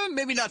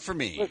 maybe not for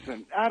me?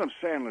 Listen, Adam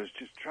Sandler's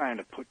just trying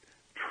to put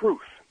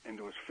truth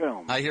into his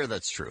film. I hear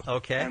that's true.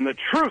 Okay. And the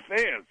truth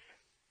is,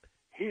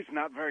 he's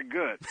not very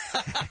good.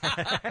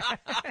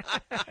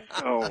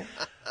 So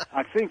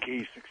I think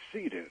he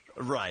succeeded.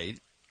 Right.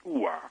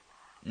 Wow.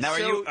 Now,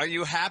 are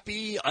you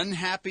happy,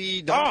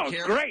 unhappy, don't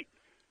care? Great.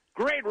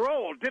 Great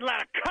role. Did a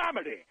lot of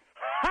comedy.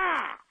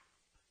 Ha!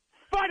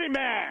 Funny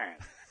man.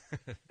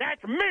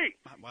 That's me.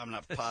 I'm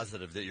not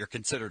positive that you're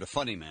considered a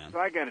funny man. So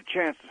I got a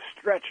chance to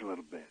stretch a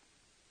little bit.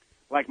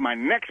 Like my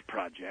next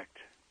project,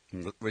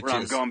 which where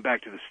I'm is going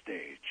back to the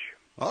stage.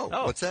 Oh,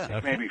 what's that?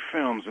 Okay. Maybe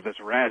films with this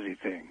Razzie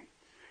thing.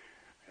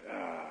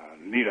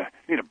 Need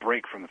a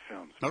break from the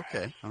films.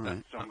 Okay, all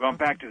right. So I'm going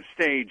back to the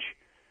stage,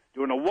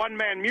 doing a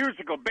one-man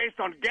musical based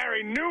on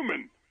Gary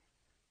Newman.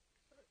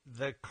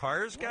 The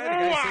Cars guy? The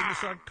guy who sings the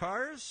song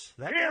Cars?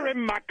 Here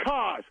in my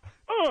cars.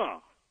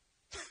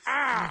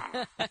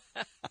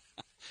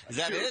 Is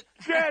that it?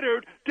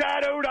 Da-do,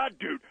 da-do,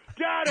 da-do,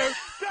 da-do,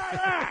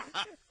 da-da.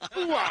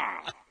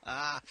 Wow.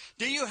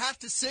 Do you have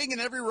to sing in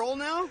every role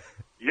now?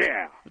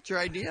 Yeah. What's your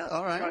idea?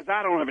 All right. Because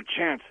I don't have a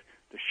chance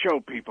to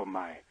show people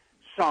my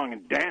song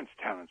and dance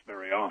talents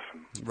very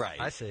often. Right.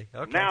 I see.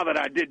 Okay. Now that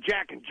I did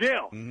Jack and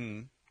Jill,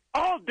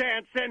 all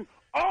dancing,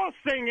 all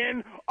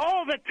singing,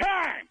 all the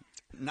time.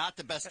 Not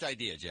the best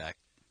idea, Jack.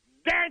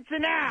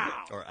 Dancing Al.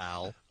 Or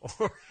Al.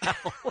 Al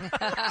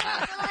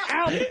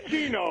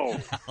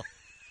Pacino.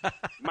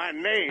 My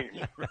name.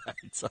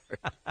 Right, sorry.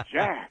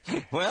 Jack.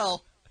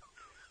 Well.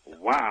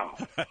 Wow.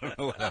 I don't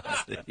know what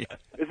else to do.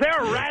 Is there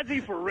a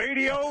Razzie for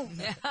radio?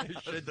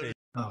 Should be.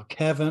 Oh,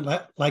 Kevin,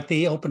 like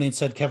the opening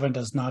said, Kevin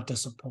does not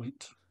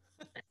disappoint.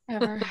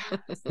 Ever.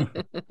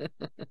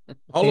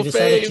 Hall They of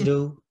decided Fame.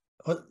 to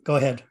do. Go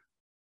ahead.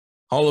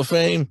 Hall of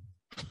Fame.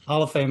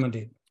 Hall of Fame,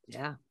 indeed.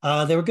 Yeah.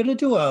 They were going to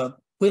do a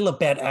Wheel of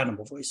Bad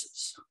Animal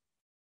Voices.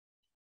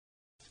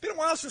 It's been a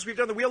while since we've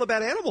done the Wheel of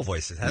Bad Animal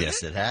Voices, hasn't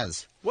Yes, it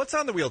has. What's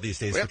on the wheel these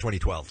days for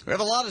 2012? We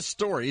have a lot of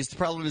stories. The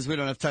problem is we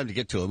don't have time to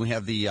get to them. We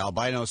have the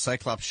albino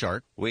cyclops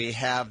shark. We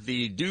have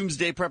the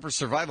Doomsday Prepper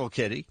survival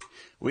kitty.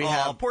 We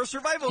have poor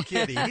survival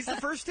kitty. He's the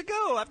first to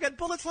go. I've got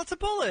bullets, lots of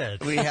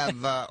bullets. We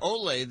have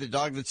Ole, the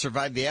dog that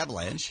survived the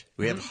avalanche.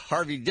 We have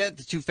Harvey Dent,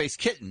 the two-faced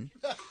kitten.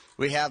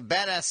 We have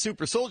badass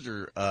super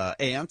soldier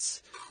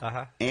ants.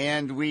 Uh-huh.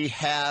 And we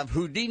have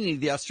Houdini,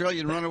 the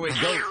Australian runaway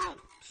goat.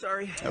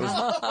 Sorry. That was,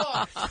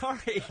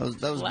 Sorry.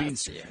 that was Bean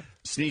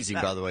sneezing,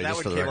 by the way, That just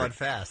one for the came record. on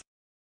fast.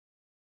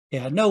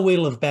 Yeah, no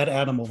Wheel of Bad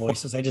Animal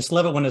Voices. I just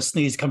love it when a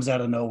sneeze comes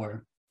out of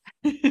nowhere.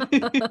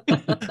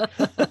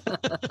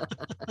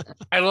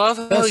 I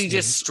love how he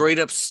just straight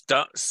up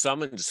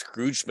summoned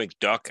Scrooge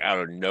McDuck out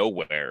of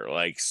nowhere.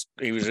 Like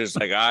he was just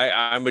like,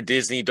 I'm a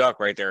Disney duck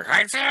right there.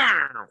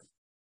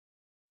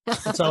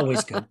 It's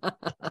always good.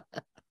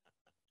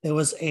 There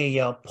was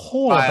a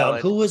poll about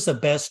who was the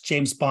best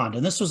James Bond,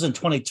 and this was in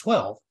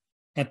 2012,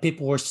 and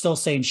people were still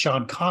saying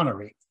Sean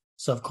Connery.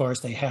 So, of course,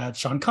 they had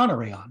Sean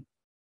Connery on.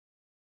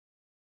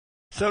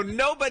 So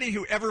nobody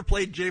who ever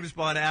played James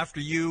Bond after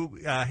you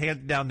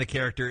handed down the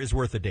character is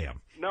worth a damn.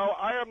 No,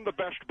 I am the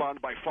best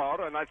Bond by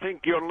far, and I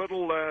think your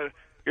little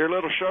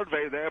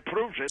survey there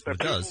proves it. That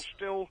people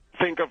still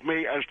think of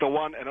me as the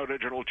one and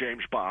original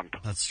James Bond.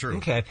 That's true.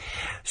 Okay.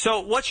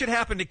 So what should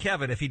happen to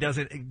Kevin if he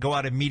doesn't go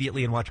out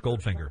immediately and watch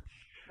Goldfinger?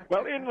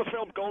 Well, in the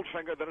film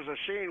Goldfinger, there is a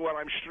scene where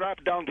I'm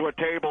strapped down to a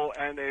table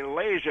and a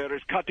laser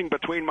is cutting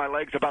between my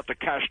legs about to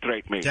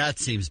castrate me. That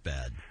seems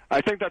bad. I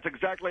think that's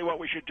exactly what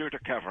we should do to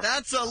Kevin.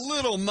 That's a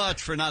little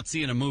much for not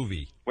seeing a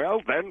movie.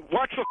 Well, then,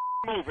 watch the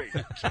movie.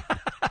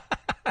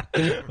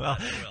 Well,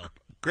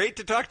 great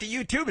to talk to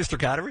you, too, Mr.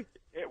 Connery.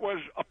 It was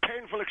a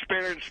painful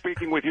experience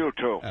speaking with you,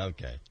 too.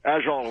 Okay.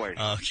 As always.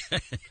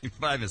 Okay.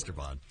 Bye, Mr.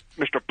 Bond.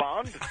 Mr.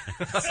 Bond?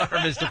 Or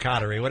Mr.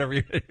 Connery, whatever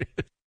you...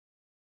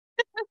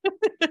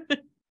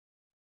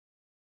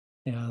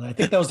 Yeah, I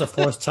think that was the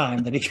fourth time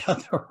that he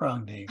got the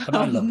wrong name. But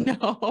I love it.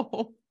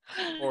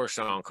 Or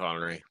Sean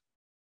Connery.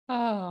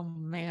 Oh,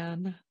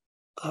 man.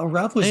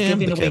 Ralph was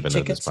giving away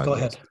tickets. Go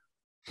ahead.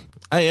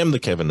 I am the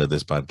Kevin of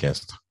this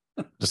podcast.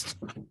 Just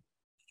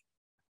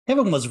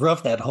Kevin was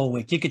rough that whole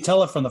week. You could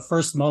tell it from the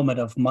first moment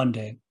of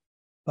Monday.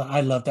 But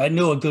I loved it. I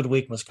knew a good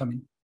week was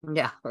coming.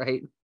 Yeah,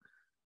 right.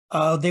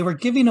 They were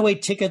giving away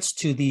tickets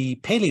to the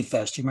Paley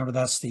Fest. You remember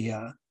that's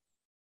the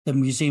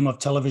Museum of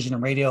Television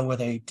and Radio where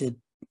they did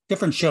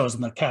different shows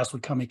and the cast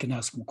would come. You can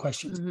ask them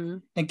questions. Mm-hmm.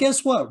 And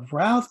guess what?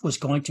 Ralph was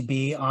going to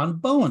be on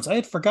Bones. I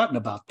had forgotten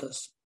about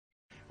this.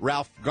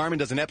 Ralph Garman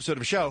does an episode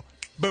of a show.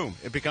 Boom.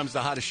 It becomes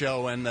the hottest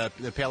show, and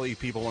the Paley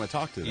people want to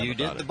talk to them. You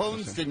did the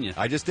Bones, didn't you?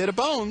 I just did a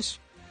Bones.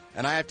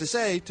 And I have to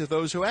say, to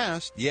those who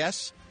asked,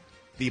 yes,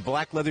 the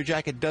black leather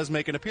jacket does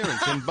make an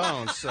appearance in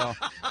Bones. So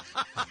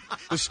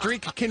the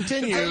streak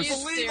continues.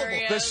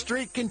 The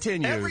streak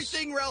continues.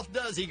 Everything Ralph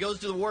does, he goes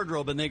to the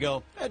wardrobe and they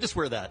go, just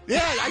wear that.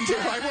 Yeah, I do.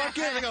 I walk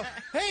in and I go,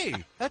 hey,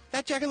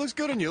 that jacket looks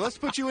good on you. Let's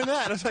put you in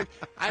that. I was like,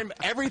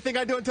 everything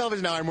I do on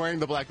television now, I'm wearing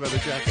the black leather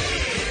jacket.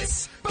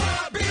 It's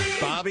Bobby.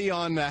 Bobby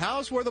on the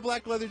house wore the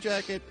black leather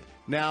jacket.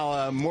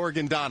 Now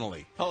Morgan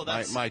Donnelly. Oh,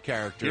 that's my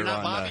character. You're not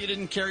on, Bobby. You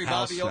didn't carry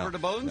House. Bobby over to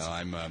Bones. No,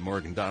 I'm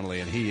Morgan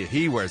Donnelly, and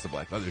he wears the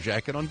black leather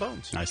jacket on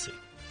Bones. I see.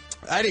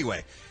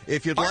 Anyway,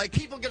 if you'd like,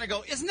 people going to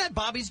go, isn't that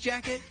Bobby's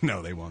jacket?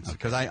 No, they won't,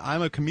 because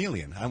I'm a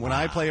chameleon. When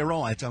I play a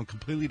role, I'm a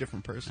completely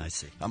different person. I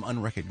see. I'm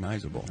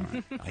unrecognizable.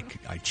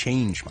 I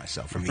change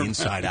myself from the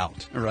inside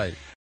out. Right.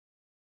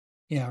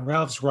 Yeah,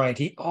 Ralph's right.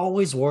 He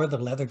always wore the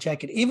leather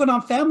jacket, even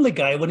on Family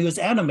Guy when he was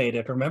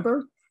animated.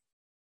 Remember,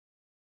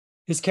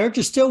 his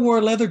character still wore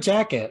a leather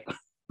jacket.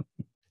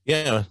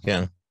 Yeah.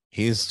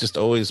 He's just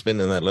always been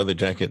in that leather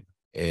jacket.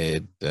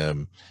 It's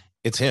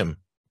him.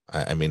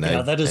 I mean,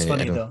 that is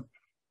funny though.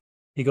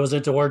 He goes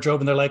into wardrobe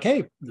and they're like,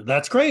 "Hey,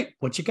 that's great.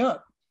 What you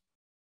got?"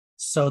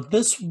 So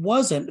this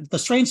wasn't. The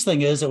strange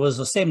thing is, it was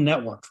the same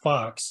network,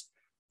 Fox,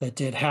 that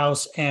did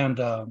House and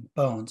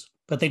Bones,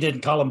 but they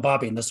didn't call him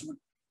Bobby in this one.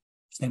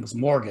 His name was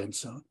Morgan.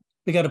 So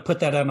we got to put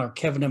that on our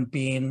Kevin and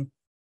Bean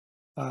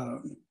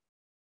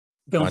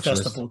film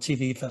festival,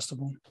 TV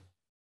festival.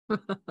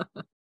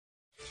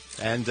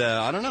 And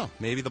I don't know.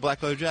 Maybe the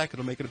black leather jacket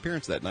will make an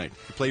appearance that night.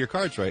 You play your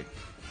cards right.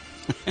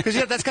 Because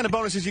that's kind of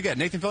bonuses you get.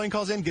 Nathan Fillion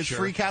calls in, gives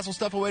free castle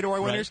stuff away to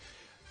our winners.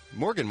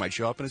 Morgan might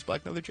show up in his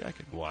black leather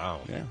jacket. Wow.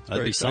 Yeah,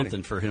 that'd be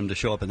something for him to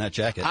show up in that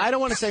jacket. I don't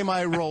want to say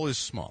my role is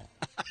small.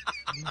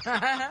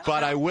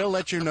 But I will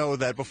let you know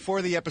that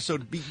before the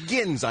episode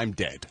begins, I'm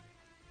dead.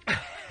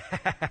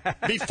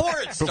 Before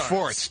it starts.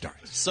 Before it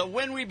starts. So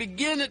when we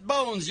begin at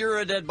Bones, you're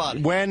a dead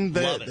body. When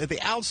at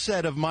the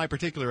outset of my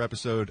particular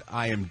episode,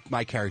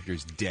 my character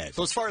is dead.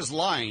 So as far as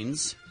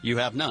lines, you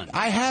have none.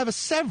 I have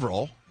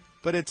several,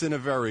 but it's in a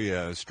very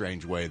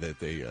strange way that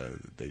they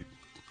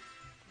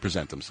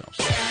present themselves.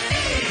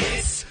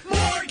 It's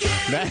Morgan.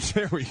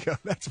 There we go.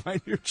 That's my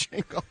new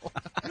jingle.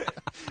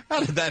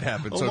 How did that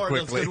happen so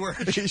quickly? Good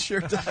work. He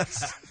sure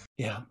does.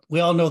 Yeah, we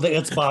all know the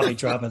It's Bobby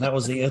drop, and that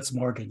was the It's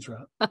Morgan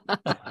drop.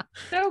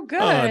 So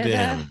good. Oh,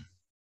 damn.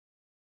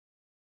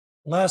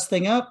 Last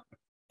thing up,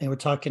 they were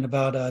talking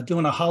about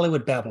doing a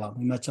Hollywood Babylon.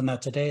 We mentioned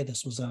that today.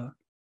 This was a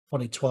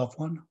 2012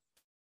 one.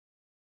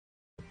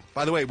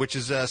 By the way, which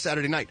is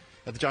Saturday night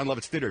at the John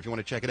Lovitz Theater. If you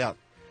want to check it out,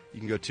 you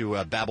can go to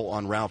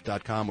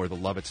babbleonralph.com or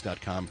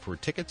thelovitz.com for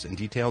tickets and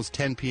details.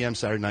 10 p.m.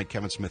 Saturday night,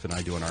 Kevin Smith and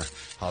I doing our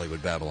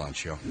Hollywood Babylon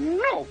show.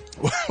 No.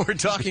 We're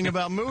talking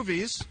about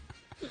movies.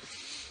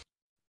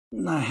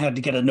 I had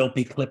to get a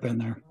Nopi clip in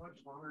there.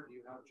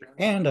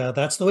 And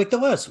that's the week that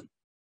was.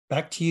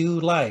 Back to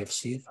you live,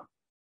 Steve.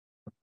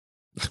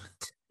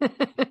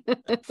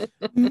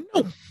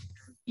 No.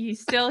 You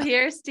still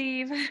here,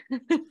 Steve?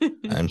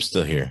 I'm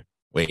still here.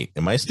 Wait,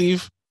 am I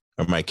Steve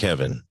or am I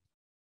Kevin?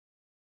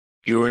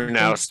 You are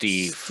now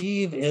Steve.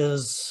 Steve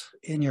is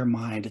in your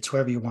mind. It's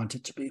wherever you want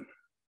it to be.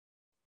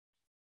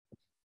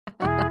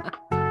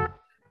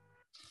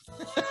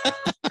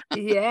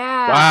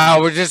 Yeah.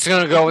 Wow, we're just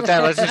gonna go with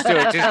that. Let's just do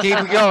it. Just keep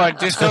it going.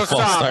 Just don't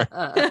stop.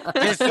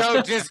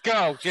 Just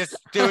go. Just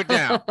do it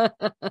now.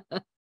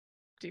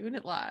 Doing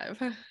it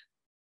live.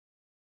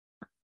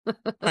 All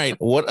right.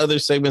 What other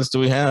segments do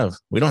we have?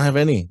 We don't have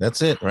any.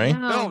 That's it, right?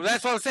 No,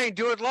 that's what I'm saying.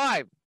 Do it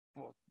live.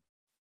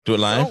 Do it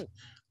live? No.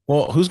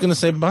 Well, who's going to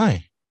say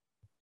bye?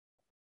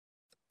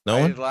 No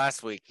I one? did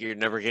last week. You're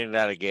never getting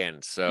that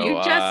again. So You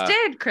just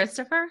did,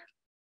 Christopher.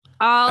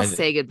 I'll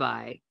say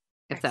goodbye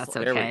if that's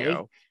okay. There we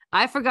go.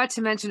 I forgot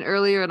to mention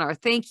earlier in our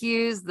thank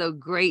yous the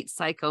great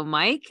Psycho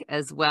Mike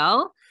as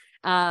well.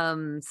 So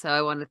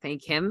I want to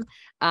thank him.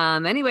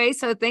 Anyway,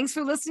 so thanks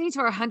for listening to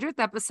our 100th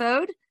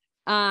episode.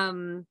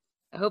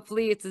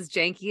 Hopefully it's as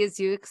janky as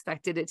you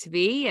expected it to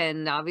be.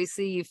 And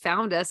obviously you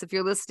found us if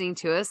you're listening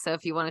to us. So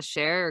if you want to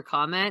share or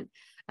comment,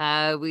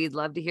 we'd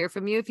love to hear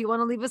from you if you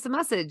want to leave us a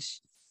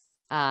message.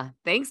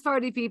 Thanks,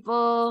 party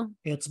people.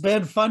 It's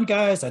been fun,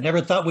 guys. I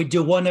never thought we'd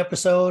do one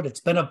episode. It's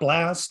been a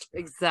blast.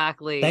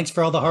 Exactly. Thanks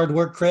for all the hard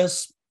work,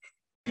 Chris.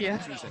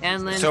 Yeah.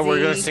 And Lindsay. So we're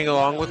going to sing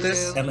along with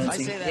this? And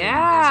Lindsay.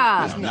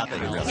 Yeah. There's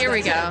nothing really. Here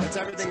we go. It's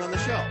everything on the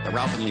show. The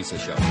Ralph and Lisa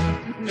show.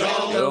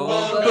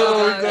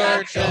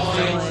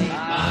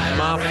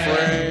 My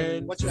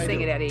friend. What should I Sing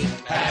do? it, Eddie.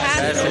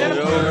 Pass it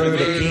over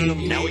to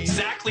me. Now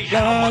exactly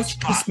how Last much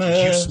pot did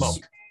you Christmas.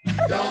 smoke?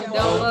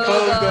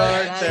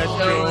 Bogart that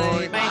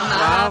joint,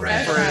 my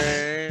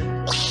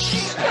friend.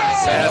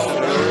 Pass it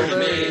over to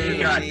me.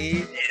 God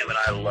damn it,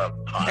 I love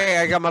pot. Hey,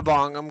 I got my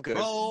bong. I'm good.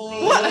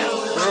 Oh,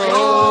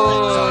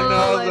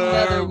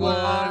 Another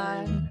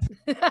one.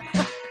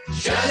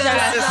 Just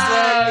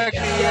like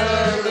the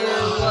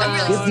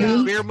other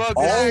one. Beer mug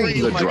is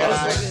free, my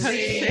guy.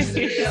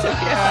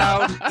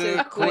 Out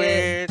to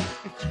quit.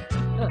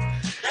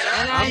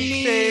 And I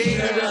need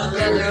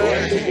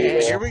another.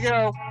 Here we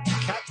go.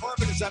 Cat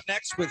Corbin is up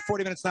next with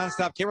 40 Minutes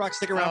Nonstop. K-Rock,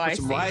 stick around for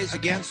some Rise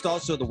Against,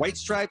 also the White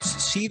Stripes,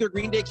 Seether,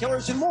 Green Day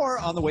Killers, and more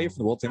on the way from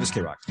the world-famous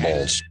K-Rock.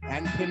 Balls.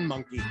 And Pin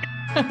Monkey.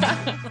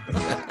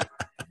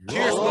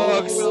 Cheers,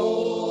 folks.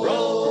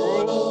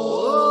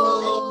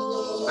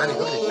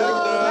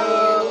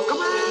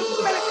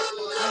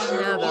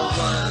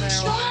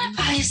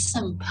 Buy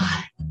some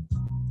pot.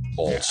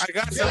 Balls. I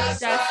got some.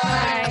 Just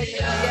like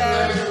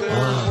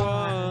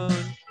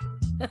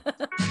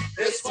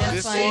This one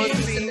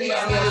seems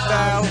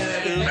about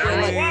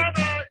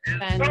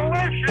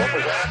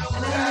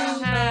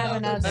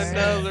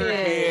another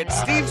hit.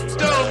 Steve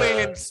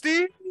Stillman.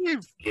 Steve.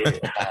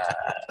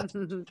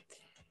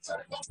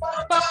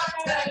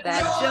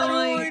 that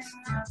joint.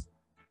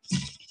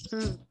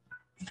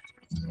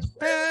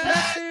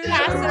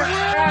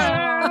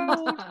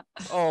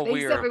 Oh, Thanks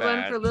we are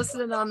everyone bad. for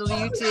listening on the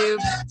YouTube.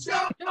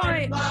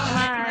 join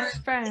my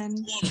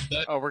friend.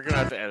 Oh, we're gonna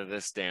have to edit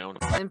this down.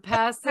 And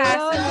pass it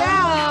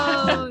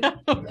on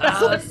down.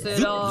 Pass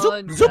it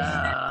on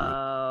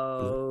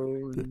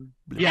down.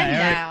 Yeah, And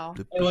Eric. now.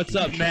 Hey, what's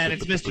up, man?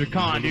 It's Mr.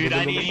 Khan, dude.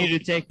 I need you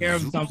to take care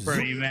of something for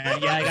me,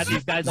 man. Yeah, I got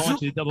these guys. I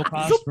want you to double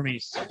cross for me.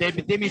 They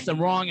did me some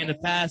wrong in the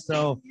past,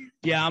 so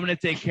yeah, I'm gonna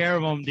take care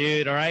of them,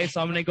 dude. All right. So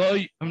I'm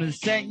gonna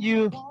send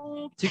you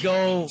to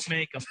go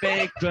make a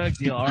fake drug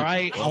deal. All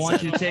right. I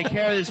want you to take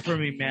care of this for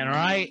me, man. All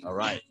right. All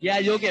right. Yeah,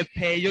 you'll get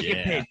paid. You'll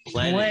get paid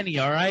plenty.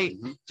 All right.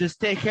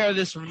 Just take care of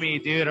this for me,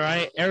 dude. All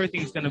right.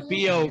 Everything's gonna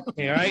be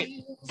okay. All right.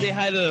 Say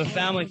hi to the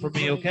family for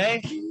me,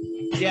 okay?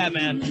 Yeah,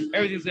 man.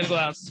 Everything's gonna go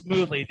out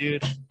smoothly,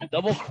 dude.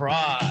 Double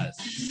cross.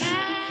 All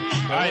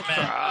right, man.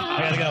 I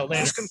gotta go.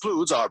 Later. This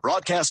concludes our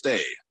broadcast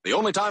day. The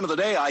only time of the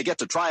day I get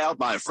to try out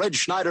my Fred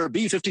Schneider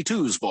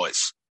B-52's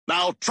voice.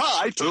 Now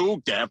try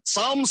to get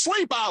some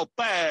sleep out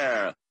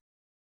there.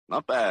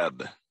 Not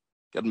bad.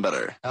 Getting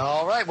better.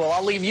 All right. Well,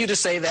 I'll leave you to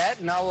say that,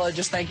 and I'll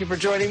just thank you for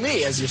joining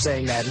me as you're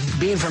saying that.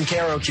 Being from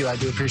KROQ, I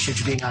do appreciate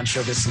you being on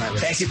Showbiz Tonight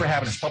with us. Thank you for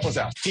having us. Help us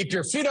out. Keep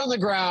your feet on the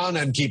ground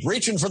and keep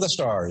reaching for the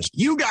stars.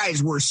 You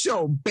guys were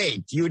so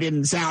baked, you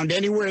didn't sound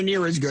anywhere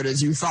near as good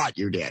as you thought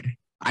you did.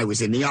 I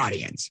was in the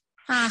audience.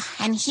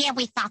 And here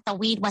we thought the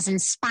weed was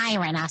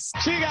inspiring us.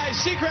 See you guys.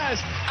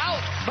 Seacrest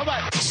out.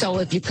 Bye-bye. So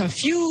if you're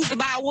confused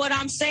about what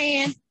I'm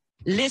saying,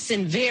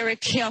 listen very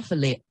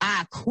carefully.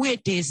 I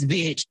quit this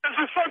bitch.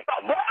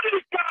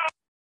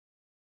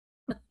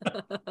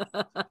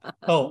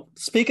 Oh,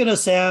 speaking of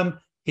Sam,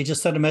 he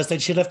just sent a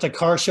message. He left a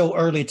car show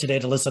early today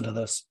to listen to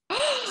this.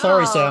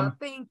 Sorry, Sam.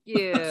 Thank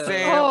you.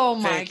 Sam, Oh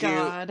my thank you.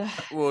 God.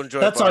 We'll enjoy.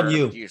 That's on bar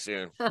you. with you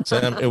soon.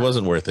 Sam, it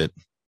wasn't worth it.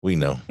 We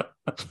know.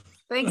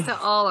 Thanks to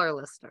all our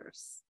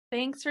listeners.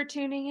 Thanks for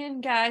tuning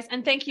in, guys.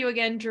 And thank you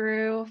again,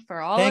 Drew,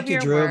 for all Thank of you,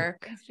 your Drew.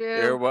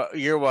 work.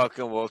 You're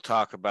welcome. We'll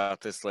talk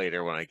about this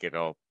later when I get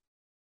all.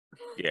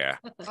 Yeah.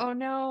 Oh,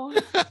 no.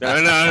 No,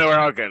 we're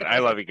all good. I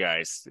love you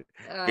guys.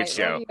 All right, Good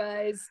show. love you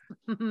guys.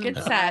 Good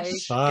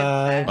sesh.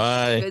 Bye.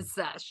 Bye. Good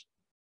sesh.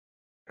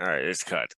 All right, it's cut.